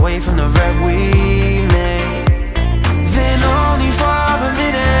far away from the wreck we made. Then only for a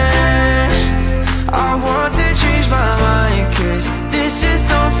minute, I want to change my mind, 'cause this just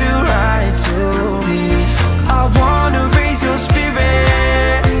don't feel right to me. I wanna raise your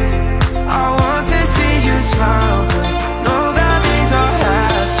spirits, I want to see you smile, but no, that means I'll have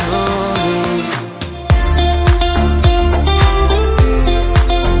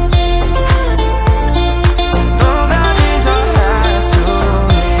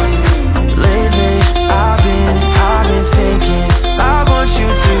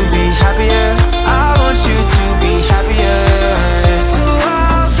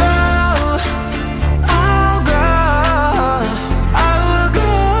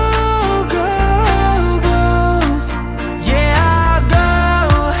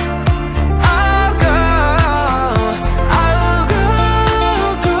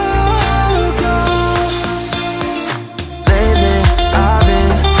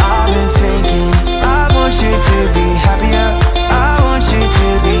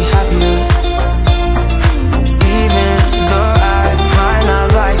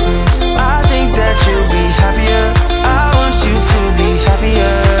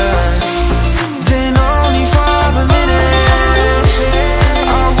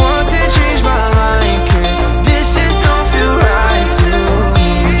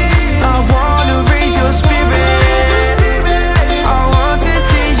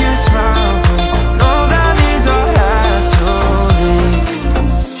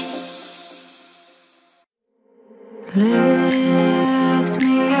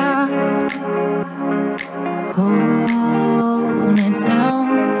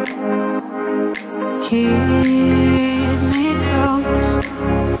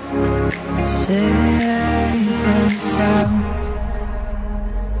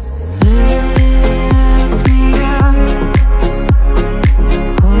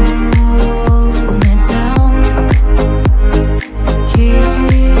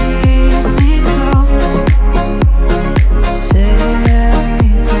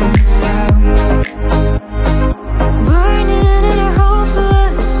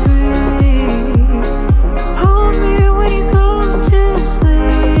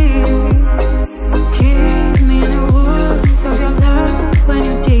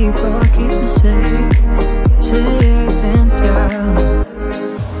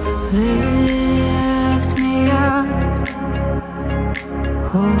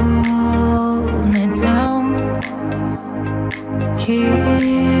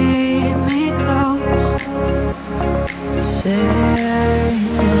safe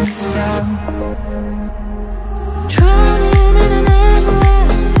and sound. Drowning in an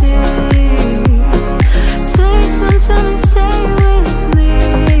endless sea. Take some time and stay with me.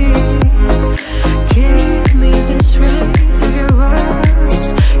 Keep me the strength of your arms.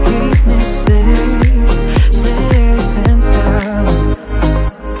 Keep me safe, safe and sound.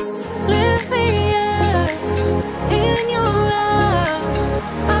 Lift me up in your arms.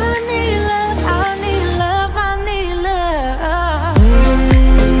 I need love, I need love, I need love.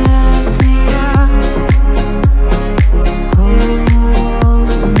 Lift me up, hold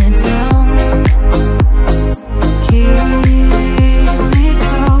me down. Keep me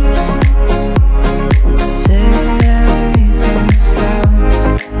close, safe and sound.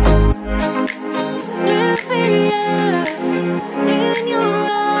 Lift me up in your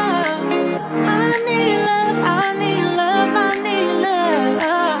arms. I need love, I need love, I need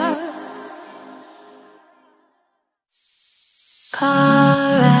love. Car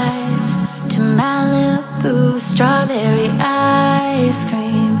rides to Malibu, strawberry ice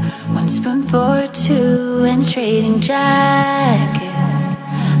cream, 1 spoon for 2, and trading jackets,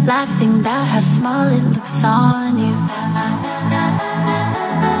 laughing about how small it looks on you.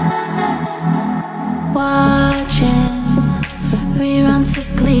 Watching reruns of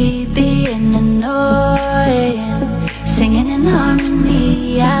Glee, being annoying, singing in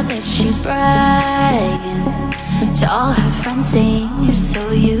harmony. I bet she's bragging to all her friends, saying you're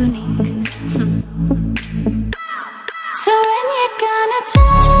so unique. So when you're gonna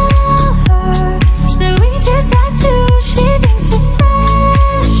tell her that we did that too? She thinks it's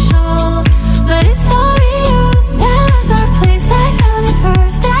special, but it's all reused. That was our place, I found it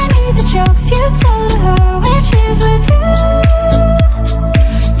first. I need the jokes you tell to her when she's with you.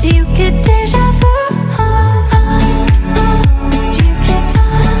 Do you get deja vu? Do you get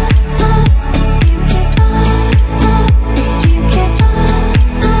do you get do you get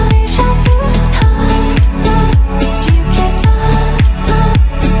deja vu? Do you get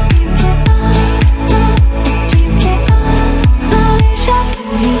do you get do you get deja vu?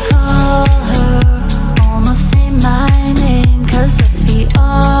 Do you call her, almost say my name? 'Cause let's be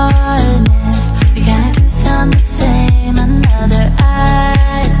honest, we kinda do sound the same. Another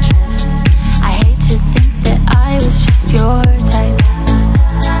address. I hate to think that I was just your type.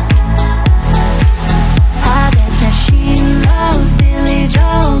 I bet that she knows Billy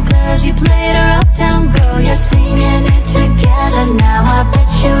Joel, 'cause you played her uptown girl. You're singing it together now. I bet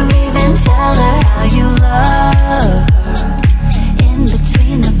you even tell her how you love her in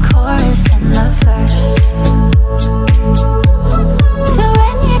between the chorus and the verse. So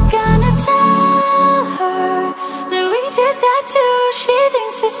when you're gonna tell her that we did that too? She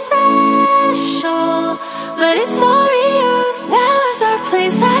thinks it's special, but it's all reused. That was our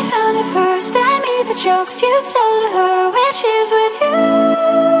place, I found it first. I need the jokes you tell to her when she's with you.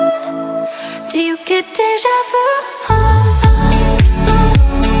 Do you get deja vu?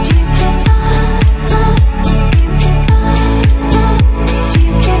 Do you get do you get do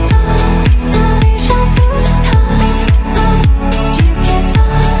you get deja vu? Do you get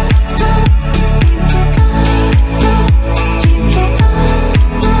do you get do you get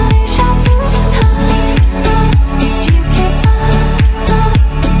deja vu? Do you get do you get do you get deja vu? Do you get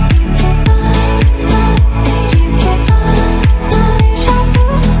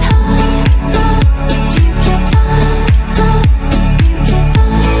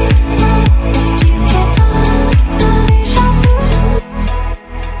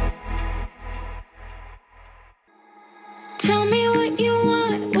Tell me what you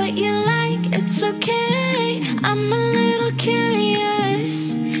want, what you like, it's okay. I'm a little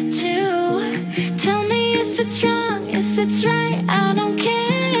curious too. Tell me if it's wrong, if it's right, I don't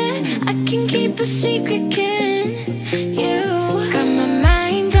care. I can keep a secret, can you? Got my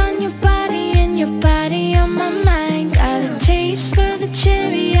mind on your body and your body on my mind. Got a taste for the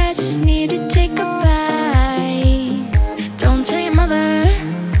cherry, I just need to take a bite. Don't tell your mother,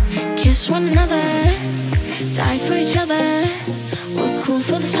 kiss one another, die for each other, we're cool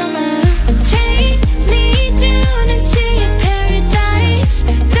for the summer. Take me down into your paradise.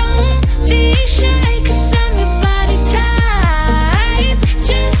 Don't be shy, 'cause I'm your body type.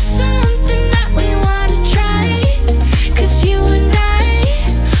 Just something that we wanna try, 'cause you and I,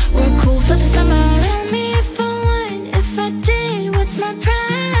 we're cool for the summer. Tell me if I won, if I did, what's my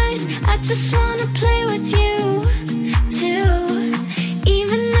prize? I just wanna play with you too.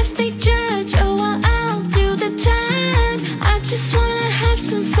 Even if they judge, oh well, I'll do the time.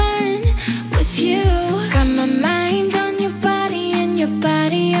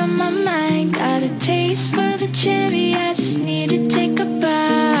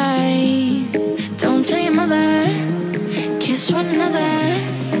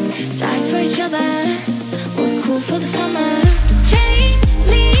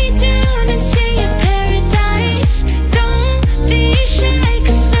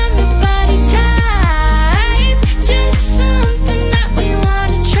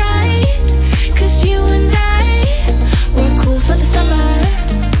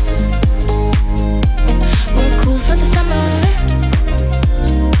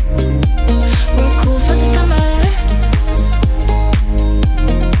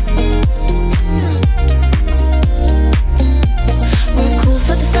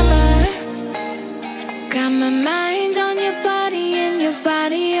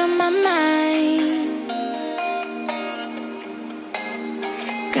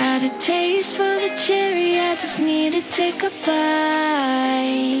 got a taste for the cherry, I just need to take a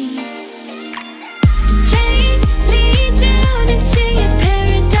bite. Take me down into your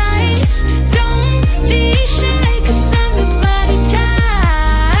paradise. Don't be shy, 'cause I'm your body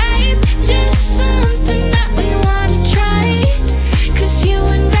type. Just something that we wanna try, 'cause you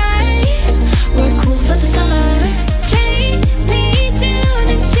and I, we're cool for the summer. Take me down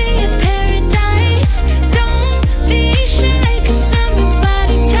into your paradise. Don't be shy, 'cause I'm your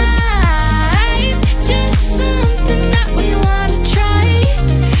body type. Just something that we wanna try,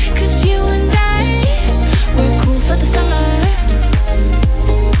 'cause you and I, we're cool for the summer.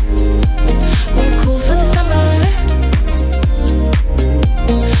 We're cool for the summer.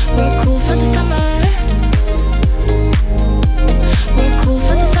 We're cool for the summer. We're cool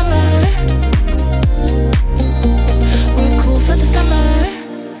for the summer. We're cool for the summer.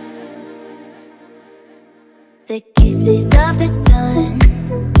 The kisses of the sun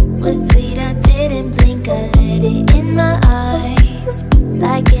was sweet, I didn't blink, I let it in my eyes.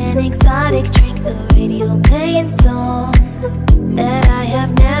 Like an exotic drink, the radio playing songs that I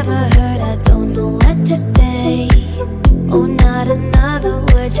have never heard, I don't know what to say. Oh, not another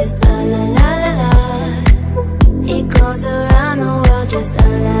word, just la la la la la. It goes around the world, just la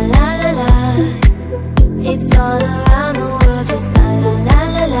la la la la. It's all around the world, just la la la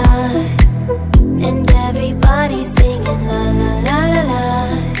la la. And everybody's singing la la la la la.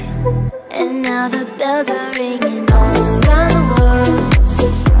 And now the bells are ringing all around the world.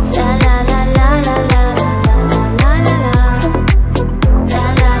 La la la la la la la la la la la. La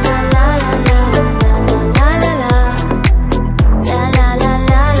la la la la la la la la la. La la la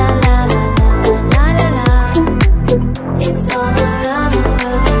la la la la la la la. It's all around the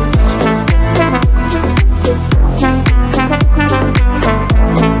world, just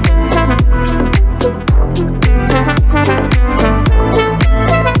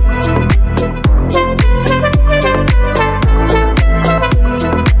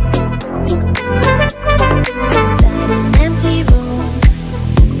inside an empty room.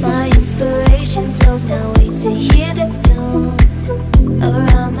 My inspiration flows, now wait to hear the tune.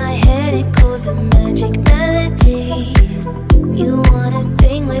 Around my head it goes a magic melody. You wanna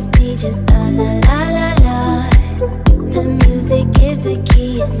sing with me, just la la la la la. The music is the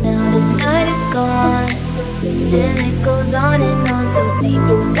key, and now the night is gone. Still it goes on and on, so deep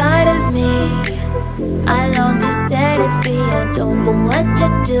inside of me. I long to set it free, I don't know what to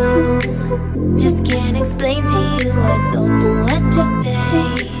do. Just can't explain to you, I don't know what to say.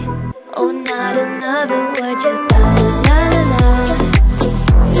 Oh, not another word, just la la la la la.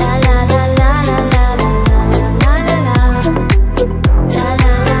 La la la la la la la la la la la. La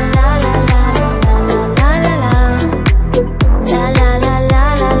la la la la la la la la la. La la la la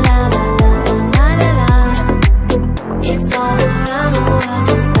la la la la la la. It's all around the world,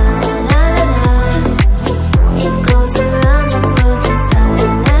 just la la la la la. It goes around the world, just la la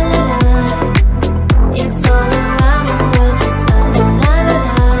la la la. It's all around the world, just la la la la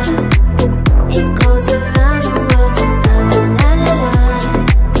la. It goes around the world, just la la la la la.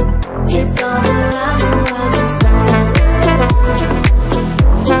 It's all around the world, just la la la la.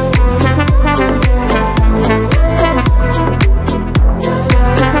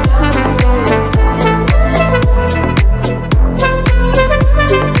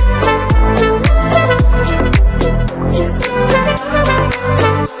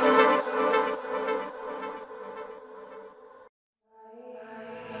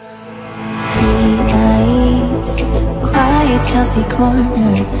 Quiet Chelsea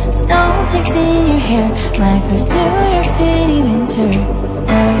corner, snowflakes in your hair. My first New York City winter.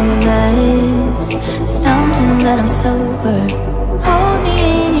 Nervous, stumbling but I'm sober. Hold me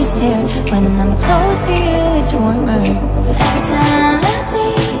in your stare. When I'm close to you, it's warmer. Every time